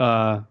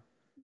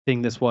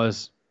thing this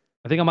was.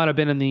 I think I might have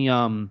been in the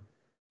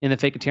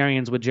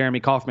Fakeitarians with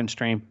Jeremy Kaufman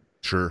stream.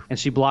 Sure. And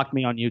she blocked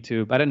me on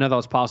YouTube. I didn't know that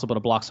was possible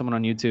to block someone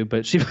on YouTube,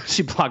 but she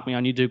blocked me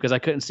on YouTube because I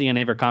couldn't see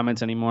any of her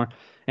comments anymore.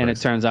 And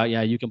It turns out,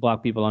 yeah, you can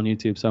block people on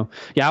YouTube. So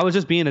yeah, I was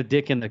just being a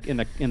dick in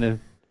the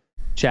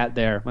chat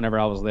there whenever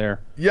I was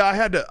there. Yeah,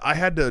 I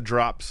had to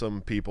drop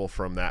some people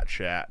from that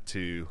chat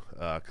too,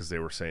 because they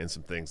were saying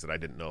some things that I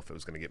didn't know if it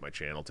was going to get my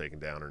channel taken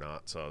down or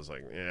not. So I was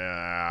like,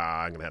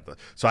 yeah, I'm gonna have to.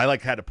 So I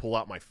had to pull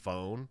out my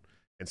phone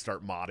and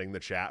start modding the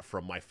chat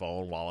from my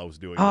phone while I was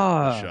doing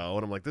the show,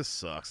 and I'm like, this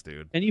sucks,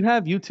 dude. And you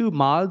have YouTube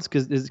mods?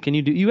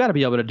 You got to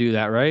be able to do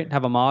that, right?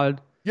 Have a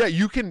mod? Yeah,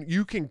 you can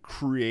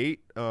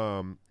create.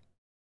 You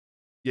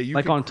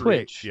like can on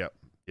Twitch. Yep.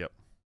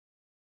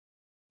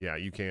 Yeah,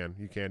 you can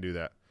do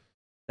that.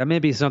 That may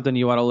be something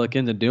you ought to look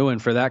into doing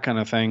for that kind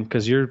of thing,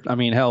 because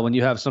hell, when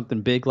you have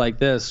something big like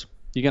this,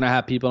 you're gonna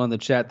have people in the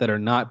chat that are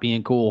not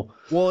being cool.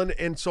 Well,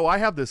 and so I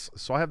have this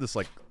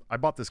like, I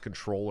bought this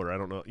controller. I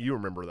don't know, you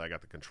remember that I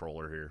got the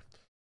controller here?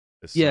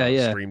 This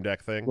Stream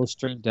Deck thing. Little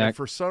Stream Deck. And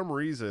for some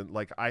reason,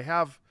 like I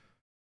have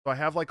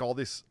like all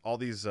these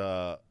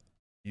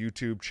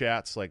YouTube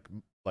chats like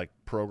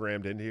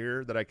programmed in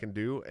here that I can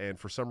do, and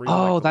for some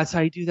reason, that's how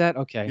you do that.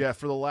 Okay. Yeah,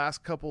 for the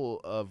last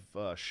couple of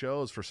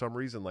shows, for some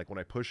reason, like when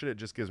I push it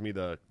just gives me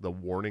the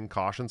warning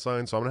caution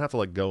sign. So I'm gonna have to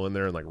like go in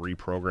there and like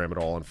reprogram it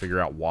all and figure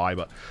out why.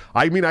 But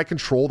I mean, I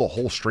control the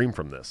whole stream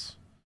from this,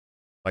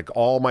 like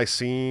all my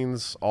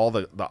scenes, all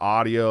the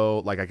audio.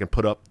 Like I can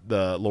put up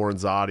the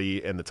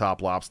Lorenzotti and the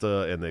Top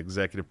Lobster and the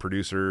executive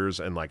producers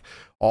and like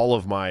all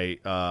of my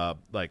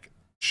like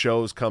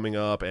shows coming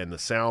up and the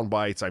sound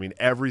bites. I mean,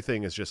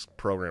 everything is just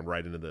programmed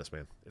right into this,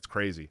 man. It's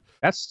crazy.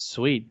 That's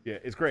sweet. Yeah,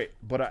 it's great.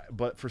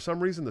 But for some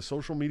reason the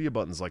social media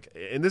buttons, like,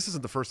 and this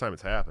isn't the first time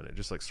it's happened, it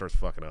just like starts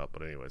fucking up.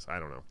 But anyways,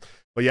 I don't know.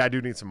 But yeah, I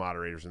do need some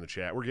moderators in the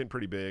chat. We're getting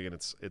pretty big, and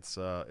it's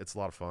a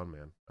lot of fun,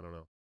 man. I don't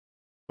know.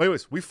 But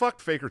anyways, we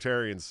fucked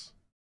Fakeitarians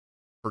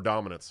for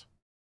dominance.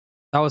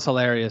 That was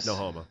hilarious. No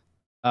homo.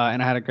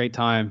 And I had a great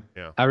time.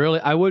 Yeah.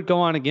 I would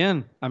go on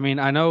again. I mean,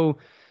 I know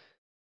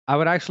I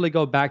would actually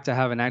go back to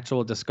have an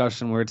actual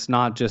discussion where it's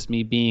not just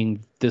me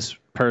being this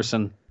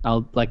person.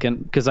 I feel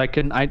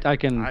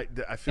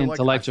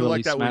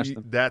intellectually smash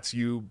them. That's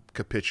you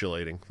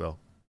capitulating, though.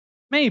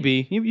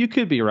 Maybe you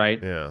could be right.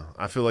 Yeah,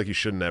 I feel like you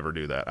should never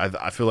do that.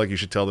 I feel like you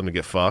should tell them to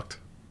get fucked.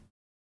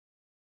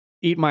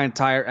 Eat my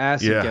entire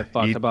ass and get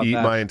fucked about that.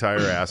 Eat my entire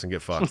ass and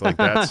get fucked. Like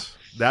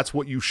that's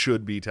what you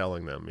should be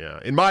telling them. Yeah,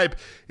 in my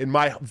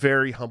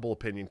very humble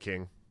opinion,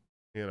 King.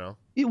 You know,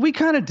 we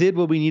kind of did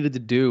what we needed to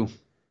do.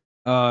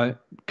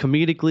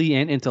 Comedically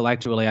and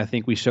intellectually, I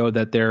think we showed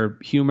that they're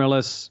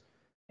humorless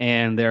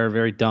and they're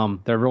very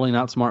dumb. They're really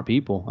not smart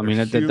people. I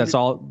mean, that's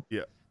all.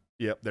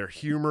 Yeah. They're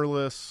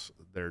humorless.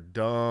 They're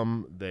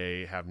dumb.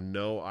 They have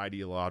no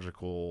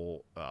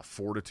ideological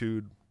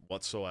fortitude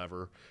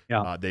whatsoever.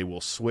 Yeah. They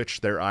will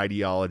switch their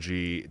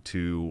ideology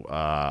to,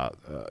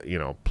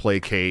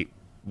 placate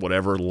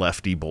whatever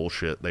lefty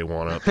bullshit they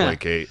want to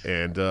placate,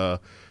 and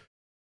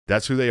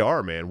that's who they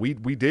are, man.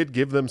 We did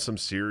give them some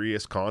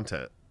serious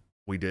content.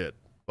 We did.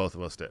 Both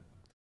of us did.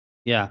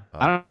 Yeah.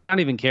 I don't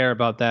even care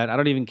about that. I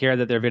don't even care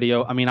that their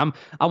video. I mean,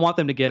 I want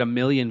them to get 1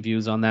 million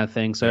views on that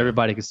thing so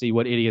everybody can see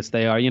what idiots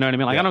they are. You know what I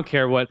mean? Like, I don't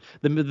care what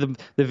the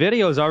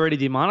video is already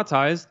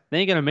demonetized. They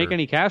ain't gonna make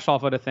any cash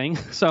off of the thing.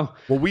 So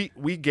well,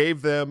 we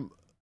gave them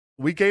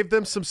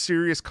some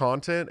serious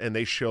content, and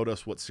they showed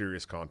us what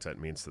serious content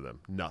means to them.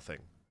 Nothing.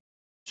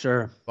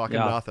 Sure. Fucking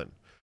nothing.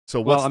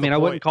 So I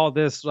wouldn't call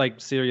this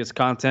like serious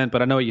content,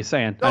 but I know what you're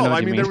saying. No,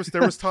 I mean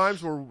there was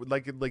times where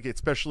like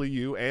especially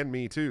you and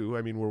me too.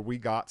 I mean, where we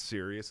got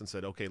serious and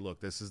said, okay,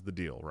 look, this is the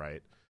deal,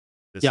 right?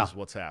 This is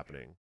what's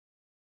happening,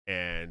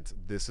 and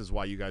this is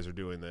why you guys are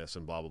doing this,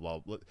 and blah blah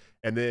blah.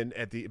 And then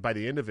by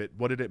the end of it,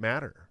 what did it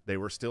matter? They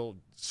were still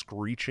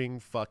screeching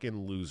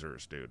fucking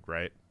losers, dude.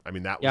 Right? I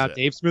mean, that was it.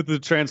 Dave Smith was a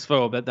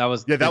transphobe. That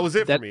was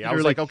it for me. I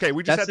was like, okay,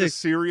 we just had this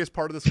serious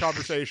part of this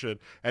conversation,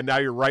 and now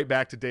you're right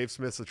back to Dave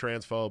Smith's a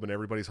transphobe and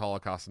everybody's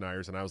Holocaust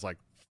deniers, and I was like,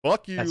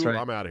 fuck you, right.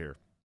 I'm out of here.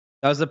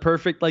 That was the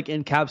perfect like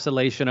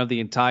encapsulation of the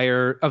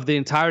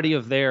entirety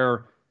of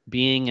their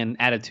being and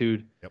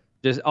attitude. Yep.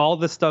 Just all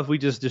the stuff we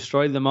just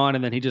destroyed them on,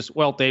 and then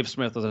Dave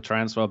Smith was a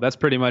transphobe. That's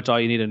pretty much all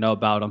you need to know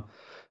about him.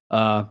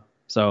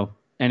 So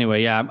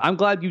anyway, I'm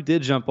glad you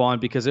did jump on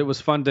because it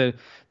was fun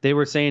they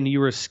were saying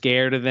you were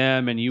scared of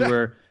them and you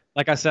were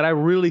Like I said, I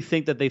really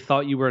think that they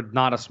thought you were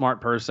not a smart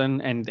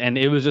person, and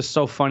it was just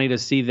so funny to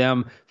see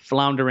them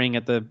floundering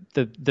at the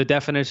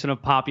definition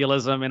of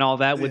populism and all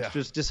that, which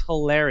was just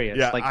hilarious.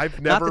 Yeah, like, I've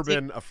never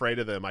been afraid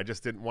of them. I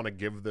just didn't want to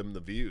give them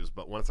the views.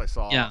 But once I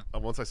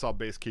saw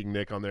Base King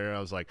Nick on there, I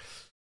was like,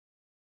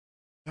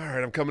 all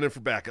right, I'm coming in for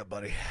backup,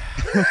 buddy.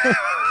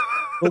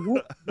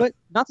 but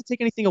not to take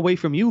anything away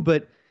from you,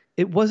 but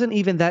it wasn't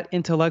even that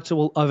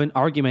intellectual of an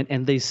argument,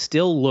 and they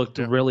still looked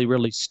really,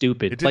 really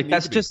stupid. Like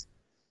that's just.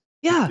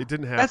 Yeah, it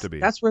didn't have to be.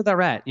 That's where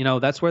they're at.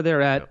 That's where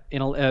they're at.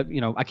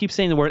 Yep. I keep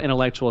saying the word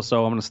intellectual,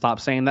 so I'm going to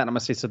stop saying that. I'm going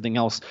to say something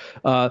else.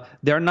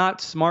 They're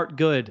not smart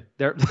good.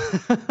 They're.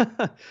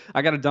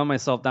 I got to dumb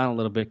myself down a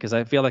little bit because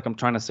I feel like I'm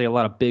trying to say a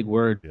lot of big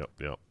words. Yep.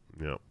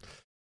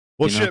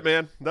 Well, shit,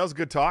 man, that was a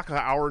good talk. An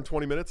hour and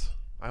 20 minutes.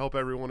 I hope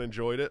everyone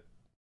enjoyed it.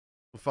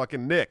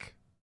 Fucking Nick.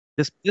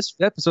 This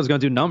episode's going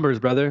to do numbers,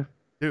 brother.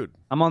 Dude,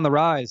 I'm on the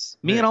rise.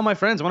 Me and all my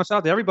friends. I want to shout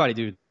out to everybody,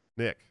 dude.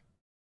 Nick.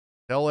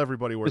 Tell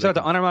everybody where. Shout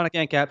out to Unironic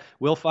ANCAP.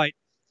 We'll fight.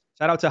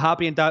 Shout out to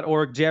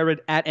Hoppy.org.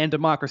 Jared at End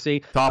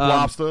Democracy. Top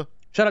Lobster.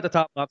 Shout out to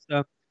Top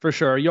Lobster for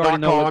sure. You already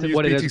know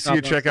what it is. BTC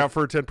at checkout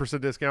for a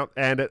 10% discount,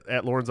 and at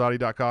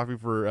LorenzAudi.coffee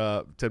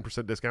for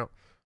 10% discount.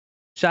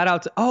 Shout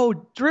out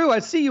to Drew. I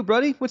see you,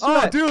 buddy. What's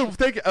up? Dude,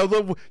 thank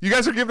you. You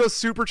guys are giving us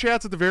super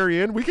chats at the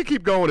very end. We could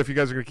keep going if you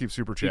guys are going to keep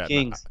super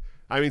chatting.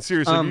 I mean,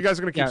 seriously, if you guys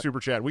are going to keep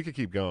super chatting, we could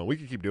keep going. We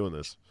could keep doing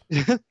this.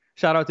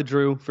 Shout out to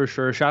Drew for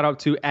sure. Shout out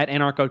to at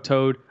Anarcho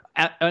Toad.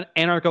 At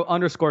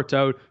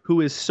Anarcho_Toad, who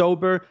is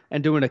sober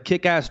and doing a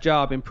kick-ass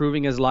job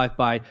improving his life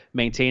by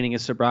maintaining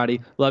his sobriety.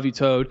 Love you,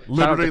 Toad.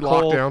 Liberty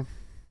Lockdown.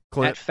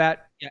 Clint.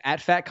 At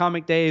Fat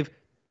Comic Dave.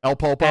 El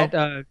Popo. At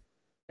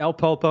El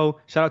Popo.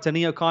 Shout out to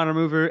Neocon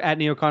Remover. At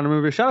Neocon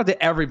Remover. Shout out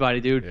to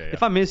everybody, dude. Yeah.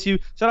 If I miss you,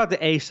 shout out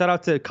to Ace. Shout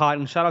out to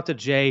Cotton. Shout out to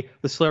Jay,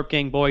 the Slurp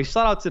Gang boys.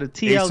 Shout out to the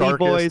TLE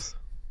boys.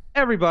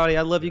 Everybody,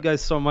 I love you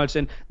guys so much.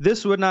 And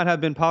this would not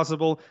have been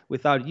possible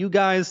without you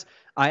guys.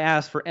 I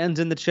asked for ends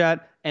in the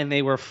chat, and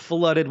they were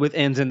flooded with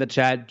ends in the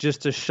chat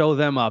just to show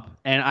them up.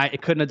 And I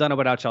couldn't have done it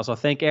without y'all. So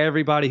thank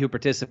everybody who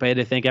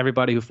participated. Thank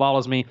everybody who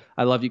follows me.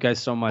 I love you guys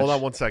so much. Hold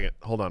on 1 second.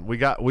 Hold on. We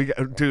got,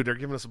 dude, they're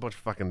giving us a bunch of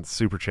fucking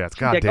super chats.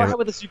 God damn it. Go ahead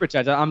with the super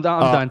chats. I'm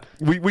done.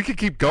 We could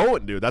keep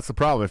going, dude. That's the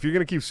problem. If you're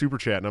going to keep super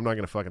chatting, I'm not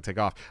going to fucking take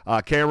off.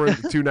 Cameron,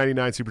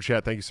 $2.99 super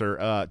chat. Thank you,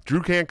 sir.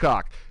 Drew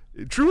Hancock.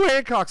 Drew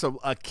Hancock's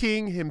a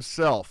king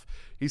himself.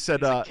 He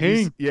said,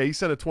 king. He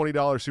sent a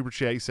 $20 super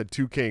chat. He said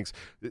 2 kings.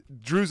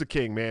 Drew's a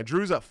king, man.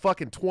 Drew's a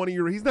fucking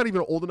 20-year. He's not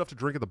even old enough to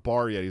drink at the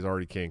bar yet. He's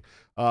already king.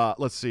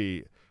 Let's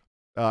see.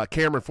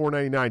 Cameron,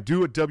 $4.99.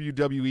 Do a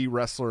WWE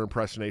wrestler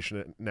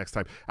impersonation next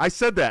time. I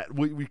said that.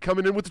 We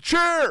coming in with the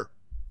chair.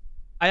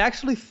 I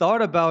actually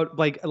thought about,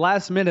 like,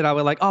 last minute, I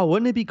was like,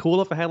 wouldn't it be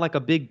cool if I had, like, a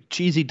big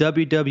cheesy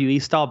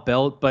WWE style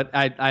belt? But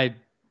I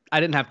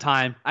didn't have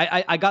time.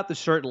 I got the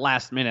shirt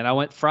last minute. I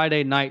went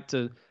Friday night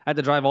I had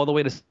to drive all the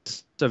way to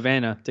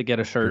Savannah to get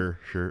a shirt.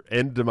 Sure.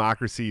 End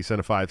Democracy sent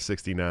a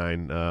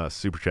 $5.69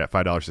 super chat,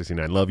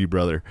 $5.69. Love you,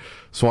 brother.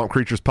 Swamp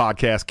Creatures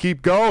podcast,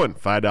 keep going.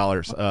 $5.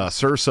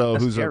 Cerso,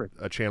 who's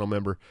a channel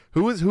member.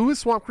 Who is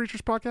Swamp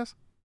Creatures podcast?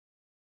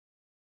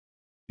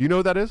 Do you know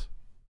who that is?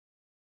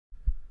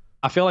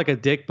 I feel like a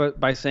dick, but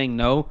by saying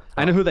no,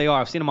 I know who they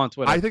are. I've seen them on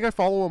Twitter. I think I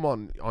follow them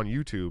on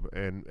YouTube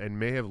and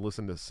may have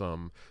listened to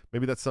some.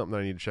 Maybe that's something that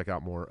I need to check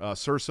out more.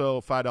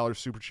 Cerso, $5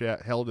 super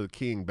chat. Hell to the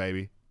king,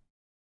 baby.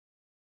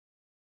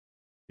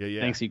 Yeah.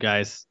 Thanks, you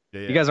guys.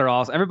 Yeah. You guys are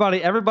awesome.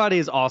 Everybody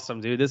is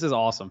awesome, dude. This is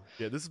awesome.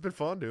 Yeah, this has been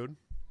fun, dude.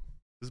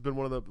 This has been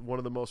one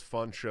of the most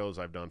fun shows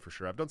I've done for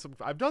sure.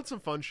 I've done some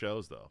fun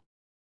shows though.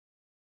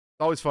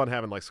 It's always fun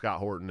having like Scott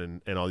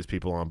Horton and all these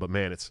people on, but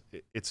man, it's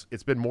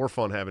been more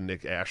fun having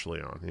Nick Ashley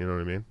on. You know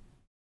what I mean?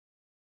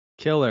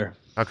 Killer.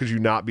 How could you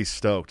not be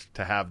stoked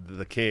to have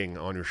the king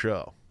on your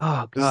show?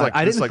 Oh God,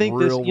 I didn't think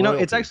this.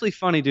 It's actually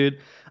funny, dude.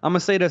 I'm gonna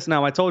say this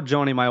now. I told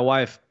Joni, my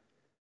wife,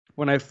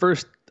 when I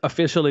first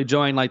officially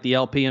joined like the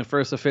LP and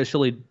first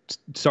officially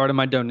started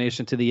my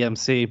donation to the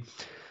MC,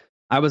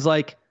 I was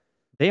like,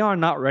 they are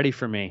not ready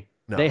for me.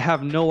 No. They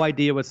have no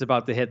idea what's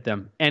about to hit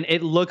them. And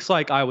it looks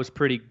like I was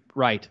pretty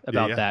right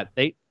about that.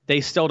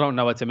 They still don't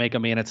know what to make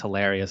of me, and it's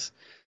hilarious.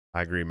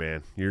 I agree,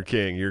 man. You're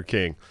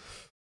king.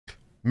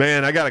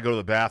 Man, I got to go to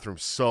the bathroom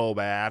so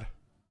bad.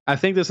 I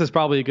think this is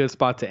probably a good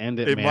spot to end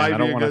it, man. I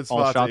don't want to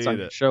call shots on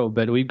your show,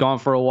 but we've gone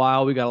for a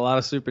while. We got a lot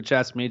of super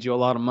chats, made you a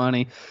lot of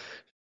money.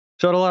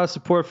 Showed a lot of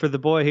support for the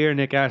boy here,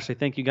 Nick Ashley.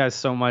 Thank you guys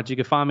so much. You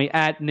can find me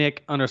at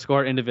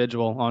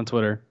Nick_individual on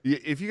Twitter.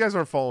 If you guys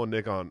aren't following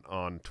Nick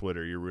on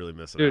Twitter, you're really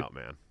missing out,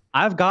 man.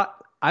 I've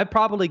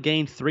probably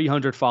gained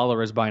 300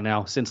 followers by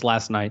now since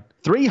last night.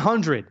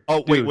 300.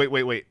 Oh, dude.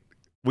 Wait.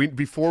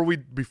 Before we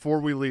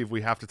leave,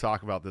 we have to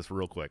talk about this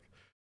real quick.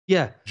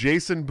 Yeah.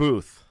 Jason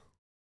Booth,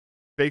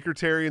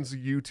 Bakertarian's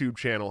YouTube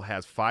channel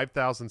has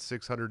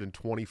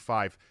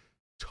 5,625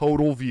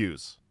 total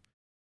views.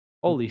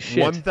 Holy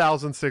shit.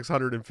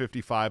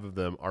 1,655 of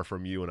them are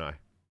from you and I.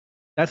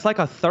 That's like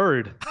a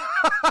third.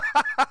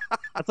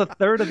 That's a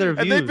third of their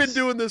views. And they've been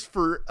doing this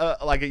for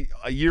like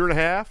a year and a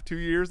half, 2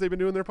 years they've been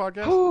doing their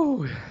podcast.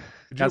 Ooh,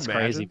 Could you That's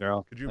imagine? crazy,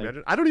 bro. Could you Like,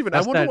 imagine? I don't even. I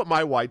that's wonder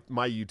that- what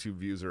my YouTube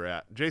views are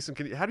at. Jason,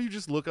 how do you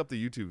just look up the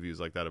YouTube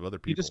views like that of other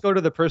people? You just go to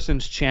the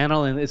person's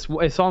channel and it's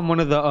on one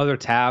of the other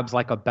tabs,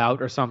 like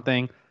about or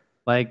something.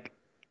 Like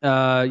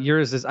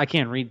yours is, I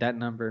can't read that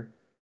number.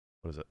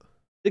 What is it?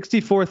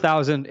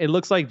 64,000. It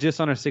looks like just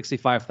under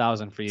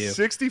 65,000 for you.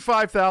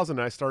 65,000.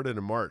 I started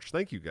in March.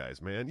 Thank you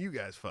guys, man. You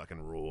guys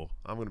fucking rule.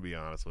 I'm gonna be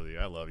honest with you.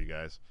 I love you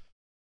guys.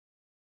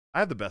 I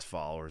have the best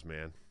followers,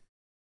 man.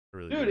 I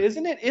really Dude, do.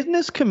 isn't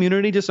this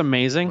community just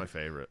amazing? My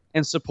favorite.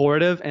 And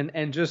supportive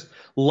and just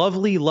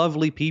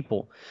lovely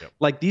people. Yep.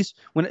 Like these,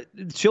 when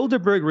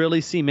Childerberg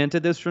really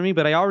cemented this for me,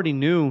 but I already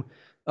knew.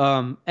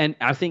 And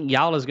I think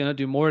Yal is going to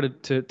do more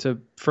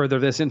to further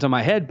this into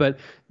my head, but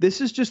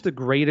this is just the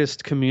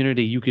greatest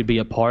community you could be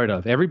a part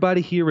of. Everybody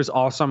here is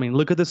awesome. I mean,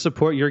 look at the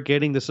support you're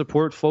getting, the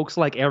support folks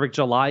like Eric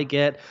July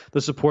get,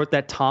 the support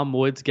that Tom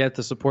Woods gets,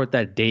 the support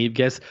that Dave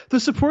gets, the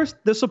support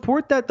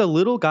that the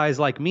little guys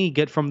like me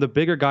get from the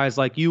bigger guys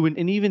like you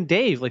and even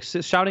Dave, like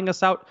shouting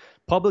us out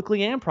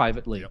publicly and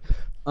privately. Yep.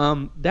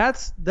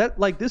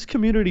 Like this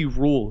community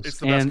rules. It's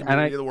the best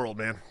community in the world,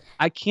 man.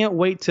 I can't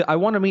wait I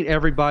want to meet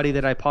everybody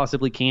that I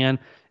possibly can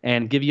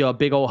and give you a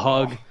big old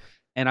hug.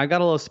 And I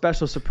got a little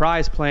special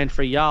surprise planned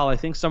for y'all. I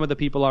think some of the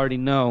people already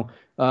know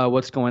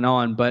what's going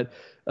on, but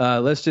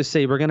let's just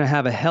say we're going to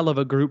have a hell of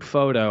a group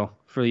photo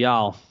for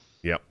y'all.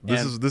 Yep.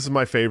 This is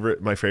my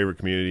favorite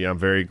community. I'm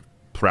very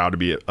proud to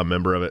be a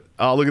member of it.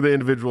 Oh, look at the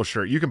individual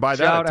shirt. You can buy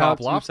that at Top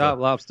Lobster. Top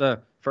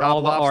Lobster for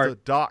all the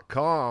art.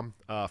 TopLobster.com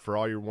for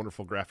all your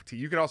wonderful graphic tee.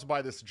 You can also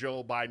buy this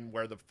Joe Biden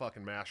wear the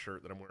fucking mask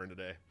shirt that I'm wearing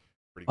today.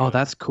 Oh,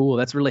 that's cool.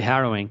 That's really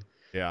harrowing.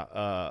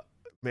 Yeah.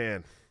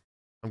 Man,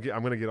 I'm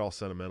going to get all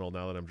sentimental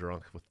now that I'm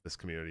drunk with this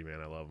community, man.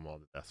 I love them all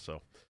to death.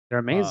 So they're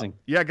amazing.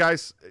 Yeah,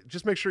 guys,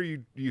 just make sure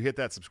you hit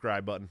that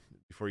subscribe button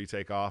before you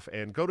take off,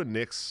 and go to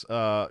Nick's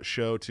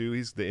show too.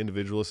 He's the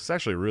individualist. It's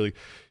actually really,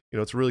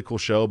 it's a really cool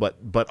show,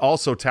 but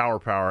also Tower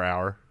Power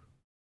Hour,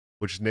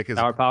 which Nick is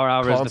Tower Power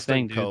Hour is the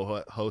thing,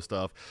 co-host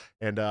of.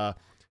 And I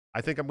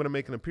think I'm going to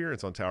make an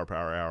appearance on Tower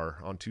Power Hour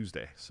on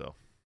Tuesday. So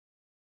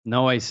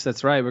nice.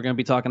 That's right. We're going to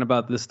be talking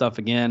about this stuff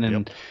again.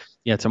 And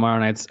tomorrow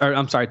night's, or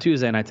I'm sorry,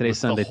 Tuesday night. Today's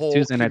Sunday.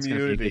 Tuesday night's going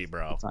to be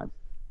bro. Time.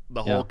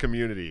 The whole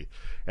community.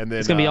 And then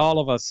it's going to be all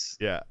of us.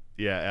 Yeah,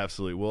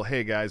 absolutely. Well,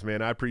 hey guys,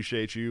 man, I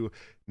appreciate you.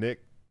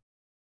 Nick,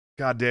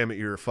 God damn it,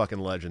 you're a fucking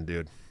legend,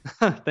 dude.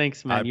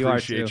 Thanks, man. I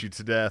appreciate you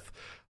to death.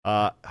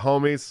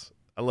 Homies,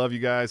 I love you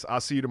guys. I'll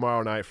see you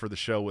tomorrow night for the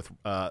show with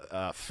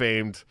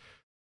famed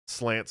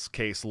Slants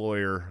case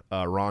lawyer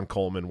Ron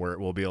Coleman, where it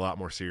will be a lot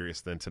more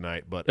serious than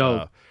tonight. But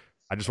I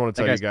just want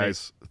to tell you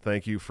guys,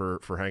 thank you for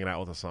hanging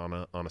out with us on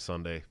a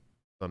Sunday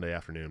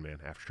afternoon, man,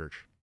 after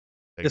church.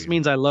 This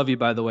means I love you,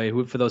 by the way.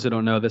 For those who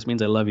don't know, this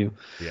means I love you.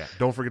 Yeah.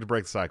 Don't forget to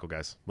break the cycle,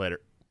 guys. Later.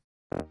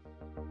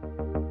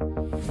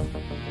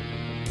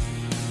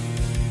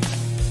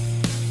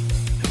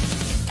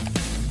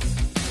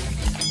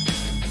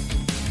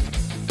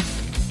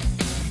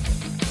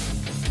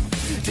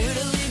 Due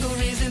to legal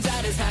reasons,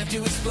 I just have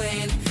to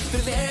explain.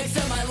 The lyrics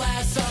of my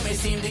last song may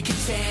seem to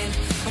contain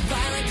a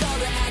violent call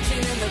to action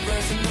in the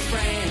verse and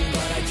refrain,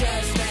 but I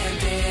just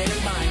meant it in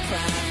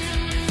Minecraft.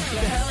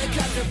 The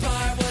helicopter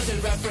part was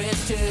in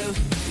reference to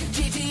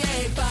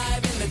GTA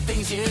 5 and the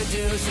things you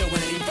do. So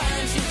any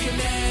violence you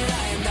commit,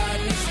 I am not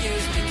an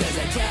excuse, because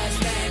I just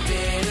meant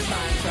it in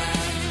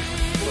Minecraft.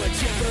 Well,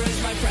 Chipper is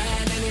my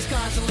friend and he's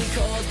constantly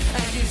cold.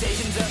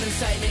 Accusations of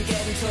incitement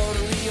getting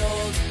totally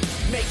old.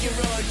 Make your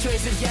own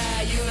choices,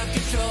 yeah, you have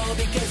control,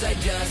 because I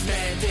just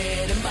meant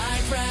it in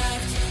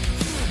Minecraft.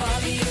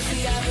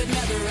 Obviously, I would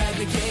never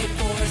advocate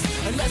force,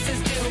 unless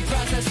there's due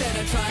process and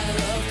a trial,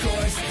 of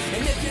course.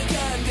 And if you're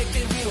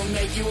convicted, we will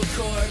make you a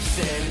corpse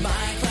in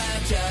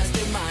Minecraft, just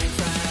in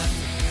Minecraft.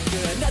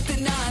 You're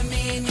nothing I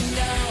mean, you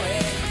know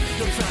it.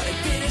 No product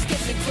fitters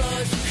gets it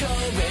close to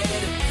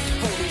COVID.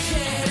 Holy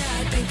shit,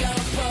 I think I'm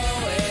a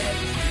poet.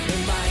 In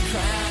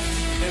Minecraft,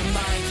 in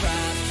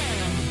Minecraft.